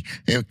 Ronnie.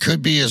 It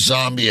could be a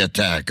zombie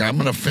attack. I'm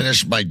going to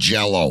finish my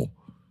Jell-O.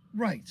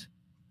 Right.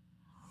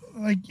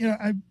 I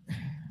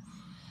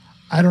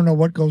don't know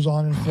what goes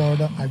on in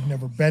Florida. I've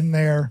never been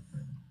there.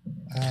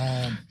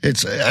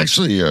 It's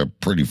actually a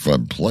pretty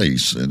fun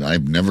place, and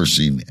I've never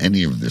seen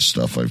any of this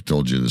stuff. I've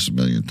told you this a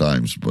million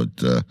times, but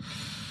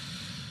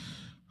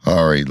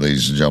all right,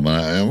 ladies and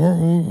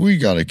gentlemen, we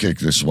got to kick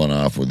this one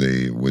off with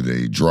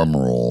a drum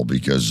roll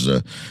because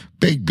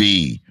Big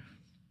B,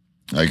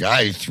 like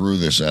I threw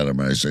this at him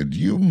and I said,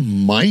 you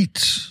might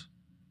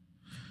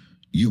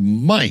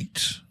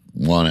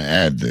want to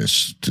add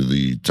this to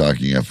the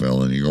Talking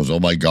FL, and he goes, oh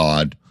my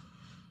God,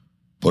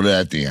 put it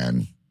at the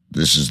end.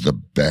 This is the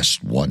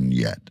best one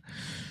yet.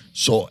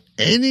 So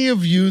any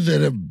of you that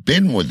have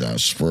been with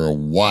us for a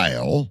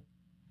while,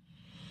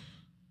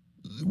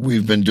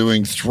 we've been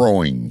doing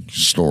throwing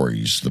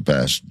stories the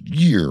past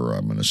year,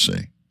 I'm going to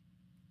say.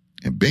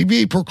 And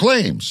Baby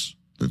proclaims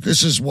that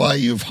this is why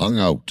you've hung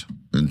out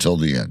until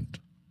the end.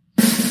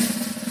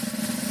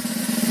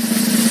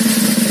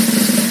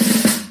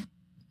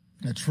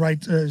 That's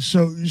right.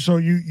 So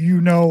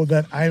you know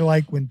that I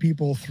like when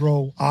people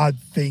throw odd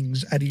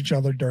things at each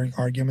other during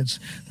arguments.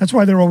 That's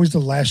why they're always the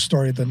last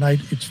story of the night.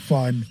 It's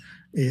fun.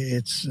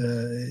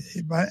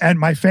 And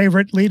my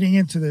favorite leading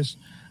into this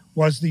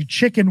was the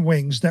chicken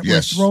wings that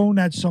were thrown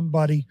at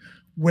somebody,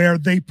 where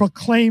they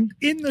proclaimed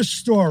in the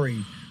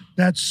story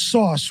that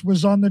sauce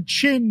was on the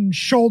chin,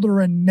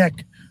 shoulder, and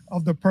neck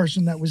of the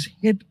person that was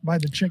hit by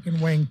the chicken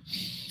wing.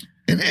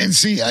 And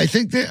see, I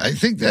think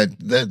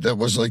that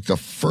was like the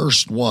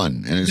first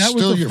one, and it's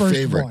still your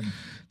favorite. One.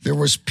 There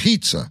was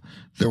pizza,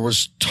 there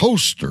was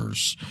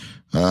toasters,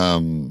 there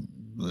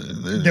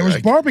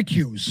was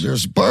barbecues.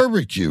 There's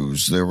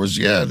barbecues. There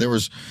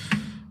was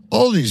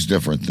all these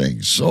different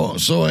things.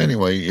 So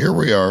anyway, here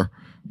we are.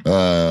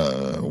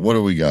 What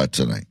do we got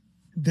tonight?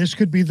 This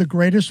could be the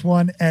greatest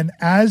one, and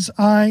as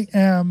I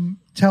am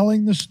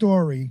telling the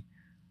story,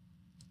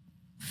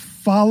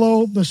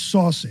 follow the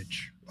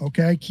sausage.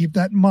 Okay, keep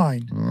that in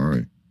mind. All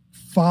right.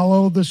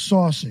 Follow the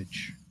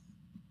sausage.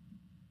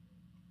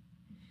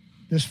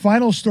 This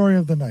final story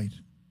of the night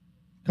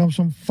comes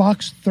from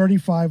Fox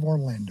 35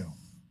 Orlando.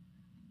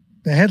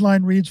 The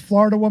headline reads,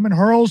 Florida woman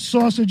hurls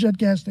sausage at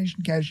gas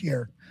station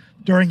cashier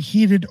during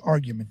heated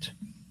argument.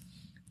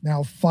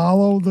 Now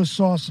follow the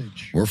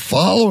sausage. We're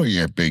following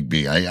it, Big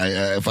B.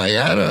 If I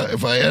had a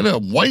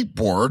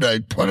whiteboard,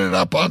 I'd put it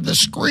up on the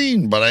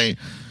screen, but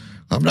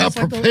I'm not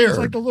prepared.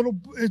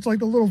 It's like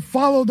the little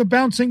follow the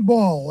bouncing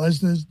ball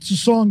as the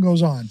song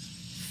goes on.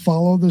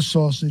 Follow the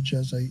sausage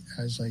as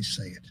I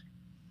say it.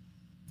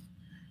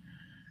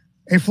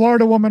 A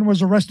Florida woman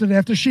was arrested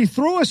after she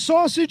threw a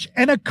sausage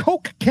and a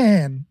Coke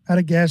can at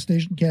a gas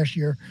station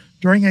cashier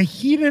during a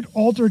heated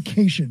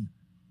altercation,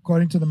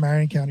 according to the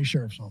Marion County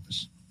Sheriff's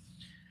Office.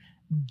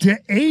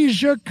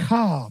 Deasia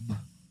Cobb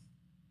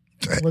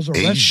was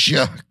arrested.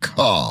 Deasia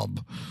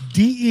Cobb.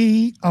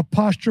 DE''ASIA.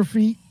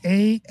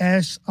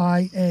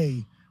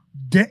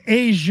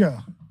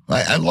 Deasia.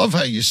 I love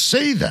how you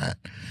say that.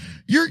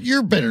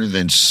 You're better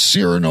than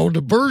Cyrano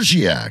de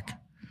Bergerac.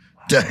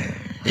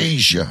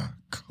 Deasia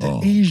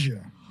Cobb.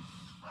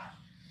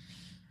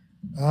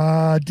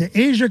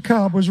 Deasia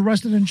Cobb was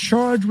arrested and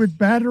charged with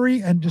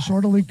battery and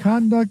disorderly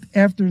conduct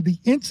after the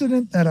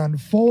incident that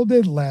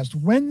unfolded last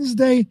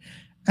Wednesday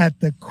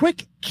at the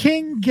Quick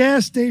King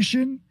gas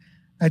station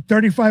at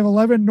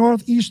 3511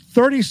 Northeast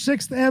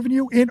 36th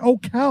Avenue in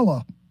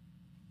Ocala,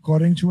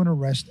 according to an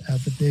arrest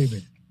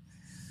affidavit.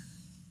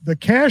 The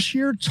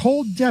cashier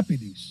told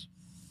deputies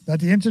that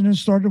the incident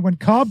started when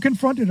Cobb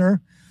confronted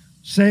her,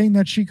 saying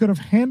that she could have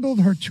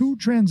handled her two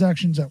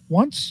transactions at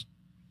once.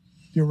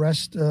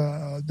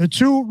 The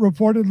two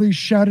reportedly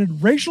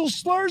shouted racial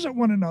slurs at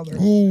one another.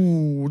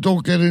 Ooh,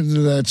 don't get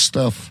into that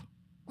stuff.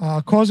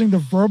 Causing the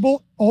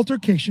verbal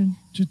altercation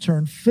to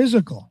turn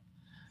physical.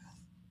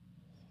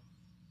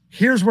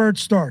 Here's where it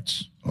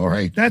starts. All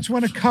right. That's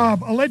when a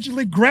Cobb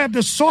allegedly grabbed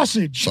a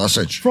sausage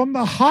from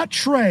the hot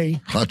tray.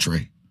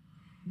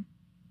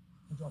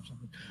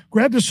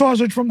 grabbed the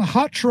sausage from the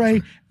hot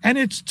tray and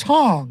its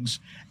tongs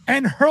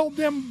and hurled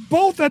them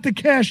both at the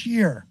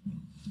cashier.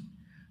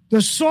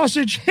 The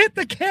sausage hit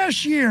the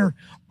cashier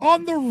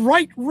on the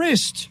right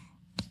wrist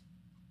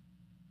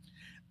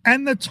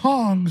and the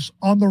tongs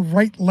on the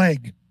right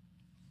leg.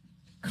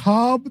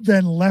 Cobb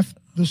then left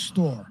the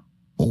store.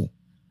 Oh.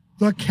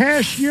 The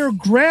cashier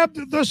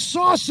grabbed the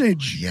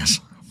sausage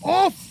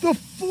off the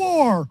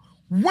floor,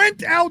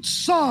 went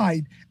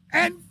outside,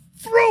 and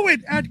threw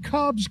it at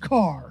Cobb's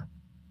car.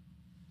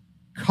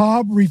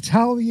 Cobb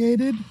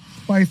retaliated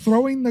by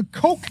throwing the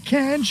Coke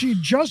can she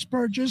just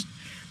purchased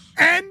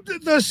and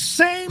the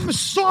same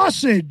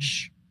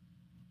sausage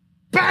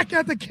back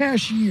at the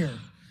cashier.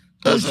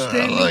 That's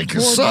like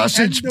a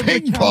sausage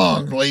ping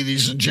pong,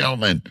 ladies and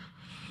gentlemen.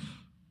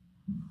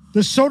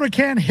 The soda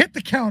can hit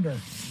the counter,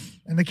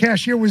 and the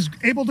cashier was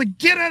able to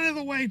get out of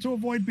the way to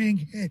avoid being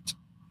hit.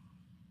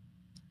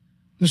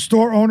 The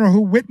store owner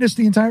who witnessed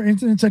the entire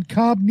incident said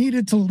Cobb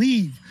needed to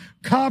leave.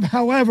 Cobb,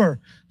 however,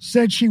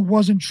 said she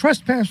wasn't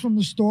trespassed from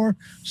the store,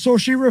 so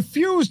she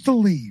refused to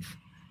leave.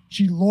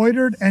 She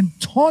loitered and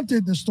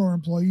taunted the store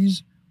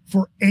employees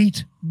for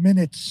 8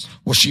 minutes.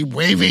 Was she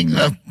waving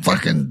the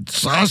fucking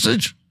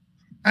sausage?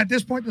 At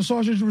this point, the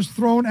sausage was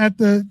thrown at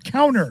the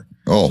counter.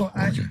 Oh, so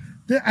okay.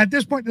 At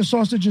this point, the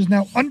sausage is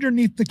now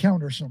underneath the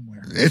counter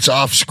somewhere. It's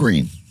off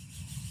screen.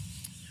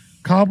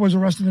 Cobb was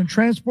arrested and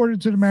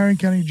transported to the Marion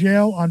County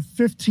Jail on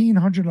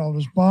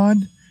 $1,500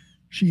 bond.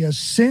 She has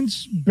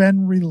since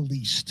been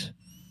released.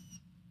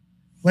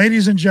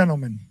 Ladies and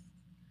gentlemen,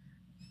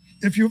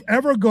 if you've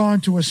ever gone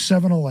to a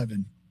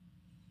 7-Eleven,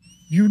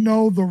 you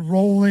know the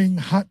rolling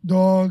hot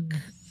dog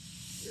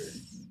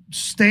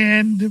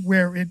stand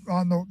where it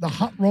on the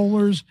hot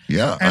rollers.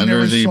 Yeah,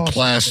 under the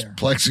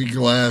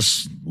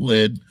plexiglass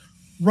lid.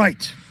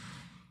 Right.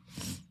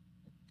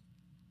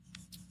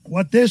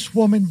 What this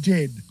woman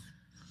did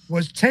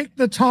was take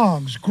the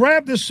tongs,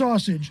 grab the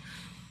sausage,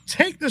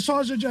 take the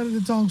sausage out of the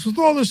tongs,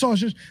 throw the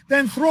sausage,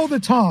 then throw the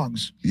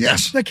tongs.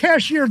 Yes. The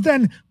cashier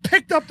then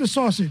picked up the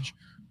sausage,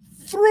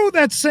 threw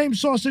that same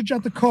sausage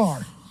at the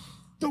car.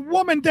 The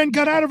woman then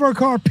got out of her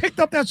car, picked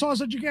up that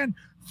sausage again,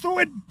 threw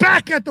it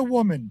back at the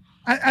woman,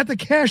 at the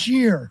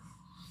cashier.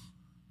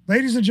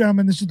 Ladies and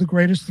gentlemen, this is the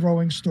greatest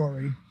throwing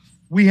story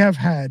we have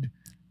had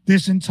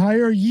this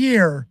entire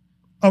year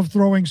of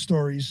throwing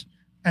stories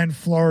and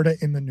Florida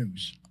in the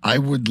news. I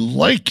would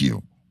like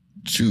you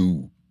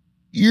to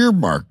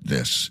earmark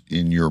this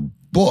in your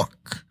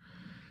book.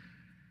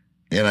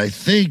 And I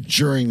think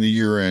during the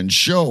year-end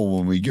show,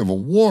 when we give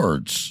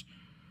awards,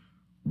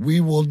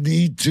 we will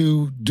need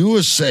to do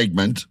a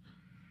segment.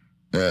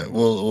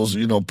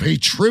 We'll pay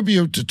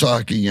tribute to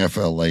Talking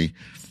FLA.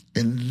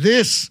 And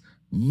this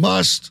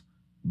must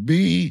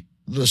be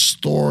the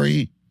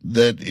story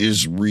that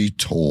is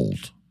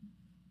retold.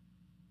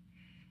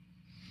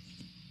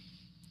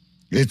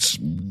 It's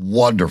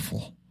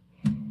wonderful.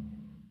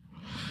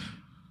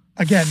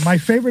 Again, my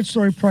favorite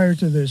story prior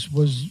to this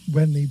was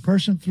when the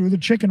person threw the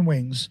chicken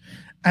wings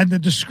and the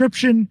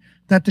description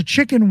that the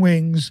chicken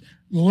wings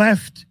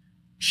left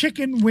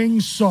chicken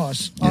wing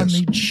sauce on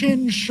the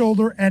chin,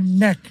 shoulder, and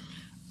neck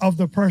of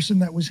the person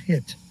that was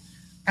hit.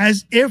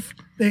 As if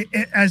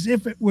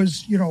it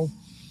was,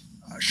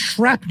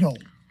 shrapnel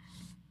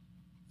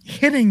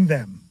hitting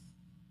them.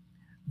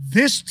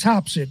 This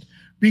tops it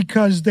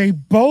because they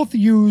both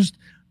used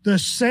the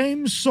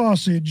same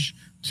sausage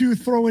to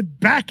throw it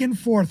back and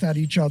forth at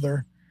each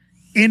other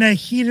in a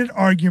heated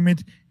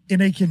argument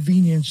in a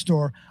convenience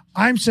store.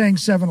 I'm saying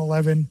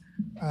 7-Eleven.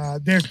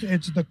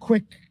 It's the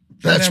quick.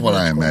 That's what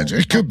I imagine.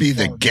 It could be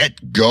the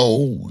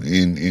get-go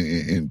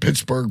in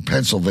Pittsburgh,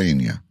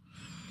 Pennsylvania.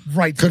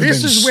 Right.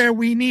 This is where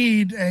we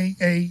need a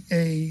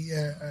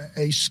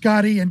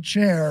Scotty and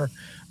chair,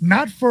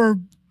 not for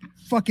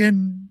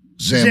fucking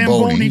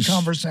Zamboni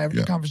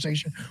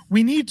conversation.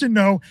 We need to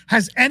know,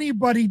 has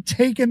anybody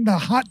taken the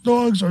hot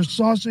dogs or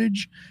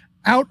sausage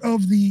out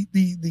of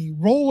the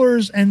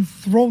rollers and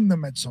thrown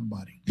them at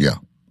somebody? Yeah.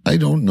 I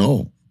don't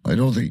know.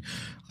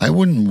 I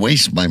wouldn't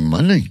waste my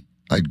money.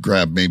 I'd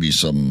grab maybe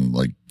some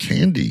like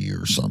candy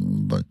or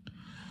something, but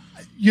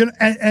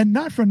and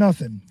not for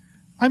nothing.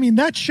 I mean,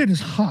 that shit is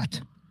hot.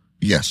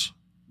 Yes.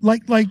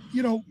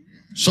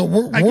 So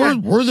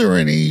were there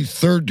any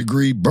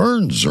third-degree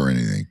burns or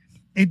anything?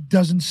 It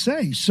doesn't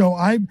say. So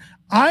I'm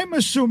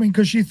assuming,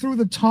 because she threw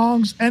the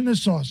tongs and the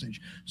sausage.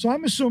 So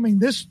I'm assuming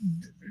this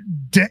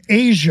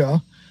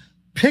Asia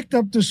picked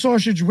up the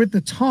sausage with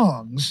the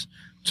tongs,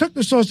 took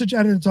the sausage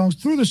out of the tongs,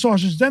 threw the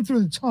sausage, then threw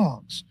the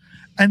tongs.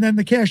 And then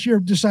the cashier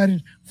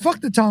decided,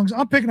 fuck the tongs,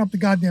 I'm picking up the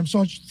goddamn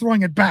sausage,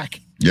 throwing it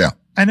back. Yeah.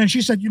 And then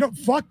she said,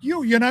 fuck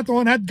you. You're not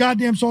throwing that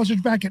goddamn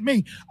sausage back at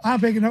me. I'm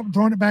picking it up and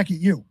throwing it back at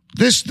you.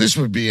 This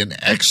would be an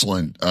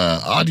excellent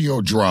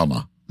audio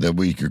drama that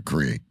we could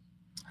create.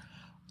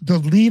 The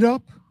lead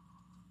up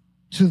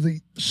to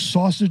the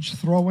sausage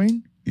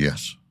throwing.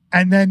 Yes.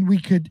 And then we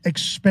could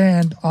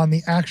expand on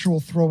the actual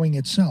throwing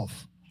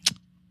itself.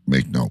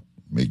 Make note.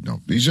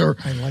 These are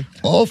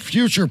all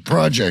future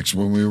projects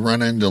when we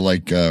run into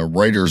like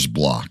writer's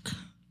block.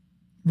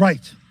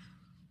 Right.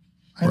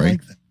 I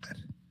like that.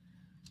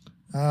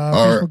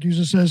 Facebook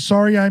user says,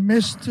 sorry, I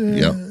missed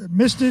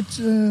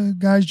it.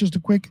 Guys, just a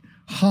quick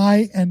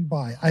hi and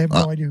bye. I have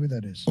no idea who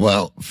that is.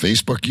 Well,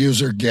 Facebook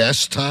user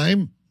guess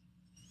time.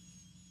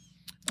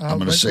 I'm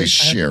going to say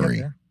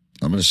Sherry. I'm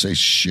going to say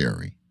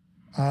Sherry.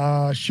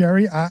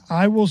 Sherry,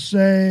 I will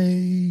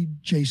say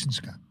Jason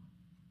Scott.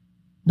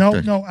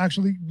 No,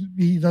 actually,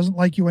 he doesn't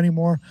like you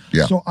anymore.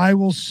 Yeah. So I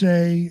will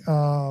say...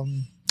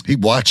 he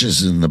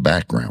watches in the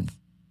background.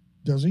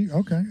 Does he?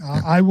 Okay.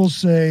 I will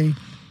say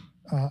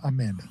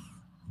Amanda.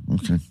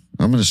 Okay.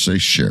 I'm going to say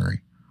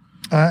Sherry.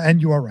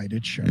 And you are right.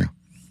 It's Sherry.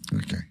 Yeah.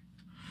 Okay.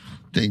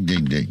 Ding,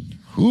 ding, ding.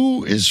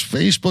 Who is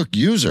Facebook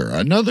user?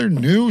 Another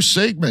new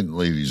segment,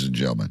 ladies and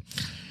gentlemen.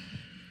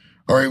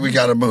 All right, we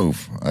got to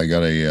move. I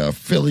got a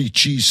Philly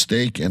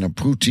cheesesteak and a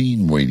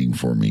poutine waiting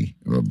for me,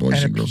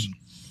 boys and girls.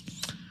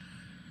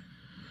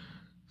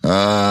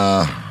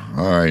 All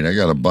right, I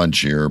got a bunch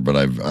here, but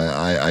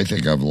I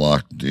think I've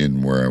locked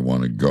in where I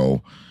want to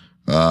go.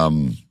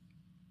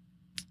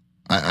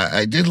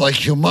 I did like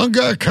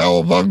Humunga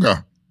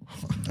Cowabunga.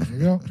 There you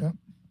go. Yeah.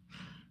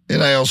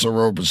 And I also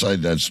wrote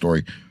beside that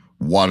story,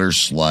 Water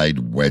Slide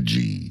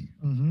Wedgie.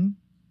 Mm-hmm.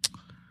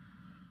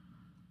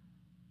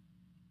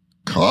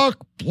 Cock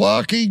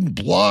blocking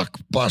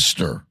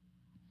blockbuster.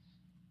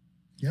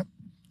 Yep.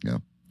 Yeah.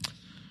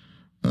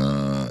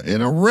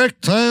 An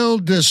erectile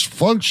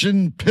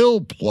dysfunction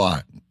pill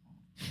plot.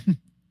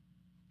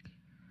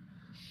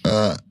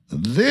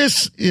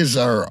 This is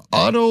our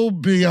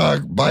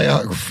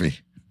autobiography.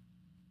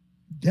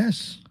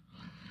 Yes.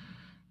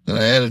 Then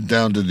I added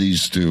down to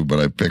these two, but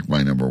I picked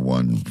my number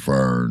one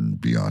far and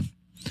beyond.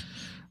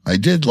 I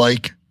did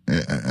like,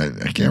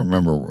 I can't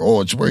remember.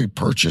 Oh, it's where he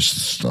purchased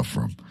the stuff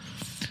from.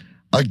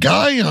 A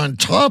guy on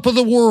top of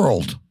the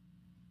world.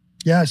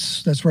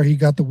 Yes, that's where he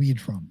got the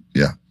weed from.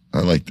 Yeah,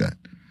 I like that.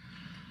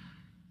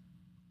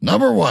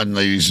 Number one,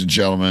 ladies and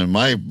gentlemen,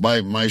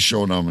 my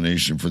show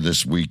nomination for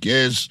this week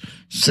is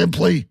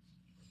simply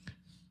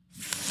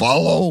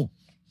Follow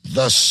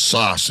the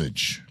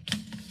Sausage.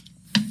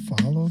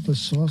 Follow the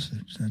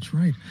sausage. That's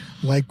right.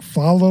 Like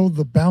follow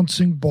the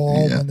bouncing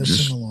ball when the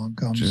sing-along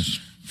comes. Just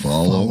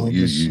follow.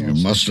 You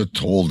must have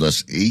told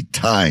us 8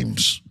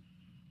 times.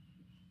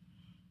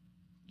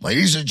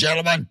 Ladies and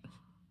gentlemen,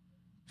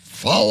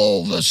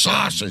 follow the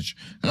sausage.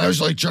 And I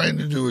was like trying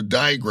to do a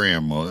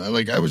diagram.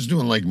 Like I was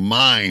doing like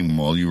mime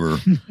while you were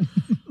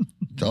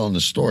telling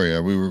the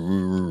story. We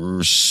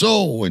were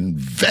so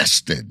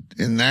invested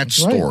in that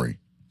story. Right.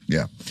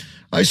 Yeah.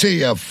 I say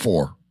you have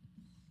 4.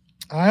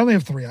 I only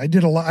have 3. I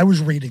did a lot. I was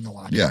reading a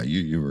lot. Yeah,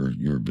 you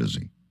were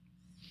busy.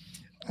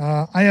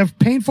 I have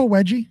Painful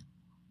Wedgie.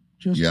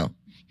 Just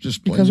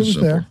because it was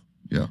simple. There.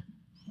 Yeah.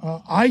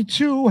 I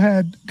too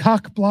had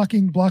Cock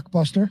Blocking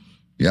Blockbuster.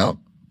 Yeah.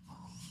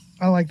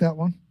 I like that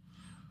one.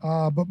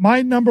 But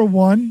my number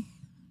one,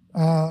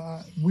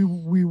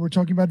 we were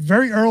talking about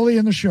very early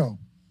in the show.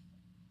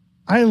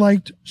 I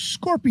liked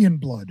Scorpion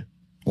Blood.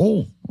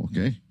 Oh,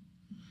 okay.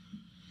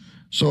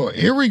 So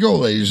here we go,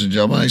 ladies and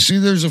gentlemen. I see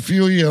there's a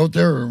few of you out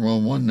there. Well,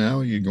 one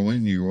now. You go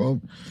in, you go out.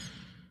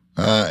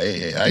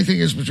 I think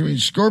it's between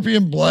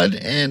Scorpion Blood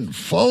and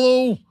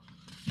Follow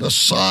the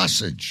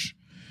Sausage.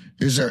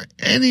 Is there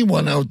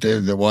anyone out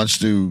there that wants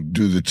to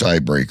do the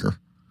tiebreaker?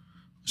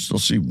 I still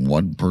see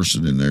one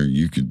person in there.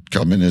 You could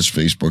come in as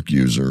Facebook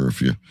user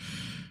if you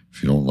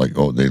don't like.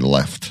 Oh, they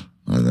left.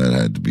 That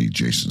had to be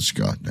Jason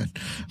Scott then.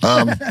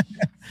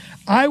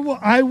 I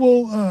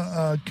will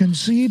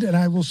concede, and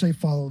I will say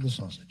Follow the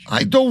Sausage.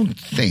 I don't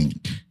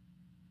think,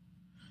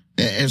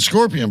 and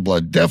Scorpion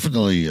Blood,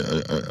 definitely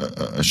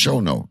a show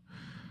note,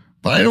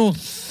 but I don't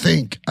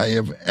think I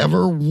have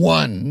ever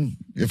won,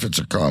 if it's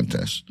a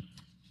contest,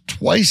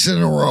 twice in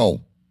a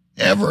row,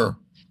 ever.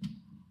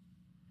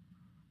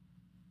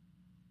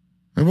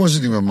 It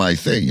wasn't even my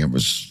thing. It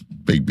was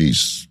Big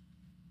B's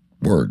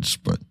words,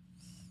 but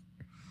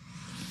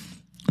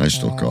I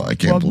still call. I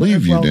can't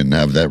believe you didn't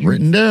have that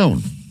written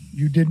down.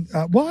 You didn't.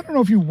 Well, I don't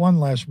know if you won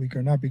last week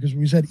or not because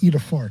we said eat a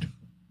fart.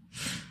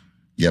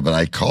 Yeah, but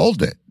I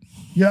called it.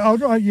 Yeah. Oh,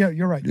 no, yeah.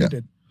 You're right. Yeah. You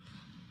did.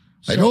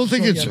 I don't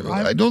think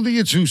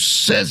it's who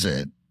says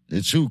it.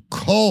 It's who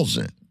calls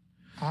it.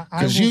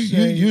 Because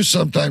you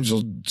sometimes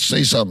will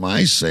say something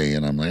I say,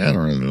 and I'm like, I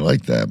don't really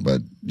like that,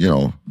 but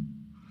it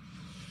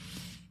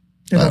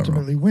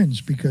ultimately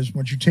wins because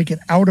once you take it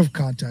out of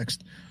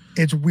context,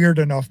 it's weird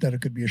enough that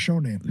it could be a show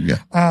name. Yeah.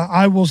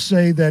 I will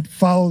say that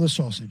Follow the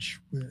Sausage.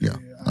 Yeah.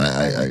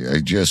 I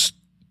just,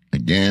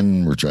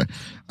 again, we're trying.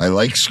 I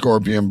like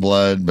Scorpion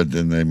Blood, but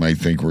then they might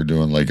think we're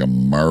doing like a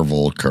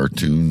Marvel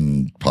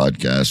cartoon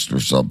podcast or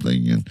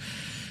something, and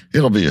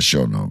it'll be a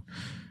show note.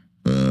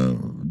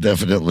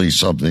 Definitely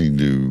something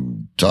to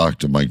talk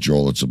to Mike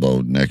Jolitz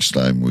about next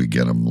time we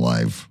get him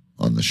live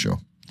on the show.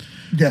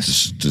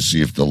 Yes. To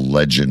see if the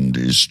legend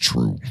is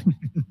true.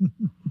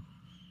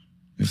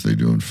 If they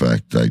do, in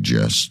fact,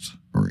 digest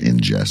or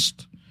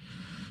ingest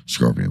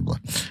Scorpion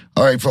Blood.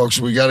 All right, folks,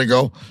 we got to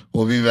go.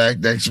 We'll be back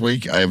next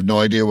week. I have no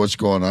idea what's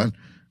going on,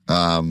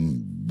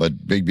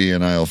 but Big B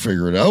and I will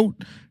figure it out.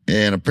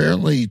 And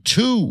apparently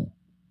two,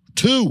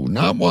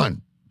 not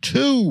one,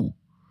 2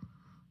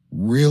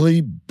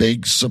 really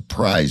big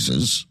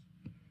surprises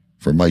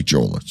for Mike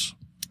Jolitz.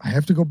 I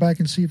have to go back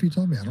and see if he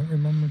told me. I don't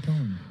remember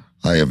telling me.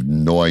 I have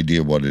no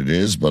idea what it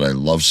is, but I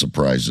love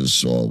surprises,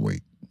 so I'll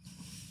wait.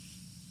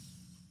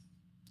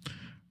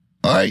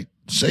 All right,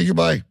 say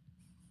goodbye.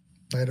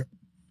 Later.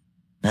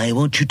 I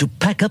want you to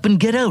pack up and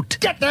get out.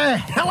 Get the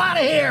hell out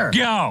of here!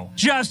 Go.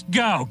 Just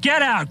go.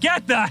 Get out.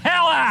 Get the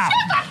hell out!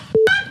 Get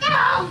the fuck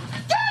out!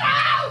 Get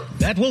out!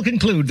 That will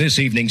conclude this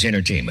evening's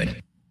entertainment.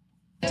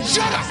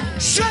 Shut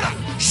up! Shut up!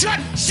 Shut up!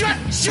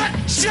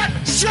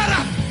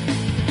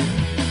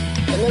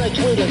 And then I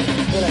tweeted,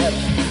 you're going to have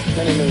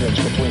many millions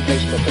between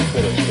Facebook and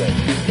Twitter today.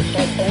 It's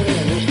like owning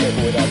a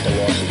newspaper without the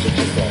losses. It's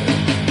incredible.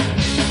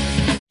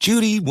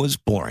 Judy was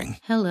boring.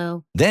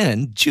 Hello.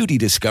 Then Judy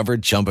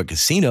discovered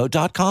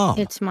ChumbaCasino.com.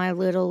 It's my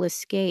little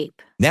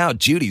escape. Now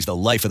Judy's the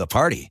life of the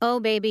party. Oh,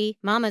 baby,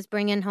 mama's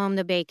bringing home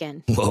the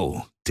bacon.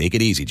 Whoa, take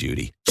it easy,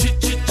 Judy.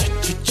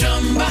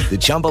 The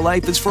Chumba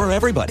life is for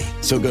everybody.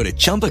 So go to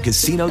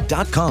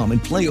ChumbaCasino.com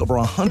and play over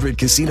 100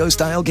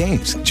 casino-style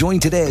games. Join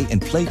today and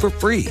play for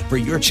free for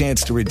your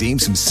chance to redeem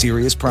some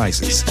serious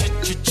prizes.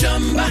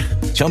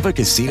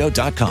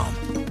 ChumbaCasino.com.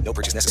 No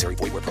purchase necessary.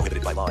 Void where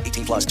prohibited by law.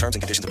 18 plus terms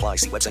and conditions apply.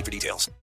 See website for details.